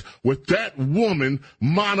sex with that woman,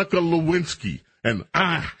 Monica Lewinsky, and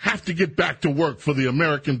I have to get back to work for the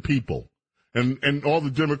American people. And all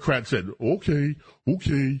the Democrats said, okay.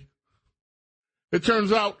 It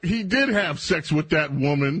turns out he did have sex with that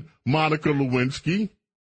woman, Monica Lewinsky,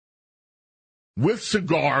 with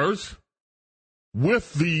cigars,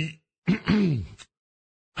 with the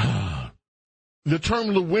the term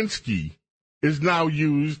Lewinsky is now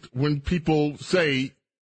used when people say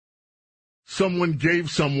someone gave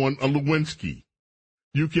someone a Lewinsky.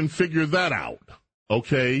 You can figure that out,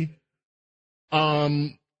 okay?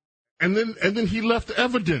 And then he left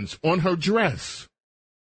evidence on her dress.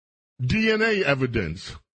 DNA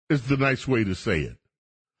evidence is the nice way to say it.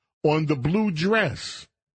 On the blue dress.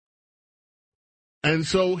 And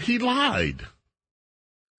so he lied.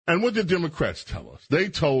 And what did Democrats tell us? They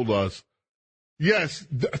told us, yes,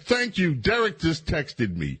 thank you. Derek just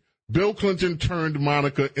texted me. Bill Clinton turned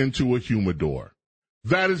Monica into a humidor.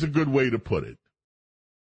 That is a good way to put it.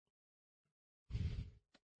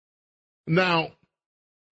 Now,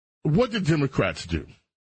 what did Democrats do?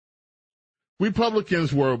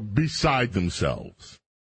 Republicans were beside themselves.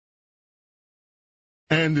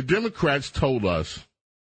 And the Democrats told us,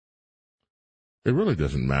 it really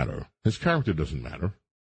doesn't matter. His character doesn't matter.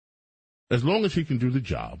 As long as he can do the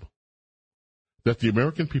job that the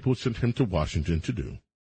American people sent him to Washington to do.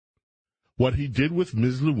 What he did with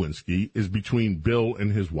Ms. Lewinsky is between Bill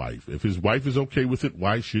and his wife. If his wife is okay with it,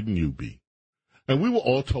 why shouldn't you be? And we were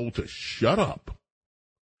all told to shut up.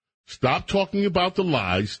 Stop talking about the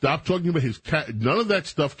lies. Stop talking about his none of that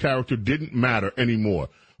stuff character didn't matter anymore.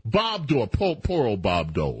 Bob Dole, poor old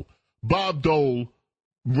Bob Dole. Bob Dole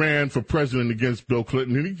ran for president against Bill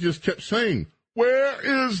Clinton, and he just kept saying,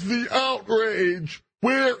 where is the outrage?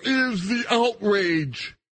 Where is the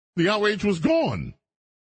outrage? The outrage was gone.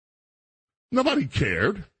 Nobody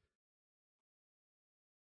cared.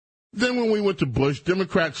 Then when we went to Bush,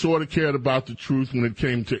 Democrats sort of cared about the truth when it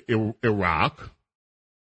came to Iraq.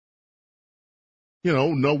 You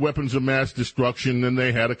know, no weapons of mass destruction, and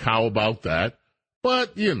they had a cow about that.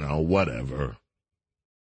 But, you know, whatever.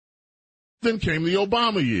 Then came the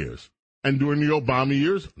Obama years. And during the Obama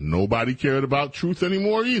years, nobody cared about truth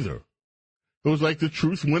anymore either. It was like the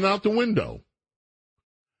truth went out the window.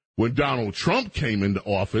 When Donald Trump came into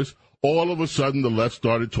office, all of a sudden the left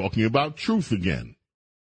started talking about truth again.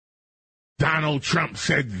 Donald Trump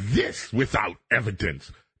said this without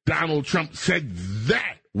evidence. Donald Trump said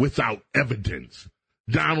that without evidence.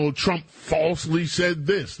 Donald Trump falsely said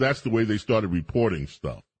this. That's the way they started reporting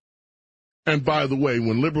stuff. And by the way,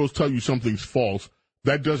 when liberals tell you something's false,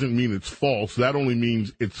 that doesn't mean it's false. That only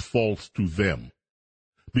means it's false to them.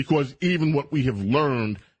 Because even what we have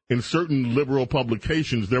learned in certain liberal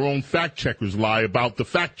publications, their own fact checkers lie about the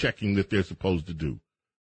fact checking that they're supposed to do.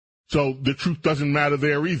 So the truth doesn't matter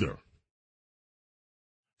there either.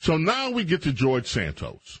 So now we get to George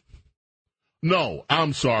Santos. No,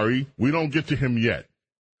 I'm sorry, we don't get to him yet.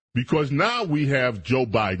 Because now we have Joe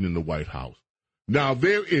Biden in the White House. Now,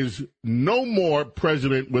 there is no more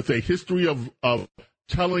president with a history of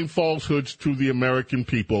telling falsehoods to the American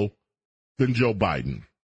people than Joe Biden.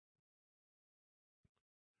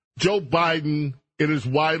 Joe Biden, it is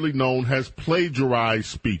widely known, has plagiarized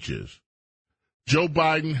speeches. Joe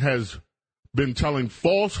Biden has been telling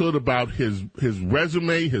falsehood about his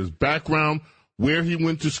resume, his background, where he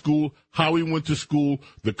went to school, how he went to school,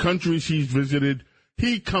 the countries he's visited.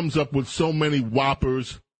 He comes up with so many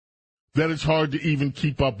whoppers that it's hard to even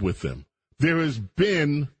keep up with them. There has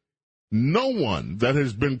been no one that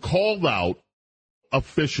has been called out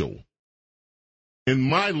official in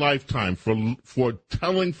my lifetime for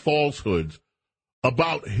telling falsehoods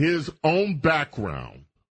about his own background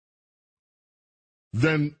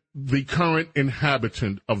than the current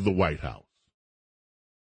inhabitant of the White House.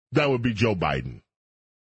 That would be Joe Biden.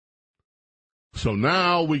 So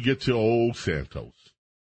now we get to old Santos.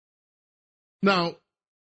 Now,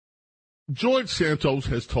 George Santos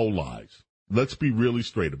has told lies. Let's be really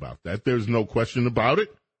straight about that. There's no question about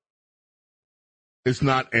it. It's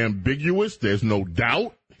not ambiguous. There's no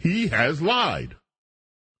doubt. He has lied.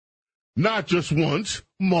 Not just once,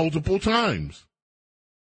 multiple times.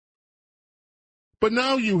 But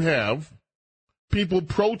now you have people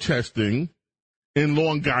protesting in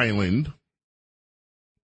Long Island.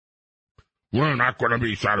 We're not going to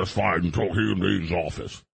be satisfied until he leaves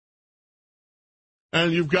office.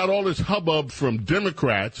 And you've got all this hubbub from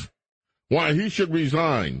Democrats why he should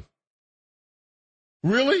resign.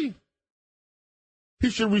 Really? He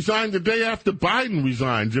should resign the day after Biden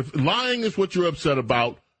resigns. If lying is what you're upset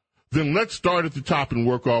about, then let's start at the top and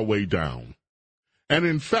work our way down. And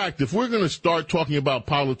in fact, if we're going to start talking about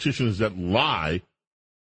politicians that lie,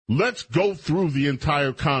 let's go through the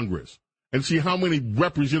entire Congress and see how many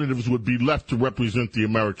representatives would be left to represent the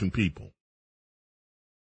American people.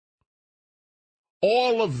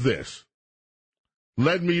 All of this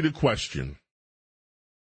led me to question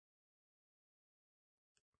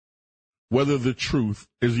whether the truth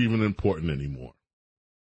is even important anymore.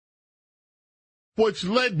 Which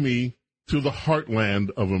led me to the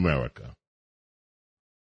heartland of America.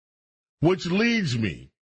 Which leads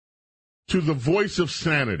me to the voice of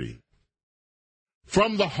sanity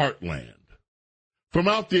from the heartland, from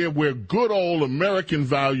out there where good old American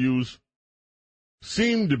values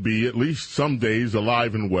seem to be, at least some days,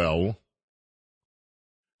 alive and well,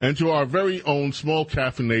 and to our very own small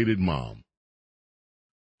caffeinated mom,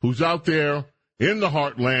 who's out there in the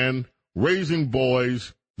heartland raising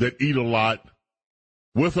boys that eat a lot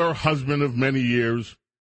with her husband of many years,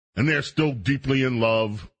 and they're still deeply in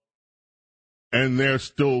love, and they're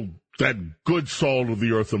still that good salt of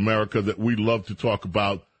the earth, America, that we love to talk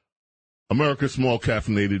about. America's small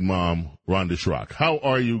caffeinated mom, Rhonda Schrock. How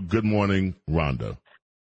are you? Good morning, Rhonda.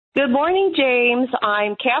 Good morning, James.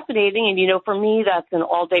 I'm caffeinating, and, for me, that's an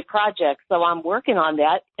all-day project, so I'm working on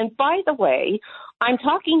that. And by the way, I'm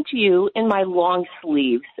talking to you in my long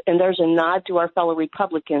sleeves, and there's a nod to our fellow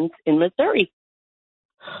Republicans in Missouri.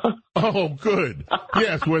 Oh, good.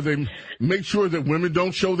 Yes, where they make sure that women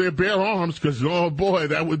don't show their bare arms because, oh, boy,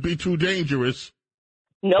 that would be too dangerous.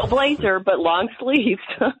 No blazer, but long sleeves.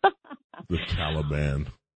 The Taliban.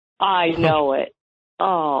 I know it.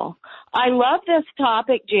 Oh, I love this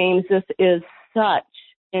topic, James. This is such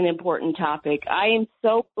an important topic. I am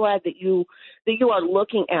so glad that you are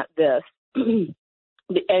looking at this.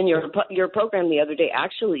 And your program the other day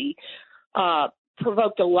actually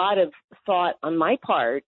provoked a lot of thought on my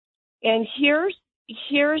part. And here's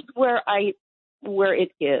where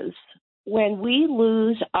it is. When we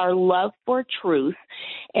lose our love for truth,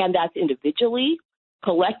 and that's individually,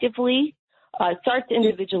 collectively, starts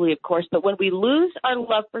individually, of course, but when we lose our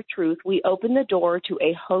love for truth, we open the door to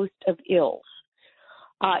a host of ills.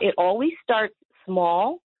 It always starts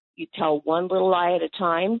small. You tell one little lie at a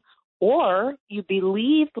time, or you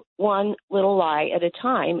believe one little lie at a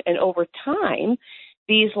time. And over time,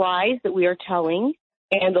 these lies that we are telling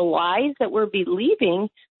and the lies that we're believing,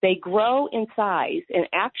 they grow in size, and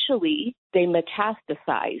actually they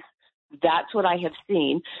metastasize. That's what I have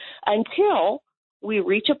seen until we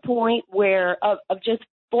reach a point where of just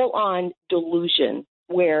full-on delusion,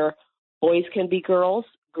 where boys can be girls,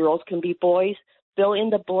 girls can be boys, fill in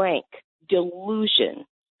the blank, delusion.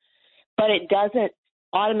 But it doesn't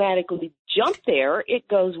automatically jump there. It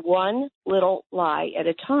goes one little lie at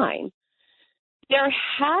a time. There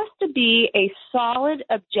has to be a solid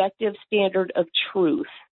objective standard of truth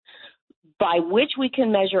by which we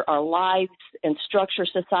can measure our lives and structure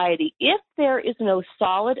society. If there is no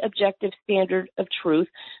solid objective standard of truth,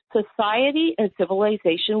 society and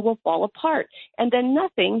civilization will fall apart, and then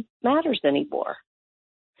nothing matters anymore.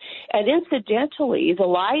 And incidentally, the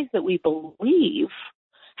lies that we believe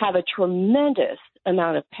have a tremendous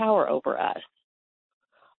amount of power over us.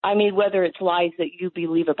 I mean, whether it's lies that you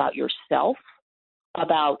believe about yourself,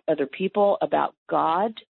 about other people, about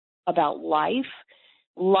God, about life,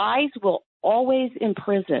 lies will always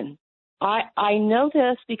imprison. I know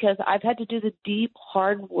this because I've had to do the deep,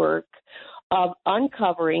 hard work of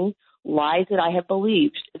uncovering lies that I have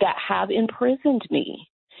believed that have imprisoned me.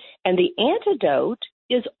 And the antidote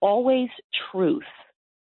is always truth.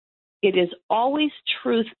 It is always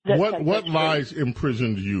truth. What lies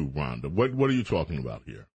imprisoned you, Rhonda? What are you talking about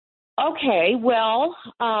here? Okay, well,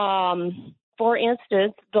 for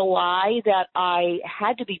instance, the lie that I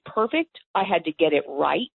had to be perfect, I had to get it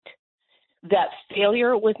right, that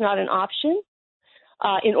failure was not an option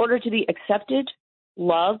in order to be accepted,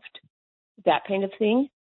 loved, that kind of thing.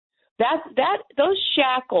 Those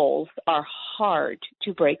shackles are hard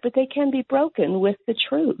to break, but they can be broken with the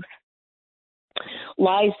truth.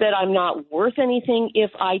 Lies that I'm not worth anything if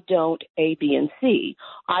I don't A, B, and C.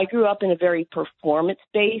 I grew up in a very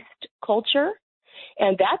performance-based culture,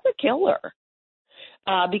 and that's a killer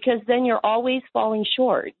because then you're always falling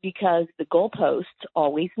short because the goalposts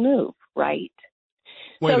always move, right?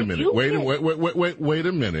 Wait So a minute. you Wait can- a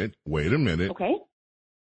minute. Okay.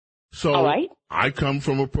 So All right. I come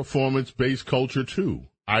from a performance-based culture too.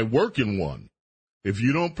 I work in one. If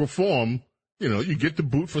you don't perform, you get the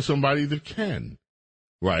boot for somebody that can,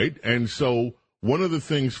 right? And so one of the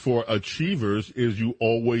things for achievers is you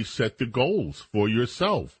always set the goals for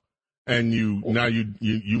yourself. And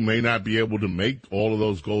you may not be able to make all of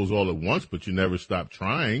those goals all at once, but you never stop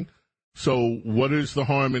trying. So what is the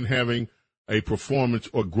harm in having a performance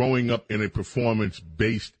or growing up in a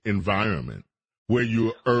performance-based environment where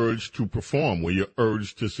you're urged to perform, where you're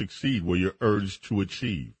urged to succeed, where you're urged to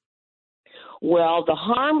achieve? Well, the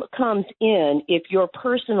harm comes in if your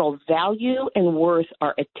personal value and worth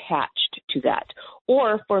are attached to that.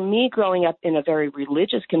 Or for me, growing up in a very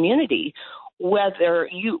religious community,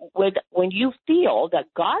 when you feel that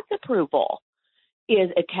God's approval is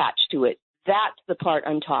attached to it, that's the part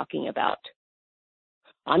I'm talking about.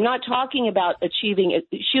 I'm not talking about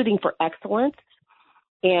shooting for excellence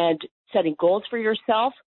and setting goals for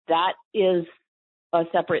yourself. That is a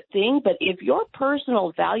separate thing. But if your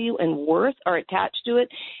personal value and worth are attached to it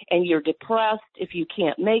and you're depressed, if you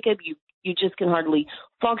can't make it, you just can hardly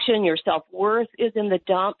function, your self-worth is in the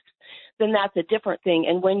dumps, then that's a different thing.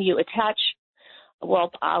 And when you attach,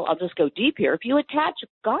 well, I'll just go deep here. If you attach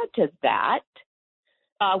God to that,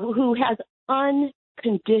 who has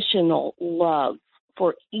unconditional love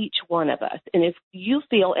for each one of us, and if you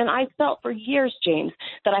feel, and I felt for years, James,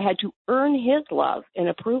 that I had to earn his love and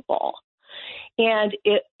approval, and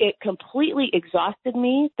it completely exhausted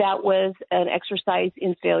me. That was an exercise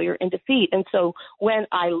in failure and defeat. And so when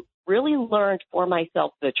I really learned for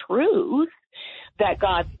myself the truth that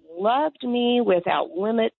God loved me without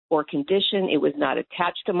limit or condition, it was not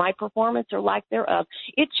attached to my performance or lack thereof,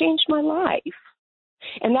 it changed my life.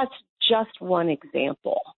 And that's just one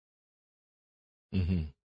example. Mm-hmm.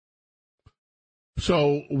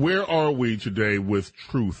 So where are we today with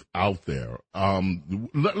truth out there?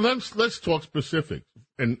 Let's talk specifics,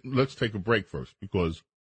 and let's take a break first because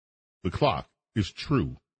the clock is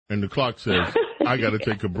true, and the clock says I got to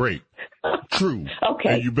take a break. True.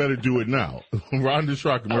 Okay. And you better do it now. Rhonda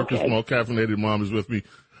Schrock, America's Small Caffeinated Mom, is with me.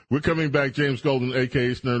 We're coming back. James Golden,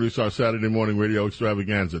 a.k.a. Snurley's, our Saturday morning radio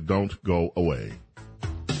extravaganza. Don't go away.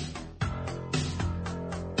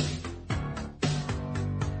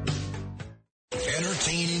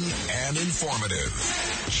 Entertaining and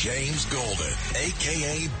informative. James Golden,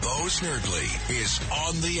 a.k.a. Bo Snerdley, is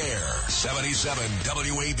on the air. 77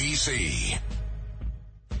 WABC.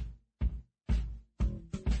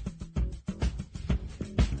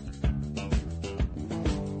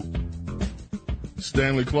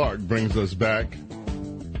 Stanley Clarke brings us back.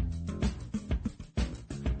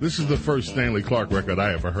 This is the first Stanley Clarke record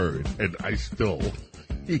I ever heard, and I still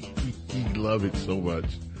love it so much.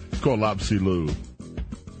 It's called Lopsy Lou.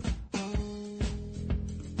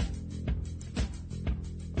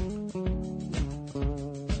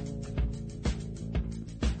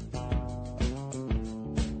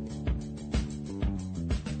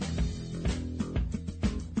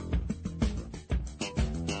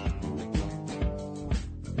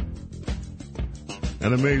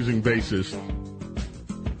 An amazing bassist,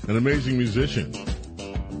 an amazing musician.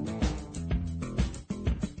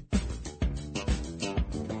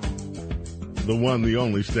 The one, the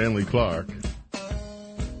only Stanley Clarke.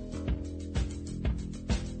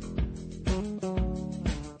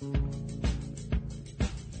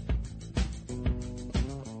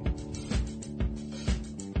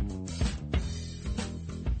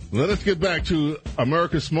 Let us get back to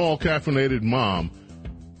America's Small Caffeinated Mom.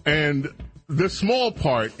 And the small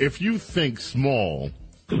part, if you think small,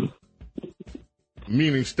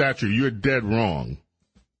 meaning stature, you're dead wrong.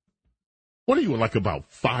 What are you, like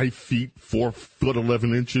about 5 feet, 4 foot,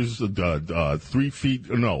 11 inches, 3 feet?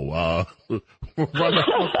 No, 5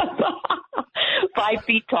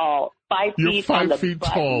 feet tall. 5 you're feet 5 on the feet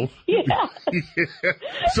butt. tall. Yeah. Yeah.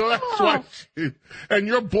 So that's why. And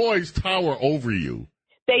your boys tower over you.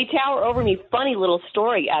 They tower over me. Funny little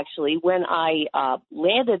story, actually. When I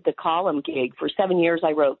landed the column gig for 7 years,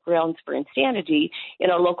 I wrote Grounds for Insanity in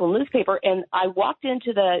our local newspaper, and I walked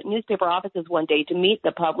into the newspaper offices one day to meet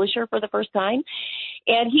the publisher for the first time,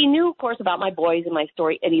 and he knew, of course, about my boys and my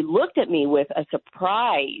story, and he looked at me with a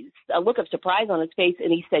look of surprise on his face,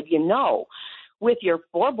 and he said, with your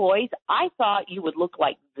 4 boys, I thought you would look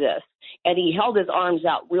like this. And he held his arms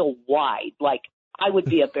out real wide, like I would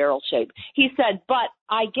be a barrel shape. He said, but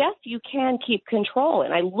I guess you can keep control.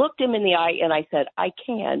 And I looked him in the eye and I said, I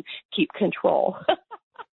can keep control.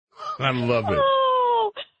 I love it.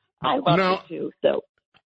 Oh, I love it too. So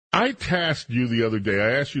I tasked you the other day.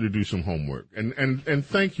 I asked you to do some homework, and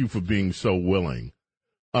thank you for being so willing.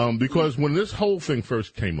 Because when this whole thing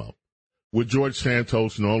first came up, with George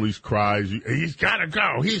Santos and all these cries, he's got to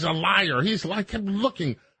go, he's a liar, he's like, kept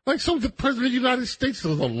looking, like so the President of the United States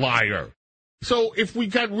is a liar. So if we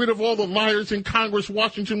got rid of all the liars in Congress,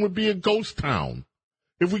 Washington would be a ghost town.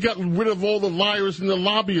 If we got rid of all the liars in the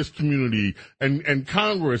lobbyist community and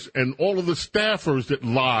Congress and all of the staffers that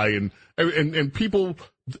lie and people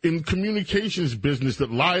in communications business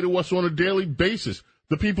that lie to us on a daily basis,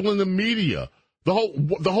 the people in the media, the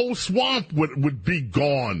whole swamp would be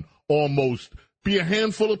gone almost, be a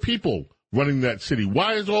handful of people running that city.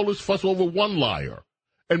 Why is all this fuss over one liar?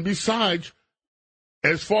 And besides,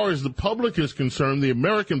 as far as the public is concerned, the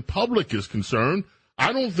American public is concerned,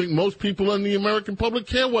 I don't think most people in the American public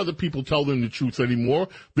care whether people tell them the truth anymore.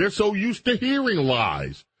 They're so used to hearing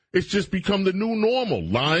lies. It's just become the new normal.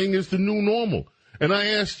 Lying is the new normal. And I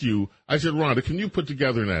asked you, I said, Rhonda, can you put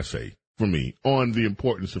together an essay for me on the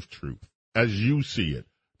importance of truth as you see it?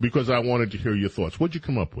 Because I wanted to hear your thoughts. What'd you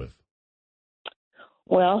come up with?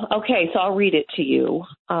 Well, okay, so I'll read it to you.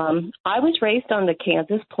 I was raised on the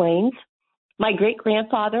Kansas plains. My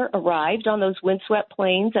great-grandfather arrived on those windswept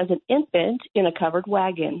plains as an infant in a covered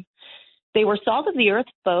wagon. They were salt-of-the-earth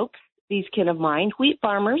folks, these kin of mine, wheat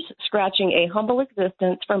farmers scratching a humble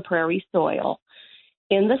existence from prairie soil.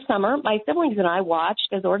 In the summer, my siblings and I watched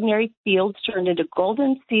as ordinary fields turned into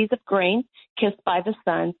golden seas of grain, kissed by the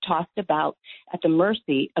sun, tossed about at the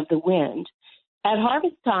mercy of the wind. At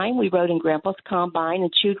harvest time, we rode in Grandpa's combine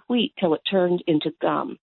and chewed wheat till it turned into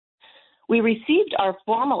gum. We received our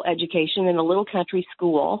formal education in a little country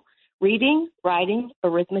school. Reading, writing,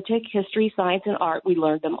 arithmetic, history, science, and art, we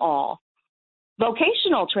learned them all.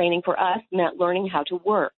 Vocational training for us meant learning how to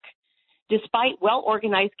work. Despite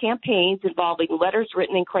well-organized campaigns involving letters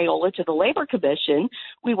written in Crayola to the Labor Commission,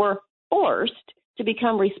 we were forced to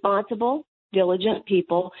become responsible, diligent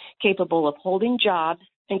people capable of holding jobs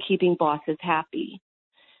and keeping bosses happy.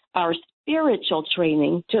 Our spiritual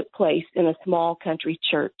training took place in a small country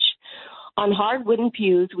church. On hard wooden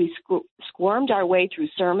pews, we squirmed our way through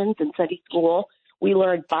sermons and Sunday school. We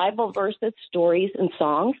learned Bible verses, stories, and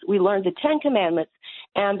songs. We learned the 10 Commandments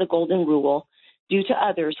and the Golden Rule. Do to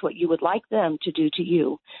others what you would like them to do to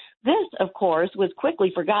you. This, of course, was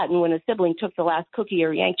quickly forgotten when a sibling took the last cookie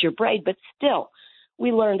or yanked your braid, but still,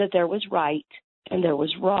 we learned that there was right and there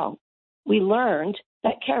was wrong. We learned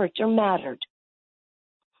that character mattered.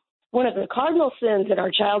 One of the cardinal sins in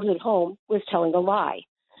our childhood home was telling a lie.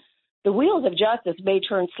 The wheels of justice may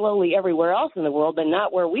turn slowly everywhere else in the world, but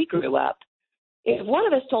not where we grew up. If one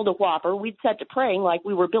of us told a whopper, we'd set to praying like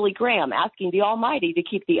we were Billy Graham, asking the Almighty to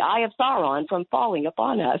keep the eye of Sauron from falling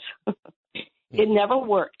upon us. It never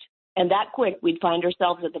worked, and that quick we'd find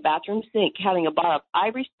ourselves at the bathroom sink having a bar of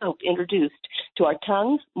ivory soap introduced to our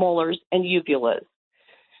tongues, molars, and uvulas.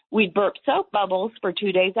 We'd burp soap bubbles for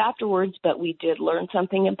 2 days afterwards, but we did learn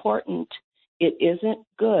something important. It isn't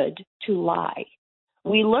good to lie.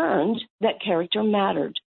 We learned that character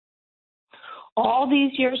mattered. All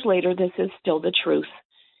these years later, this is still the truth.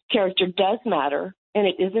 Character does matter, and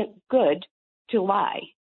it isn't good to lie.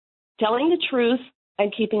 Telling the truth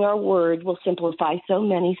and keeping our word will simplify so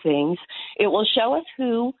many things. It will show us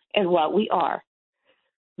who and what we are.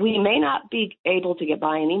 We may not be able to get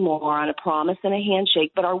by anymore on a promise and a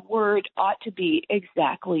handshake, but our word ought to be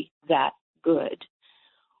exactly that good.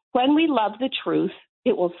 When we love the truth,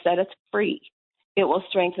 it will set us free. It will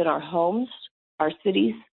strengthen our homes, our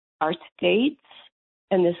cities, our states,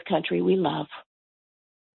 and this country we love.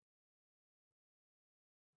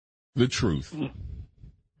 The truth.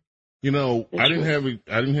 You know, I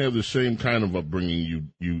didn't have the same kind of upbringing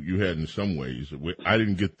you had in some ways. I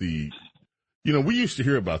didn't get the, you know, we used to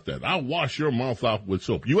hear about that. I'll wash your mouth out with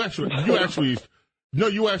soap. You actually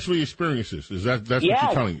experienced this. That's what you're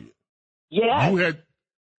telling me? Yeah.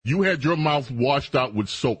 You had your mouth washed out with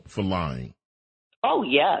soap for lying. Oh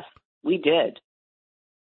yes, we did.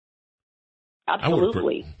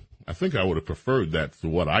 Absolutely. I think I would have preferred that to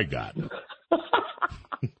what I got.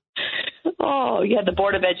 Oh, you had the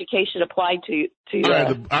Board of Education applied to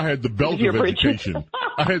I had the belt of education.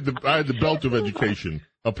 I had the belt of education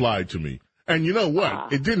applied to me. And you know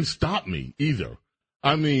what? It didn't stop me either.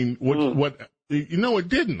 I mean, it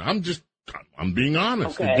didn't. I'm being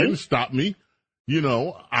honest. Okay. It didn't stop me. You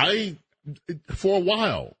know, for a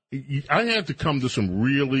while, I had to come to some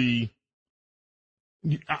really,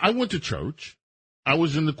 I went to church. I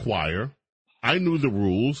was in the choir. I knew the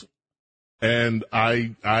rules, and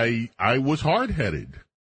I was hard-headed.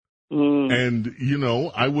 And, you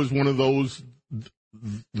know, I was one of those,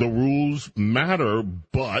 the rules matter,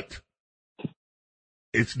 but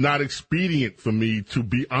it's not expedient for me to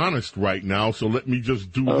be honest right now, so let me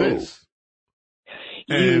just do this.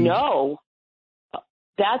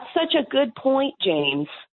 That's such a good point, James.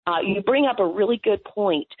 You bring up a really good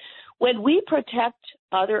point. When we protect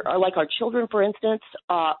like our children, for instance,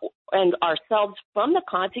 and ourselves from the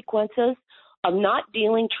consequences of not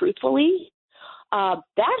dealing truthfully, that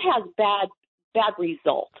has bad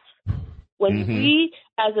results. When we,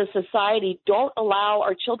 as a society, don't allow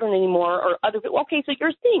our children anymore or other people, okay, so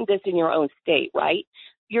you're seeing this in your own state, right?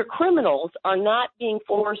 Your criminals are not being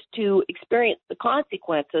forced to experience the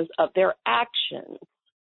consequences of their actions.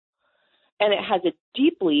 And it has a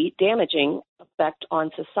deeply damaging effect on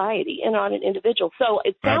society and on an individual. So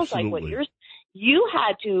it sounds like what you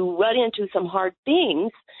had to run into some hard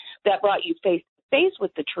things that brought you face to face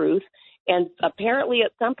with the truth. And apparently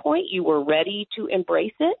at some point you were ready to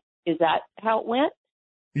embrace it. Is that how it went?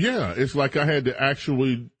 Yeah, it's like I had to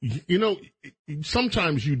actually,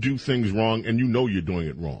 sometimes you do things wrong and you know you're doing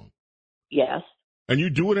it wrong. Yes. And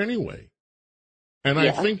you do it anyway. And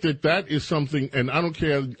I think that is something, and I don't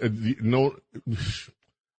care,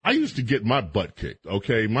 I used to get my butt kicked,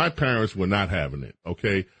 okay? My parents were not having it,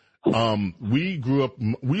 okay? We grew up,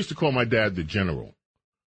 we used to call my dad the general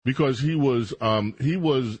because he was,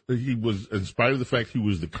 in spite of the fact he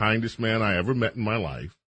was the kindest man I ever met in my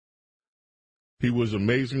life, he was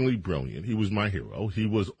amazingly brilliant. He was my hero. He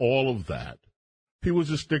was all of that. He was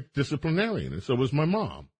a strict disciplinarian, and so was my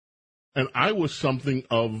mom. And I was something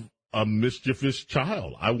of a mischievous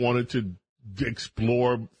child. I wanted to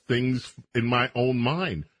explore things in my own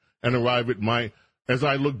mind and arrive at as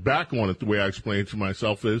I look back on it, the way I explained it to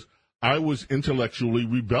myself is I was intellectually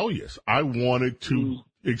rebellious. I wanted to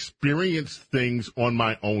experience things on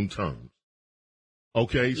my own terms.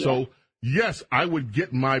 Okay, so yes, I would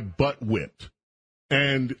get my butt whipped.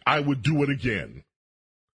 And I would do it again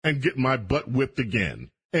and get my butt whipped again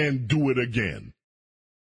and do it again.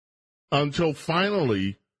 Until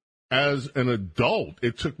finally, as an adult,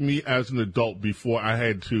 it took me as an adult before I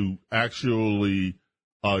had to actually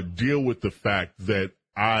deal with the fact that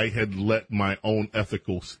I had let my own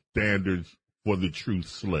ethical standards for the truth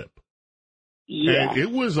slip. Yeah. And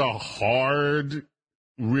it was a hard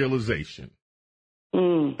realization.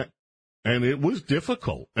 And it was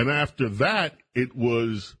difficult. And after that, it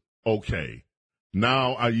was okay.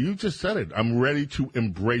 Now, you just said it. I'm ready to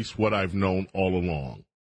embrace what I've known all along.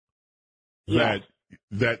 That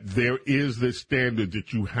there is this standard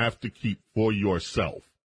that you have to keep for yourself.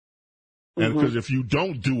 And because if you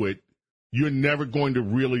don't do it, you're never going to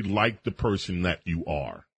really like the person that you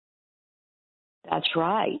are. That's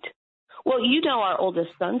right. Well, you know our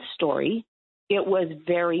oldest son's story. It was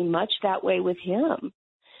very much that way with him.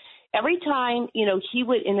 Every time, he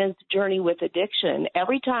would, in his journey with addiction,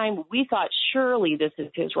 every time we thought, surely this is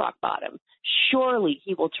his rock bottom. Surely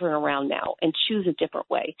he will turn around now and choose a different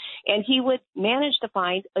way. And he would manage to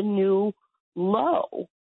find a new low.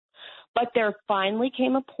 But there finally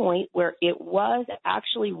came a point where it was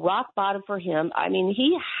actually rock bottom for him. I mean,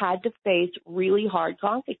 he had to face really hard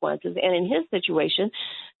consequences. And in his situation,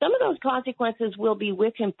 some of those consequences will be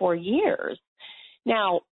with him for years.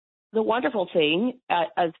 Now, the wonderful thing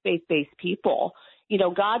as faith-based people,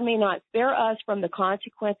 God may not spare us from the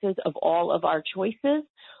consequences of all of our choices,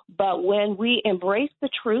 but when we embrace the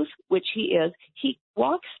truth, which he is, he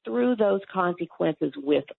walks through those consequences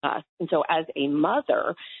with us. And so as a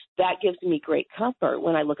mother, that gives me great comfort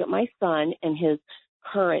when I look at my son and his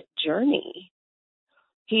current journey.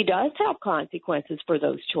 He does have consequences for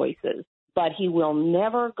those choices, but he will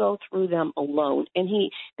never go through them alone. And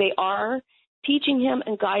they are teaching him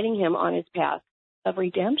and guiding him on his path of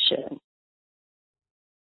redemption.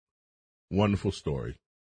 Wonderful story.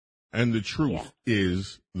 And the truth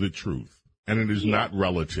is the truth. And it is not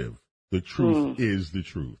relative. The truth is the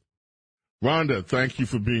truth. Rhonda, thank you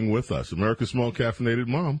for being with us. America's Small Caffeinated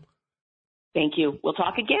Mom. Thank you. We'll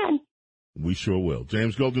talk again. We sure will.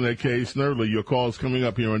 James Golden, a.k.a. Snerdley, your call is coming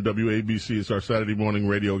up here on WABC. It's our Saturday morning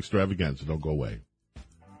radio extravaganza. Don't go away.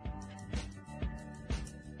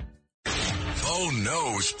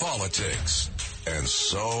 Knows politics and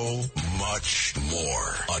so much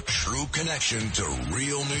more. A true connection to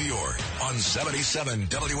real New York on 77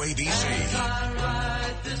 WABC. As I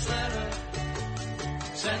write this letter,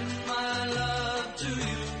 send my love to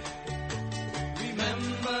you.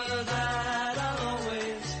 Remember that I'll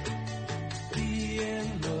always be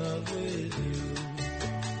in love with you.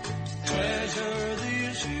 Treasure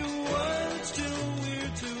these few words till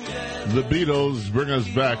we're together. The Beatles bring us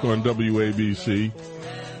back on WABC.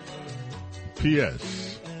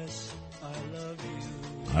 P.S.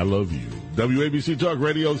 I love you. WABC Talk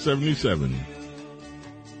Radio 77.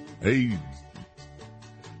 Hey,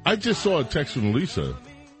 I just saw a text from Lisa.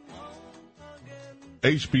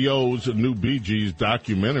 HBO's new Bee Gees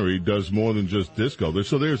documentary does more than just disco.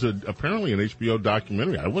 So there's apparently an HBO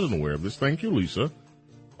documentary. I wasn't aware of this. Thank you, Lisa.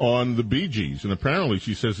 On the Bee Gees. And apparently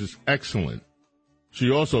she says it's excellent. She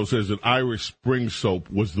also says that Irish Spring soap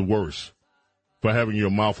was the worst for having your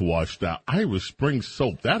mouth washed out. Irish Spring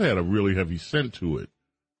soap, that had a really heavy scent to it.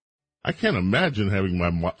 I can't imagine having my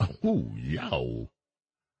mouth. Ooh, yow.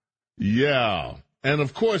 Yeah. And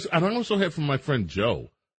of course, and I also had from my friend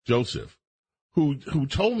Joseph, who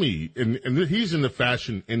told me, and he's in the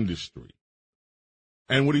fashion industry.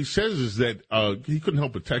 And what he says is that he couldn't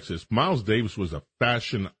help but text us. Miles Davis was a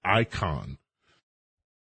fashion icon.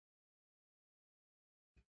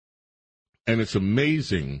 And it's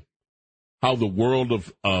amazing how the world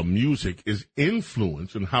of music is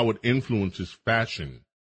influenced and how it influences fashion.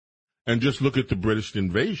 And just look at the British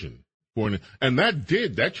invasion. And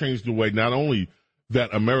that changed the way not only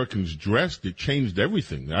that Americans dressed, it changed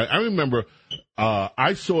everything. I remember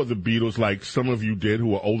I saw the Beatles like some of you did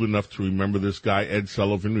who are old enough to remember this guy, Ed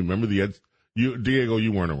Sullivan. Remember Diego,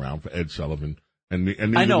 you weren't around for Ed Sullivan.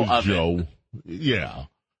 And I know was of Joe. it. Yeah.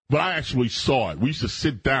 But I actually saw it. We used to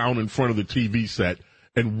sit down in front of the TV set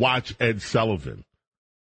and watch Ed Sullivan.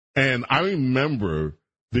 And I remember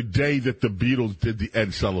the day that the Beatles did the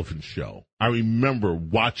Ed Sullivan show. I remember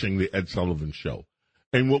watching the Ed Sullivan show.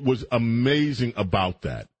 And what was amazing about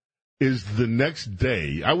that is the next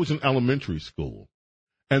day, I was in elementary school,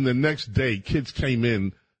 and the next day kids came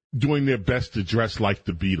in doing their best to dress like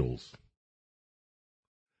the Beatles.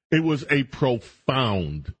 It was a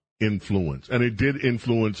profound influence, and it did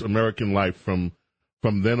influence American life from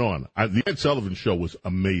then on. The Ed Sullivan show was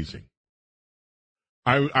amazing.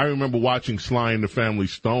 I remember watching Sly and the Family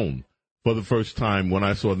Stone for the first time when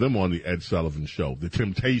I saw them on the Ed Sullivan show, the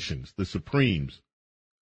Temptations, the Supremes.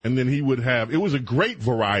 And then he would have, it was a great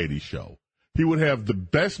variety show. He would have the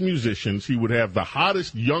best musicians. He would have the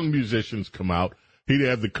hottest young musicians come out. He'd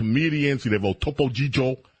have the comedians. He'd have old Topo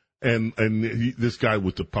Gigio and this guy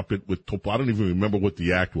with the puppet with Topo. I don't even remember what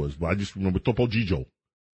the act was, but I just remember Topo Gigio.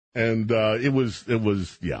 And it was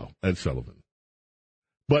Ed Sullivan.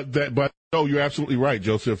 But no, you're absolutely right,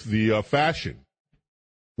 Joseph. The fashion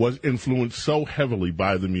was influenced so heavily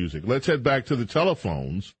by the music. Let's head back to the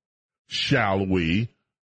telephones, shall we?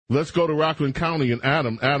 Let's go to Rockland County and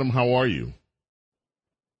Adam. Adam, how are you?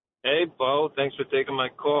 Hey, Bo. Thanks for taking my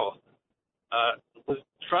call. Was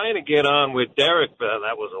trying to get on with Derek, but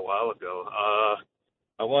that was a while ago.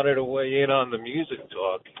 I wanted to weigh in on the music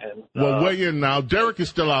talk. And Well, weigh in now. Derek is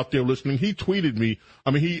still out there listening. He tweeted me.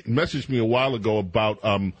 He messaged me a while ago about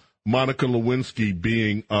Monica Lewinsky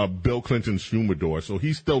being Bill Clinton's humidor, so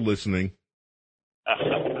he's still listening.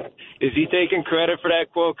 Is he taking credit for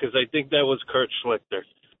that quote? Because I think that was Kurt Schlichter.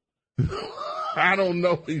 I don't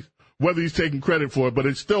know whether he's taking credit for it, but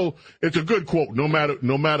it's a good quote. No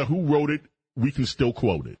matter who wrote it, we can still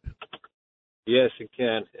quote it. Yes, it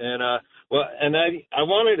can. And I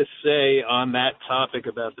wanted to say on that topic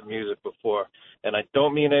about the music before, and I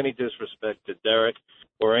don't mean any disrespect to Derek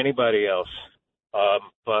or anybody else,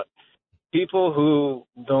 but people who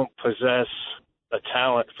don't possess a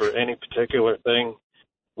talent for any particular thing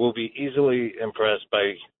will be easily impressed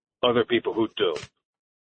by other people who do.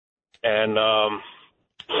 And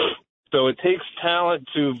so it takes talent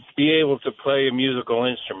to be able to play a musical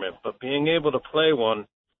instrument, but being able to play one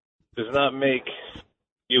does not make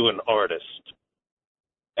you an artist.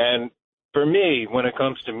 And for me, when it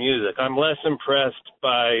comes to music, I'm less impressed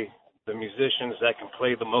by the musicians that can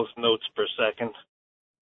play the most notes per second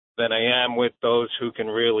than I am with those who can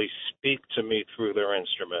really speak to me through their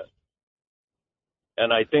instrument.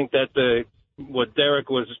 And I think that what Derek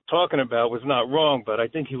was talking about was not wrong, but I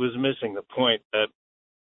think he was missing the point that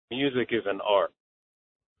music is an art.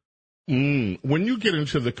 When you get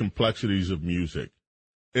into the complexities of music,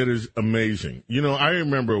 it is amazing. I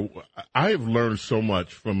remember I have learned so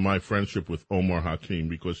much from my friendship with Omar Hakim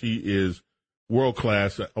because he is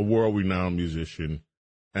world-class, a world-renowned musician,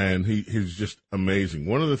 and he's just amazing.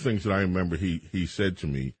 One of the things that I remember he said to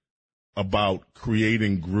me about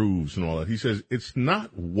creating grooves and all that, he says, it's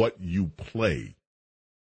not what you play,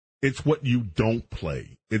 it's what you don't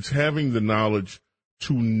play. It's having the knowledge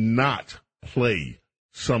to not play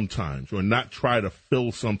sometimes or not try to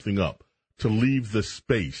fill something up, to leave the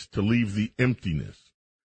space, to leave the emptiness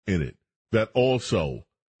in it that also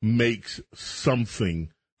makes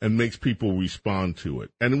something and makes people respond to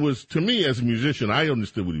it. And it was, to me as a musician, I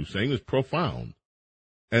understood what he was saying. It's profound.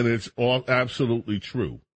 And it's all absolutely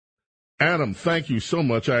true. Adam, thank you so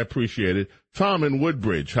much. I appreciate it. Tom in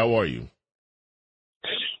Woodbridge, how are you?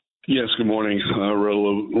 Yes, good morning.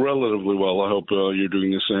 Relatively well. I hope you're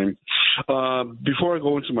doing the same. Before I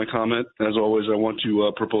go into my comment, as always, I want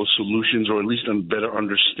to propose solutions or at least a better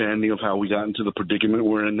understanding of how we got into the predicament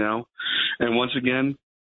we're in now. And once again,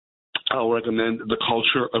 I'll recommend The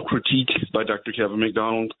Culture of Critique by Dr. Kevin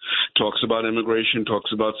McDonald. Talks about immigration,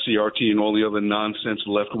 talks about CRT and all the other nonsense,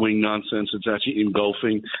 left-wing nonsense that's actually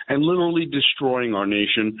engulfing and literally destroying our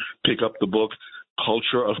nation. Pick up the book,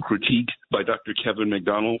 Culture of Critique by Dr. Kevin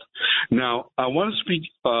McDonald. Now, I want to speak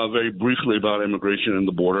very briefly about immigration and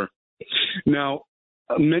the border. Now,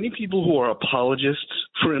 many people who are apologists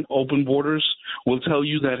for open borders will tell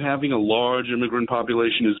you that having a large immigrant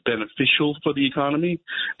population is beneficial for the economy.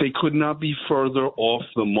 They could not be further off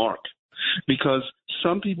the mark, because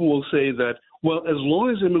some people will say that, well, as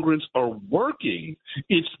long as immigrants are working,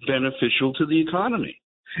 it's beneficial to the economy.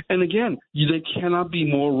 And again, they cannot be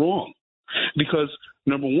more wrong. Because,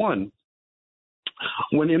 number one,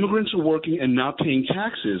 when immigrants are working and not paying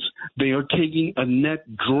taxes, they are taking a net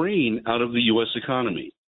drain out of the U.S.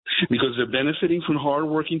 economy, because they're benefiting from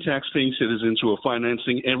hardworking tax-paying citizens who are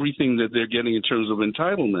financing everything that they're getting in terms of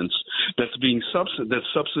entitlements that's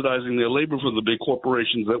subsidizing their labor for the big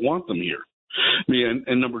corporations that want them here.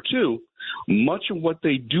 And number two, much of what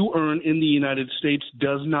they do earn in the United States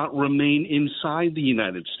does not remain inside the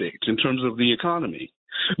United States in terms of the economy.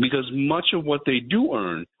 Because much of what they do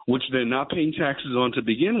earn, which they're not paying taxes on to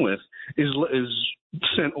begin with, is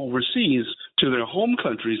sent overseas to their home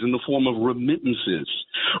countries in the form of remittances.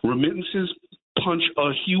 Remittances punch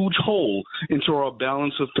a huge hole into our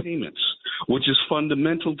balance of payments, which is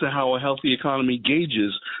fundamental to how a healthy economy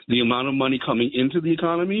gauges the amount of money coming into the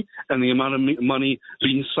economy and the amount of money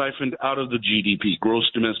being siphoned out of the GDP, gross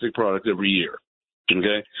domestic product, every year.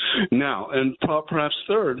 Okay? Now, and perhaps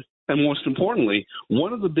third, and most importantly,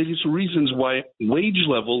 one of the biggest reasons why wage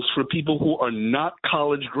levels for people who are not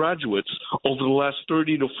college graduates over the last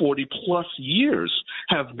 30 to 40 plus years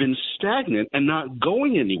have been stagnant and not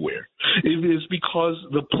going anywhere, it is because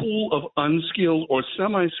the pool of unskilled or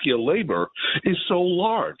semi-skilled labor is so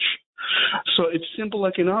large. So it's simple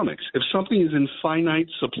economics. If something is in finite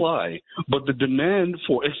supply, but the demand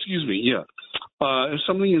for, if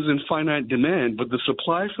something is in finite demand, but the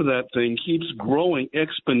supply for that thing keeps growing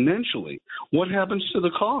exponentially, what happens to the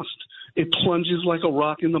cost? It plunges like a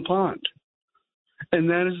rock in the pond. And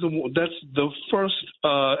that's the first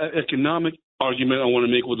economic argument I want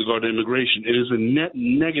to make with regard to immigration. It is a net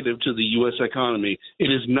negative to the U.S. economy.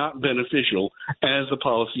 It is not beneficial as the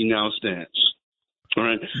policy now stands. All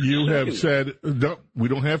right. You have said, no, we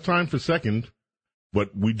don't have time for second,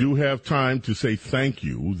 but we do have time to say thank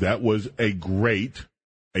you. That was a great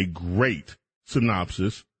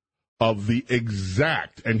synopsis of the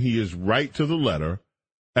exact, and he is right to the letter,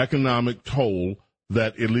 economic toll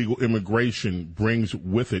that illegal immigration brings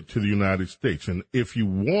with it to the United States. And if you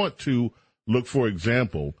want to look for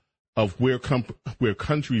example of where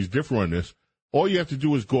countries differ on this, all you have to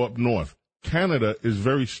do is go up north. Canada is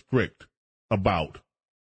very strict about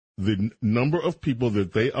the number of people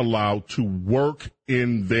that they allow to work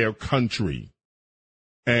in their country.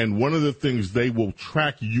 And one of the things, they will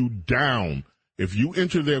track you down. If you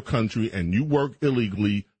enter their country and you work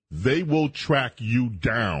illegally, they will track you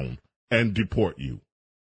down and deport you,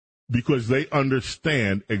 because they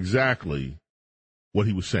understand exactly what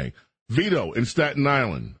he was saying. Vito in Staten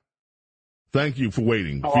Island, thank you for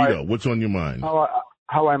waiting. Vito, what's on your mind?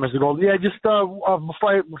 How are you, Mr. Gold? Yeah, just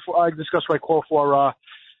before I discuss what I call for,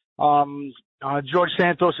 George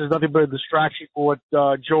Santos is nothing but a distraction for what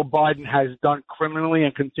Joe Biden has done criminally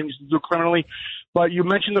and continues to do criminally. But you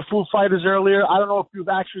mentioned the Foo Fighters earlier. I don't know if you've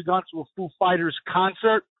actually gone to a Foo Fighters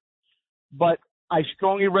concert, but I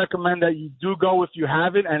strongly recommend that you do go if you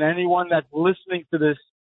haven't, and anyone that's listening to this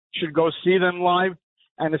should go see them live,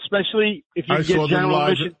 and especially if you get general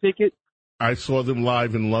admission ticket. I saw them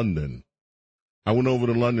live in London. I went over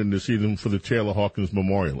to London to see them for the Taylor Hawkins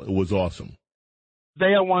Memorial. It was awesome.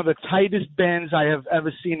 They are one of the tightest bands I have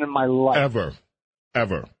ever seen in my life.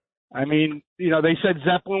 Ever. I mean, they said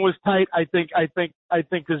Zeppelin was tight. I think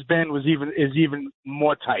this band is even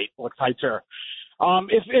more tight or tighter.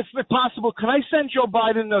 If possible, can I send Joe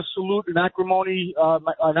Biden a salute, an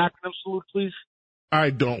acronym salute, please? I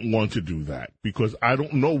don't want to do that because I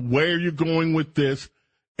don't know where you're going with this,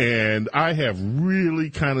 and I have really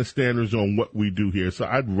kind of standards on what we do here, so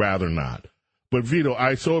I'd rather not. But, Vito,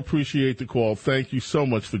 I so appreciate the call. Thank you so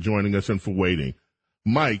much for joining us and for waiting.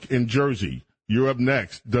 Mike in Jersey, you're up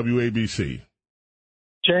next, WABC.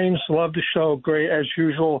 James, love the show. Great, as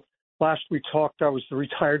usual. Last we talked, I was the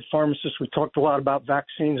retired pharmacist. We talked a lot about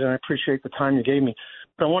vaccines, and I appreciate the time you gave me.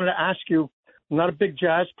 But I wanted to ask you, I'm not a big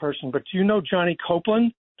jazz person, but do you know Johnny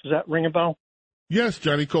Copeland? Does that ring a bell? Yes,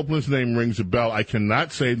 Johnny Copeland's name rings a bell. I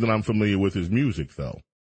cannot say that I'm familiar with his music, though.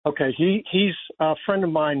 Okay, he's a friend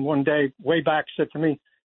of mine one day, way back, said to me,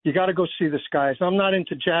 you got to go see this guy. So I'm not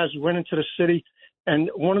into jazz. We went into the city, and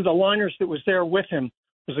one of the liners that was there with him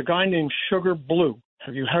was a guy named Sugar Blue.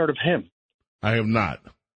 Have you heard of him? I have not.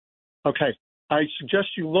 Okay, I suggest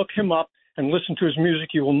you look him up and listen to his music.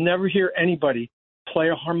 You will never hear anybody play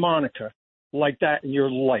a harmonica like that in your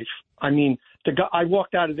life. I mean, the guy, I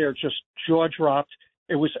walked out of there just jaw dropped.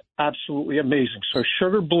 It was absolutely amazing. So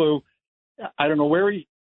Sugar Blue, I don't know where he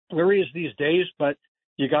is these days, but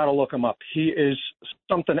you got to look him up. He is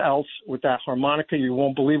something else with that harmonica. You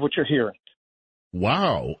won't believe what you're hearing.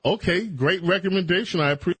 Wow. Okay, great recommendation.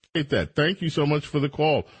 I appreciate that. Thank you so much for the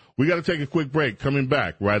call. We got to take a quick break. Coming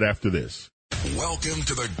back right after this. Welcome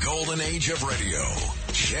to the golden age of radio.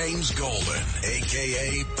 James Golden,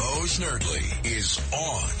 a.k.a. Bo Snerdley, is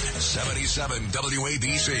on 77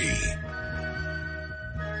 WABC.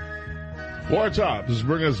 Four Tops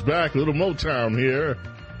bring us back. A little Motown here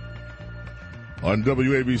on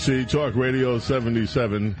WABC Talk Radio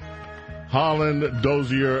 77. Holland,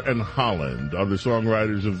 Dozier, and Holland are the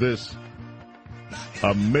songwriters of this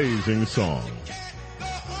amazing song.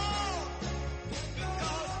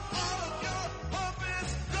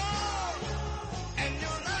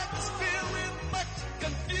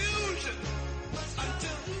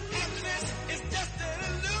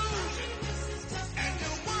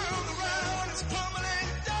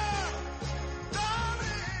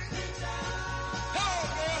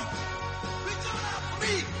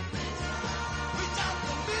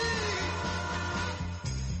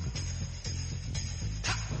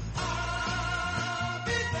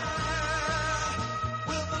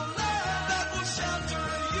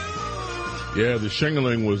 Yeah, the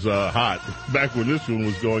shingling was hot back when this one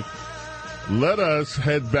was going. Let us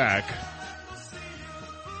head back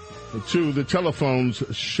to the telephones,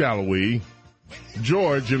 shall we?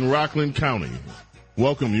 George in Rockland County.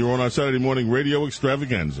 Welcome. You're on our Saturday morning radio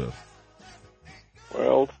extravaganza.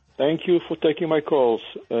 Well, thank you for taking my calls,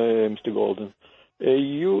 Mr. Golden.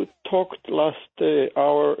 You talked last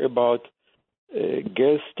hour about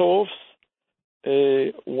gas stoves.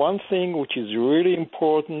 One thing which is really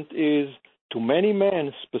important is, to many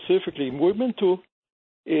men, specifically women too,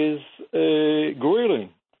 is grilling.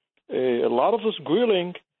 A lot of us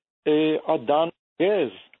grilling are done with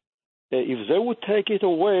gas. If they would take it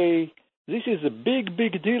away, this is a big,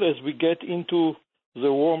 big deal as we get into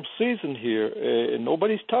the warm season here.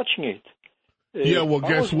 Nobody's touching it. Yeah, well,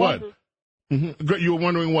 guess what? You were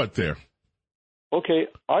wondering what there? Okay,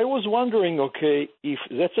 I was wondering, if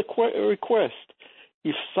that's a request,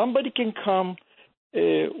 if somebody can come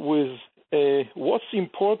with what's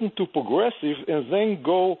important to progressive and then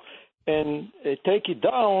go and take it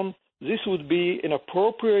down, this would be an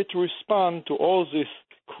appropriate response to all this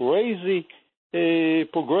crazy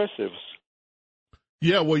progressives.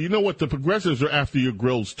 Yeah, well, you know what? The progressives are after your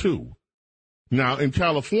grills, too. Now, in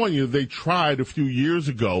California, they tried a few years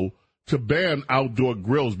ago to ban outdoor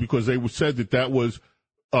grills because they said that was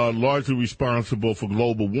largely responsible for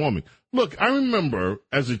global warming. Look, I remember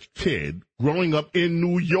as a kid growing up in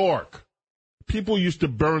New York, people used to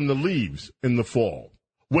burn the leaves in the fall.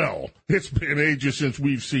 Well, it's been ages since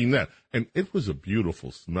we've seen that. And it was a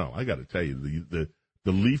beautiful smell. I got to tell you,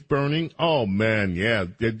 the leaf burning, oh, man, yeah,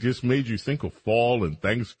 it just made you think of fall and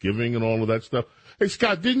Thanksgiving and all of that stuff. Hey,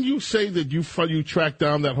 Scott, didn't you say that you tracked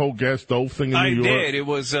down that whole gas stove thing in New York? I did. It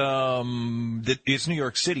was it's New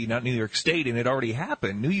York City, not New York State, and it already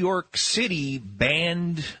happened. New York City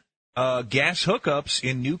banned gas hookups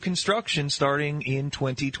in new construction starting in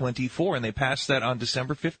 2024, and they passed that on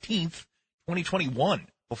December 15th, 2021,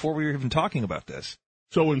 before we were even talking about this.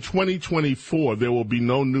 So in 2024, there will be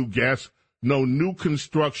no new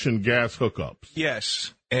construction gas hookups.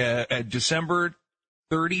 Yes. December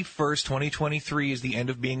 31st, 2023 is the end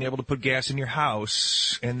of being able to put gas in your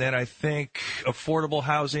house. And then I think affordable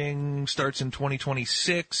housing starts in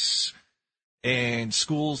 2026 and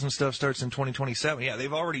schools and stuff starts in 2027. Yeah,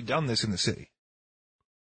 they've already done this in the city.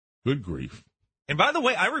 Good grief. And by the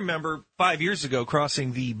way, I remember 5 years ago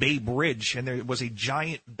crossing the Bay Bridge, and there was a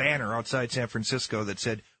giant banner outside San Francisco that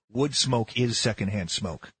said, "Wood smoke is secondhand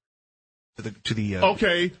smoke."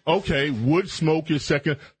 Okay. Wood smoke is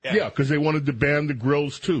second. Yeah, because they wanted to ban the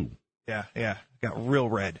grills too. Yeah. Got real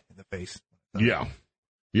red in the face. Yeah.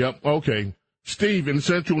 Yep. Okay. Steve in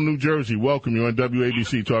Central New Jersey, welcome you on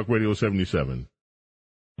WABC Talk Radio 77.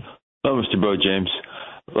 Hello, Mr. Bo James.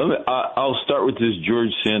 I'll start with this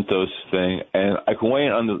George Santos thing, and I can weigh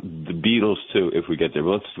in on the Beatles too if we get there.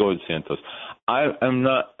 But let's go with Santos.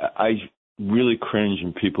 really cringe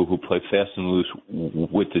in people who play fast and loose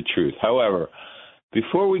with the truth. However,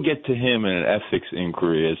 before we get to him and an ethics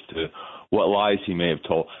inquiry as to what lies he may have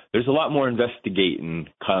told, there's a lot more investigating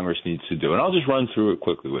Congress needs to do. And I'll just run through it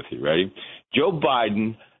quickly with you. Ready? Joe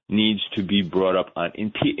Biden needs to be brought up on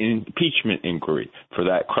impeachment inquiry for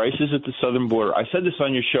that crisis at the southern border. I said this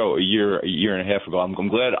on your show a year and a half ago. I'm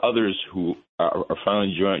glad others who are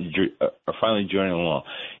finally joining along.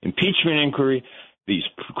 Impeachment inquiry, the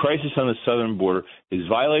crisis on the southern border, his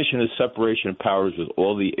violation of separation of powers with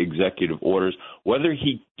all the executive orders, whether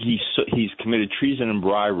he's committed treason and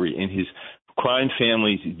bribery in his crime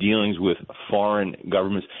family's dealings with foreign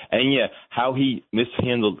governments, and how he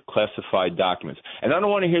mishandled classified documents. And I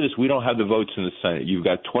don't want to hear this. We don't have the votes in the Senate. You've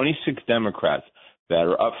got 26 Democrats that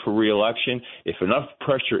are up for re-election. If enough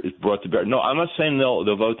pressure is brought to bear, no, I'm not saying they'll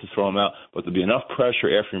vote to throw him out, but there'll be enough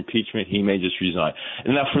pressure after impeachment, he may just resign.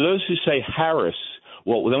 And now for those who say Harris,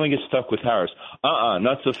 well, then we get stuck with Harris.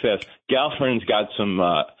 Not so fast. Galfrin's got some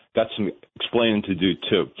explaining to do,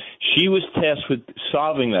 too. She was tasked with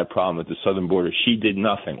solving that problem at the southern border. She did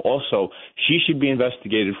nothing. Also, she should be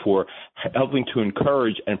investigated for helping to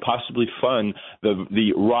encourage and possibly fund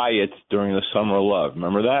the riots during the Summer of Love.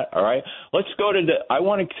 Remember that? All right? Let's go to I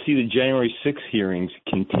want to see the January 6th hearings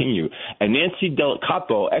continue. And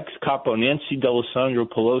ex-capo Nancy D'Alessandro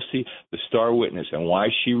Pelosi, the star witness, and why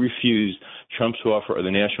she refused Trump's offer of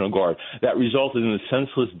the National Guard. That resulted in the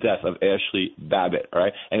senseless death of Ashley Babbitt, all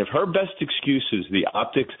right? And if her best excuse is the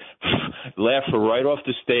optics, laugh her right off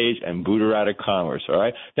the stage and boot her out of Congress, all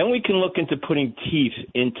right? Then we can look into putting teeth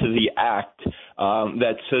into the act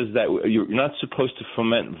that says that you're not supposed to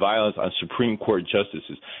foment violence on Supreme Court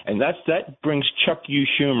justices. And that brings Chuck U.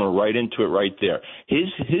 Schumer right into it right there.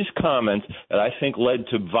 His comments that I think led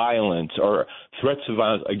to violence or threats of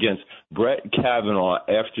violence against Brett Kavanaugh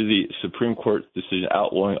after the Supreme Court decision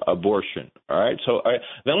outlawing abortion. All right, so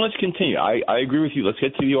then let's continue. I agree with you. Let's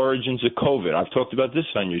get to the origins of COVID. I've talked about this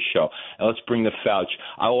on your show. And let's bring the Fauci.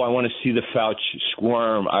 I want to see the Fauci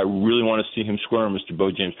squirm. I really want to see him squirm, Mr. Bo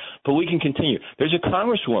James. But we can continue. There's a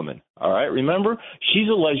congresswoman, all right, remember? She's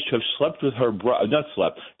alleged to have slept with her brother,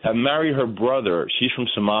 to have married her brother. She's from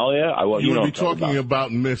Somalia. You would be talking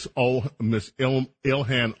about Miss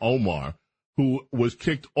Ilhan Omar, who was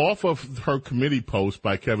kicked off of her committee post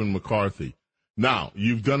by Kevin McCarthy. Now,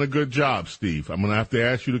 you've done a good job, Steve. I'm going to have to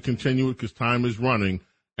ask you to continue it because time is running,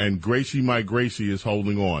 and Gracie, my Gracie, is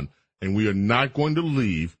holding on. And we are not going to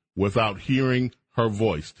leave without hearing her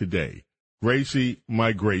voice today. Gracie,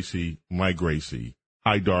 my Gracie, my Gracie.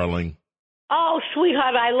 Hi, darling. Oh,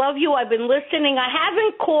 sweetheart, I love you. I've been listening. I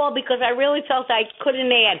haven't called because I really felt I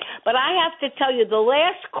couldn't add. But I have to tell you, the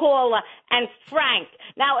last caller and Frank.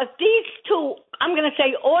 Now, if these two, I'm going to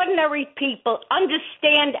say ordinary people,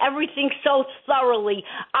 understand everything so thoroughly,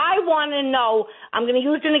 I want to know, I'm going to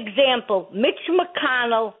use an example, Mitch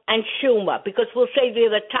McConnell and Schumer, because we'll say they're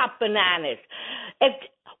the top bananas.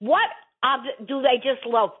 Do they just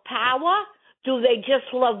love power? Do they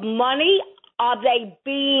just love money? Are they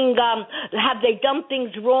have they done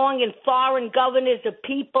things wrong and foreign governors or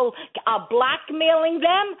people are blackmailing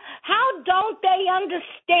them? How don't they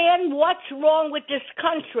understand what's wrong with this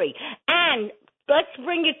country? And let's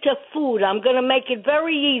bring it to food. I'm going to make it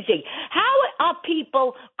very easy. How are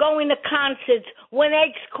people going to concerts when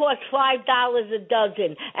eggs cost $5 a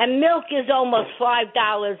dozen and milk is almost $5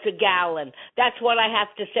 a gallon? That's what I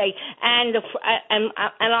have to say. And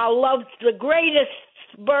I love the greatest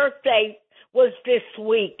birthday was this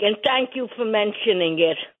week, and thank you for mentioning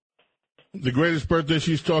it. The greatest birthday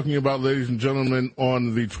she's talking about, ladies and gentlemen,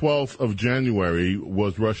 on the 12th of January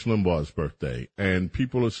was Rush Limbaugh's birthday, and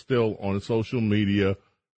people are still on social media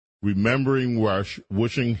remembering Rush,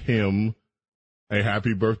 wishing him a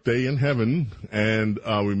happy birthday in heaven, and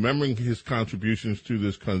remembering his contributions to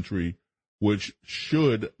this country, which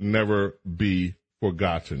should never be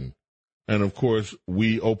forgotten. And, of course,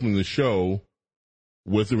 we open the show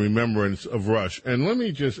with the remembrance of Rush. And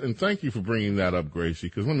and thank you for bringing that up, Gracie,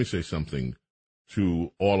 because let me say something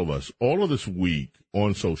to all of us. All of this week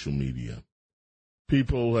on social media,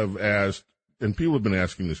 people have asked, and people have been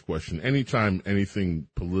asking this question, anytime anything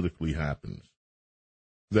politically happens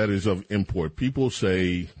that is of import, people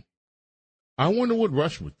say, I wonder what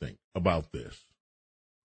Rush would think about this.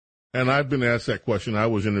 And I've been asked that question. I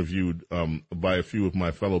was interviewed by a few of my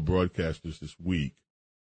fellow broadcasters this week.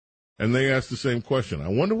 And they asked the same question. I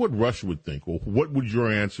wonder what Rush would think, or what would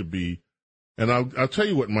your answer be? And I'll tell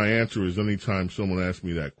you what my answer is anytime someone asks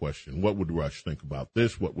me that question. What would Rush think about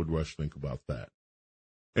this? What would Rush think about that?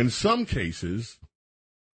 In some cases,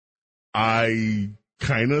 I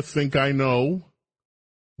kind of think I know,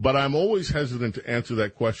 But I'm always hesitant to answer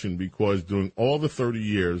that question because during all the 30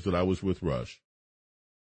 years that I was with Rush,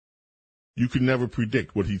 you could never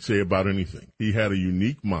predict what he'd say about anything. He had a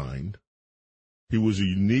unique mind. He was a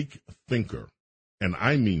unique thinker, and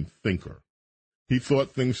I mean thinker. He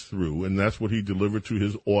thought things through, and that's what he delivered to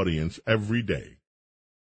his audience every day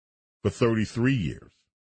for 33 years,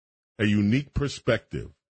 a unique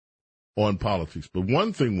perspective on politics. But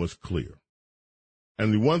one thing was clear,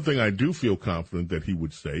 and the one thing I do feel confident that he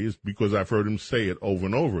would say is because I've heard him say it over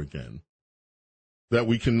and over again, that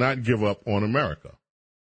we cannot give up on America,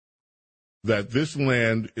 that this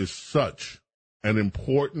land is such an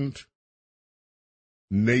important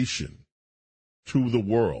nation to the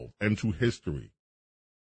world and to history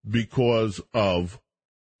because of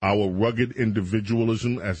our rugged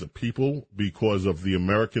individualism as a people, because of the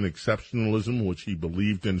American exceptionalism, which he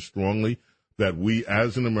believed in strongly, that we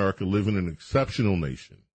as in America live in an exceptional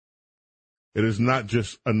nation. It is not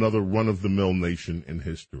just another run-of-the-mill nation in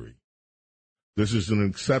history. This is an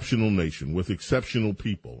exceptional nation with exceptional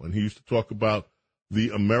people. And he used to talk about the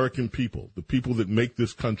American people, the people that make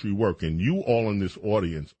this country work. And you all in this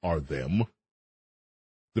audience are them,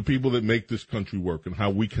 the people that make this country work, and how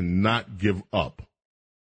we cannot give up.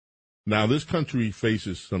 Now, this country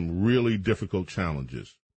faces some really difficult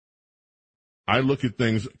challenges. I look at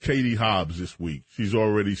things, Katie Hobbs this week, she's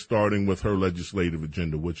already starting with her legislative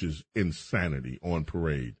agenda, which is insanity on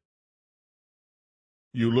parade.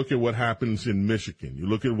 You look at what happens in Michigan. You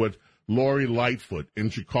look at what Lori Lightfoot in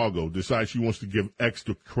Chicago decides she wants to give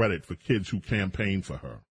extra credit for kids who campaign for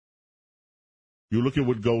her. You look at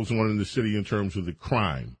what goes on in the city in terms of the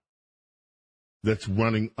crime that's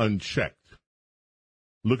running unchecked.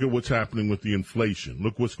 Look at what's happening with the inflation.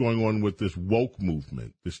 Look what's going on with this woke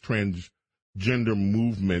movement, this transgender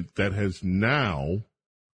movement that has now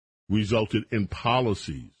resulted in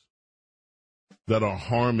policies that are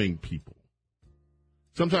harming people.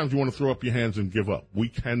 Sometimes you want to throw up your hands and give up. We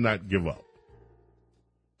cannot give up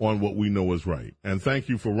on what we know is right. And thank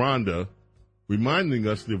you for Rhonda reminding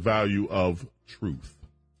us the value of truth.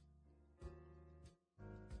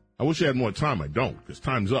 I wish I had more time. I don't, because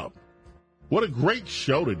time's up. What a great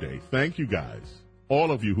show today. Thank you, guys.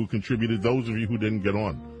 All of you who contributed, those of you who didn't get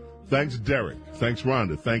on. Thanks, Derek. Thanks,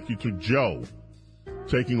 Rhonda. Thank you to Joe,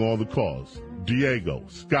 taking all the calls. Diego,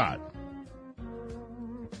 Scott,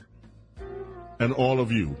 and all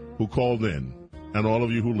of you who called in, and all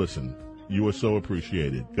of you who listened. You are so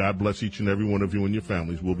appreciated. God bless each and every one of you and your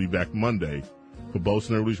families. We'll be back Monday for Bo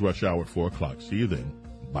Snerdley's Rush Hour at 4 o'clock. See you then.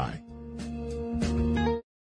 Bye.